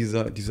okay,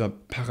 dieser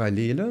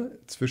Parallele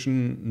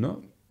zwischen, ne,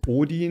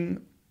 Odin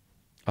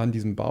an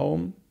diesem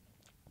Baum,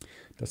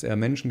 dass er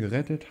Menschen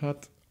gerettet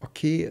hat,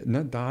 okay,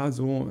 ne, da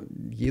so,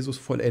 Jesus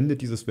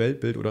vollendet dieses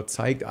Weltbild oder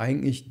zeigt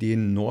eigentlich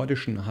den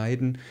nordischen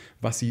Heiden,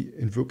 was sie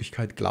in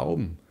Wirklichkeit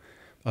glauben.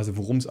 Also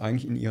worum es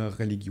eigentlich in ihrer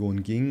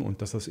Religion ging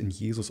und dass das in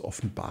Jesus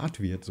offenbart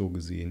wird, so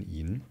gesehen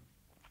ihnen.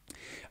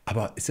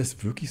 Aber ist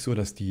es wirklich so,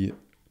 dass die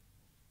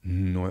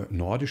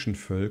nordischen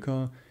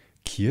Völker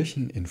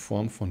Kirchen in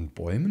Form von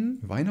Bäumen,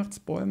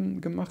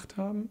 Weihnachtsbäumen gemacht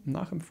haben,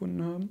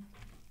 nachempfunden haben?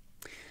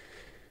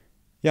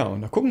 Ja,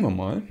 und da gucken wir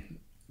mal.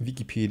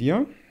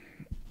 Wikipedia.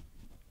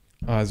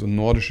 Also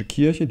nordische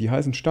Kirche, die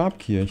heißen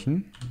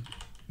Stabkirchen,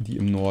 die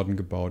im Norden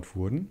gebaut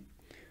wurden.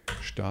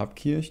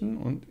 Stabkirchen,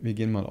 und wir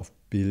gehen mal auf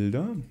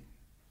Bilder.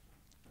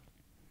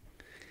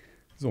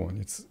 So, und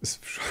jetzt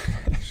ist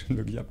schon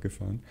wirklich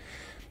abgefahren.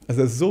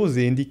 Also so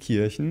sehen die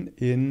Kirchen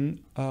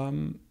in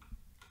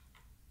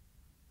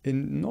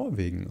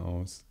Norwegen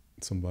aus,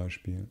 zum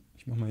Beispiel.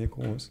 Ich mache mal hier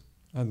groß.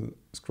 Also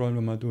scrollen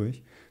wir mal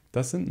durch.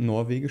 Das sind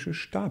norwegische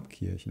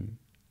Stabkirchen.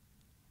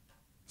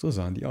 So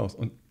sahen die aus.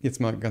 Und jetzt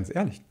mal ganz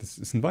ehrlich, das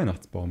ist ein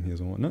Weihnachtsbaum hier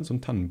so, ne? So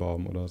ein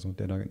Tannenbaum oder so,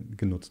 der da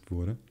genutzt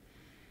wurde.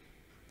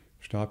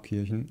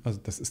 Stabkirchen. Also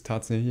das ist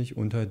tatsächlich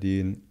unter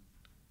den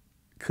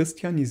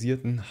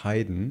christianisierten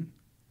Heiden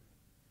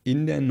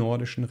in der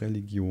nordischen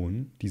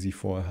Religion, die sie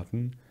vorher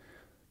hatten,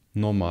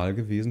 normal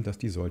gewesen, dass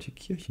die solche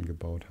Kirchen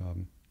gebaut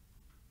haben.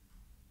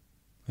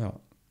 Ja.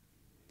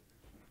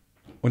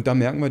 Und da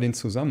merken wir den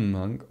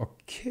Zusammenhang,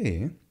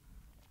 okay,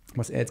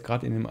 was er jetzt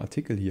gerade in dem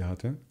Artikel hier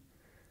hatte.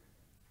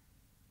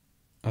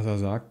 Also er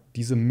sagt,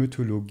 diese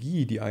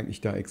Mythologie, die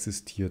eigentlich da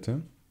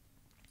existierte,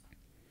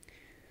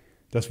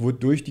 das wurde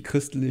durch die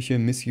christliche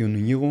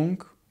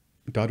Missionierung,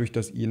 dadurch,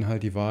 dass ihnen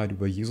halt die Wahrheit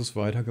über Jesus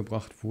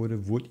weitergebracht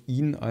wurde, wurde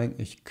ihnen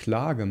eigentlich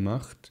klar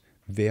gemacht,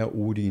 wer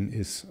Odin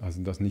ist.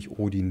 Also dass nicht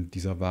Odin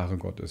dieser wahre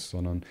Gott ist,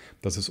 sondern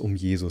dass es um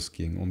Jesus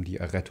ging, um die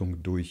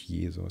Errettung durch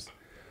Jesus.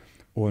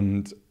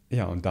 Und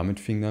ja, und damit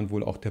fing dann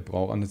wohl auch der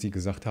Brauch an, dass sie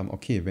gesagt haben,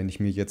 okay, wenn ich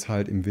mir jetzt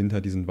halt im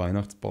Winter diesen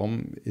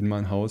Weihnachtsbaum in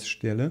mein Haus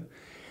stelle,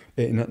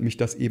 erinnert mich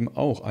das eben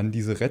auch an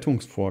diese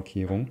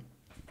Rettungsvorkehrung,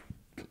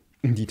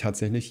 die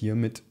tatsächlich hier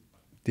mit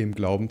dem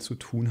Glauben zu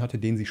tun hatte,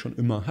 den sie schon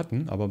immer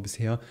hatten, aber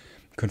bisher,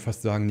 ich könnte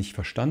fast sagen, nicht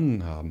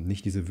verstanden haben,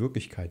 nicht diese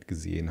Wirklichkeit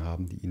gesehen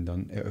haben, die ihnen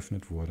dann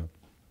eröffnet wurde.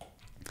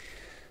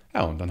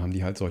 Ja, und dann haben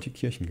die halt solche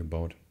Kirchen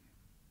gebaut.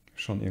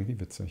 Schon irgendwie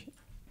witzig.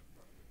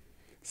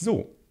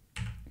 So,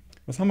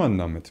 was haben wir denn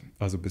damit?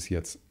 Also bis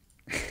jetzt.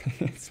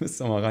 Jetzt müsste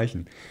es auch mal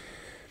reichen.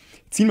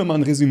 Ziehen wir mal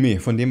ein Resümee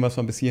von dem, was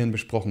wir bis hierhin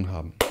besprochen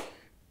haben.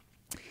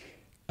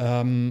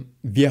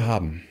 Wir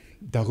haben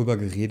darüber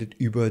geredet,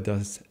 über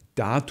das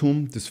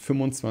Datum des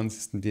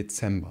 25.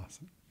 Dezember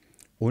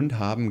und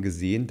haben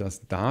gesehen,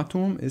 das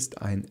Datum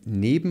ist ein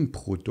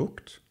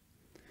Nebenprodukt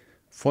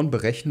von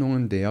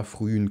Berechnungen der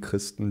frühen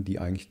Christen, die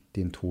eigentlich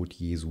den Tod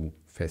Jesu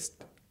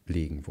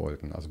festlegen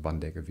wollten, also wann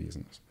der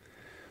gewesen ist.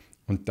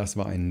 Und das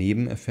war ein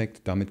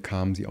Nebeneffekt, damit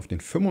kamen sie auf den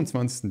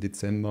 25.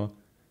 Dezember,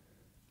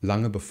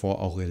 lange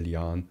bevor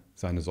Aurelian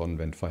seine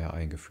Sonnenwendfeier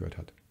eingeführt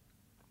hat.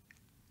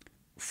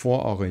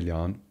 Vor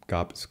Aurelian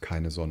gab es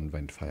keine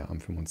Sonnenwendfeier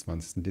am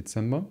 25.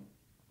 Dezember.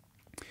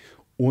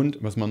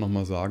 Und was man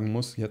nochmal sagen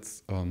muss,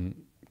 jetzt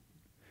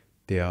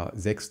der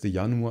 6.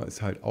 Januar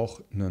ist halt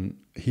auch ein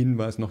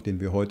Hinweis noch,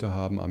 den wir heute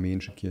haben,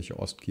 Armenische Kirche,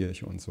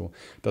 Ostkirche und so,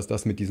 dass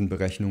das mit diesen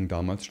Berechnungen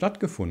damals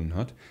stattgefunden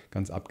hat,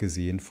 ganz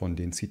abgesehen von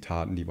den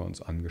Zitaten, die wir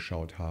uns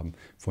angeschaut haben,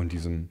 von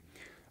diesem,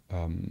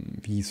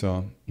 wie hieß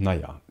er,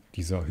 naja,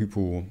 dieser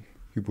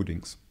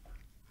Hypodings,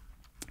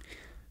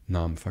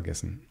 Namen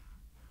vergessen.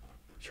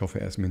 Ich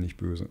hoffe, er ist mir nicht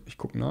böse. Ich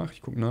gucke nach.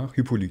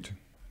 Hippolyt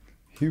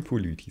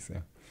hieß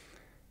er.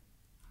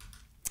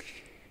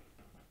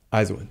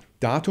 Also,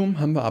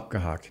 Datum haben wir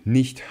abgehakt,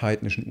 nicht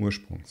heidnischen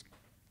Ursprungs.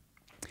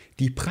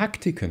 Die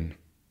Praktiken,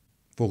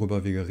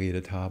 worüber wir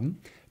geredet haben,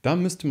 da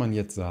müsste man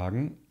jetzt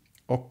sagen,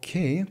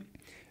 okay,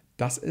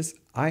 das ist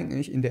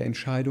eigentlich in der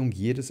Entscheidung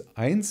jedes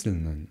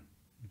Einzelnen,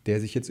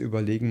 der sich jetzt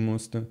überlegen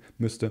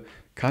müsste,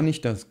 kann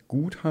ich das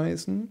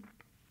gutheißen,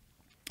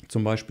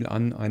 zum Beispiel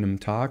an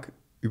einem Tag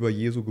über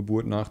Jesu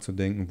Geburt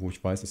nachzudenken, wo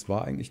ich weiß, es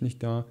war eigentlich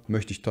nicht da,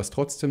 möchte ich das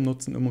trotzdem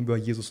nutzen, um über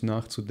Jesus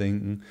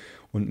nachzudenken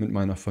und mit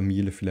meiner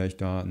Familie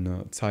vielleicht da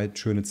eine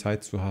schöne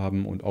Zeit zu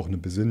haben und auch eine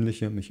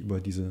besinnliche, mich über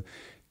diese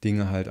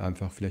Dinge halt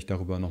einfach vielleicht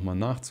darüber nochmal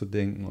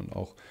nachzudenken und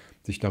auch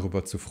sich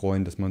darüber zu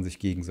freuen, dass man sich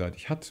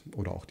gegenseitig hat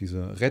oder auch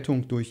diese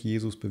Rettung durch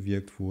Jesus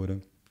bewirkt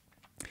wurde.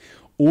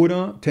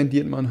 Oder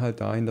tendiert man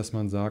halt dahin, dass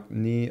man sagt,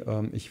 nee,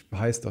 ich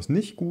heiße das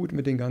nicht gut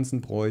mit den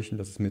ganzen Bräuchen,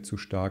 das ist mir zu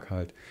stark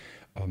halt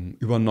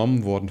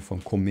übernommen worden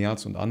von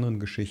Kommerz und anderen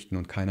Geschichten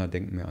und keiner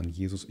denkt mehr an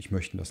Jesus, ich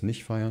möchte das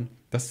nicht feiern.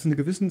 Das ist eine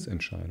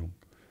Gewissensentscheidung.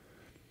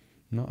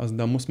 Ne? Also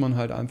da muss man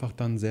halt einfach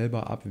dann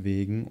selber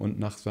abwägen und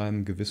nach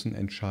seinem Gewissen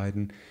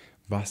entscheiden,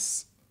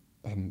 was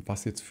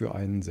jetzt für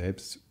einen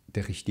selbst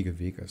der richtige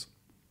Weg ist.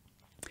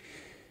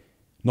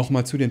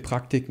 Nochmal zu den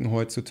Praktiken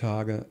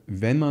heutzutage.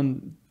 Wenn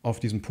man auf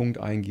diesen Punkt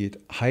eingeht,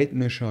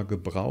 heidnischer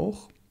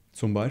Gebrauch,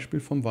 zum Beispiel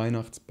vom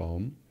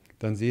Weihnachtsbaum,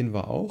 dann sehen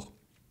wir auch,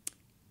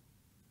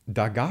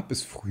 da gab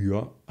es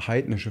früher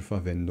heidnische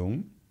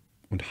Verwendung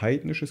und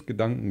heidnisches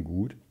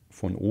Gedankengut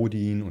von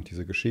Odin und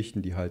diese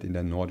Geschichten, die halt in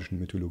der nordischen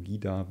Mythologie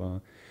da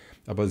war.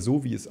 Aber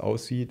so wie es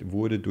aussieht,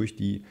 wurde durch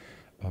die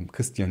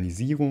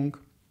Christianisierung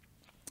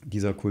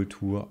dieser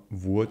Kultur,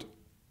 wurde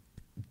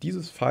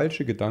dieses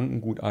falsche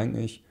Gedankengut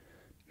eigentlich,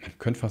 man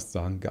könnte fast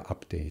sagen,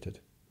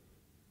 geupdatet.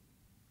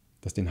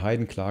 Dass den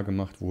Heiden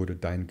klargemacht wurde,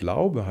 dein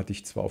Glaube hat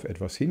dich zwar auf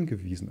etwas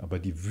hingewiesen, aber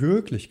die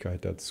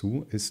Wirklichkeit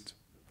dazu ist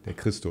der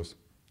Christus,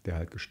 der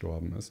halt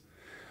gestorben ist.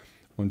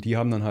 Und die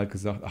haben dann halt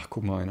gesagt, ach,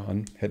 guck mal einer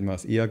an, hätten wir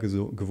es eher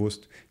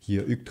gewusst,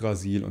 hier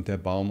Yggdrasil und der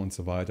Baum und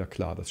so weiter.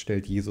 Klar, das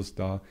stellt Jesus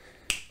dar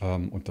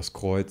und das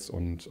Kreuz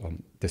und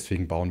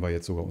deswegen bauen wir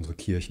jetzt sogar unsere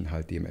Kirchen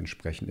halt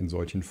dementsprechend in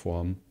solchen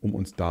Formen, um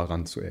uns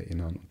daran zu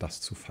erinnern und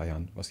das zu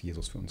feiern, was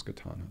Jesus für uns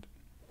getan hat.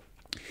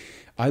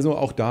 Also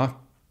auch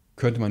da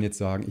könnte man jetzt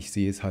sagen, ich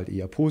sehe es halt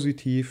eher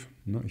positiv.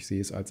 Ne? Ich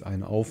sehe es als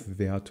eine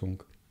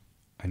Aufwertung,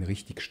 eine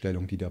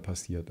Richtigstellung, die da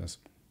passiert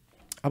ist.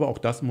 Aber auch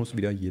das muss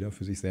wieder jeder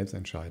für sich selbst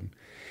entscheiden.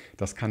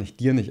 Das kann ich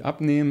dir nicht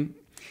abnehmen.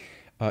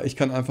 Ich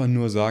kann einfach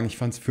nur sagen, ich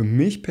fand es für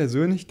mich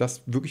persönlich,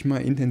 das wirklich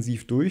mal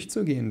intensiv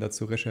durchzugehen, da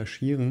zu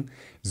recherchieren,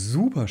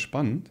 super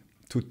spannend,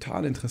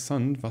 total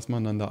interessant, was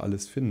man dann da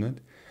alles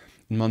findet.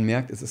 Und man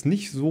merkt, es ist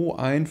nicht so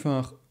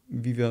einfach,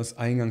 wie wir es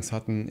eingangs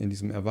hatten in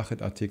diesem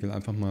Erwachet-Artikel,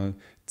 einfach mal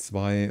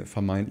zwei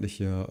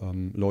vermeintliche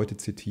Leute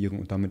zitieren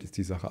und damit ist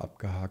die Sache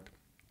abgehakt.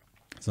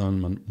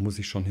 Sondern man muss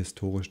sich schon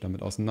historisch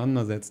damit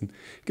auseinandersetzen.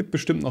 Gibt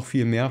bestimmt noch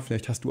viel mehr,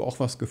 vielleicht hast du auch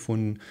was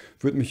gefunden.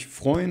 Würde mich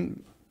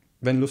freuen,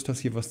 wenn du Lust hast,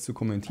 hier was zu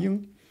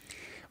kommentieren.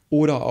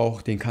 Oder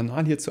auch den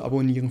Kanal hier zu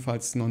abonnieren,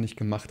 falls du es noch nicht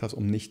gemacht hast,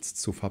 um nichts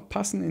zu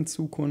verpassen in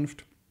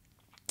Zukunft.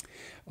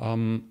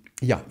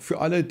 Ja, für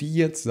alle, die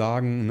jetzt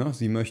sagen, ne,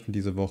 sie möchten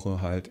diese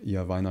Woche halt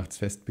ihr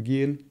Weihnachtsfest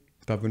begehen,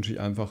 da wünsche ich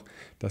einfach,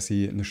 dass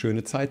sie eine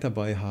schöne Zeit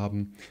dabei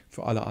haben.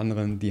 Für alle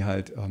anderen, die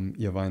halt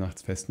ihr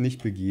Weihnachtsfest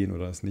nicht begehen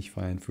oder es nicht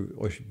feiern, für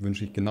euch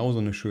wünsche ich genauso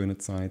eine schöne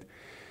Zeit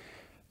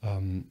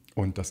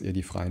und dass ihr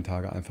die freien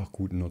Tage einfach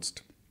gut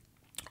nutzt,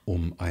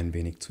 um ein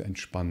wenig zu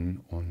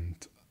entspannen. Und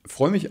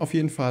freue mich auf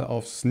jeden Fall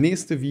aufs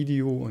nächste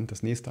Video und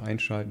das nächste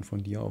Einschalten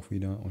von dir auch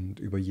wieder und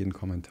über jeden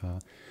Kommentar.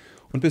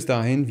 Und bis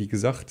dahin, wie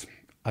gesagt,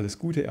 alles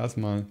Gute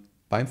erstmal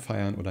beim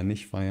Feiern oder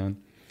nicht feiern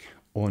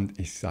und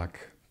ich sag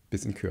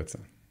bis in Kürze.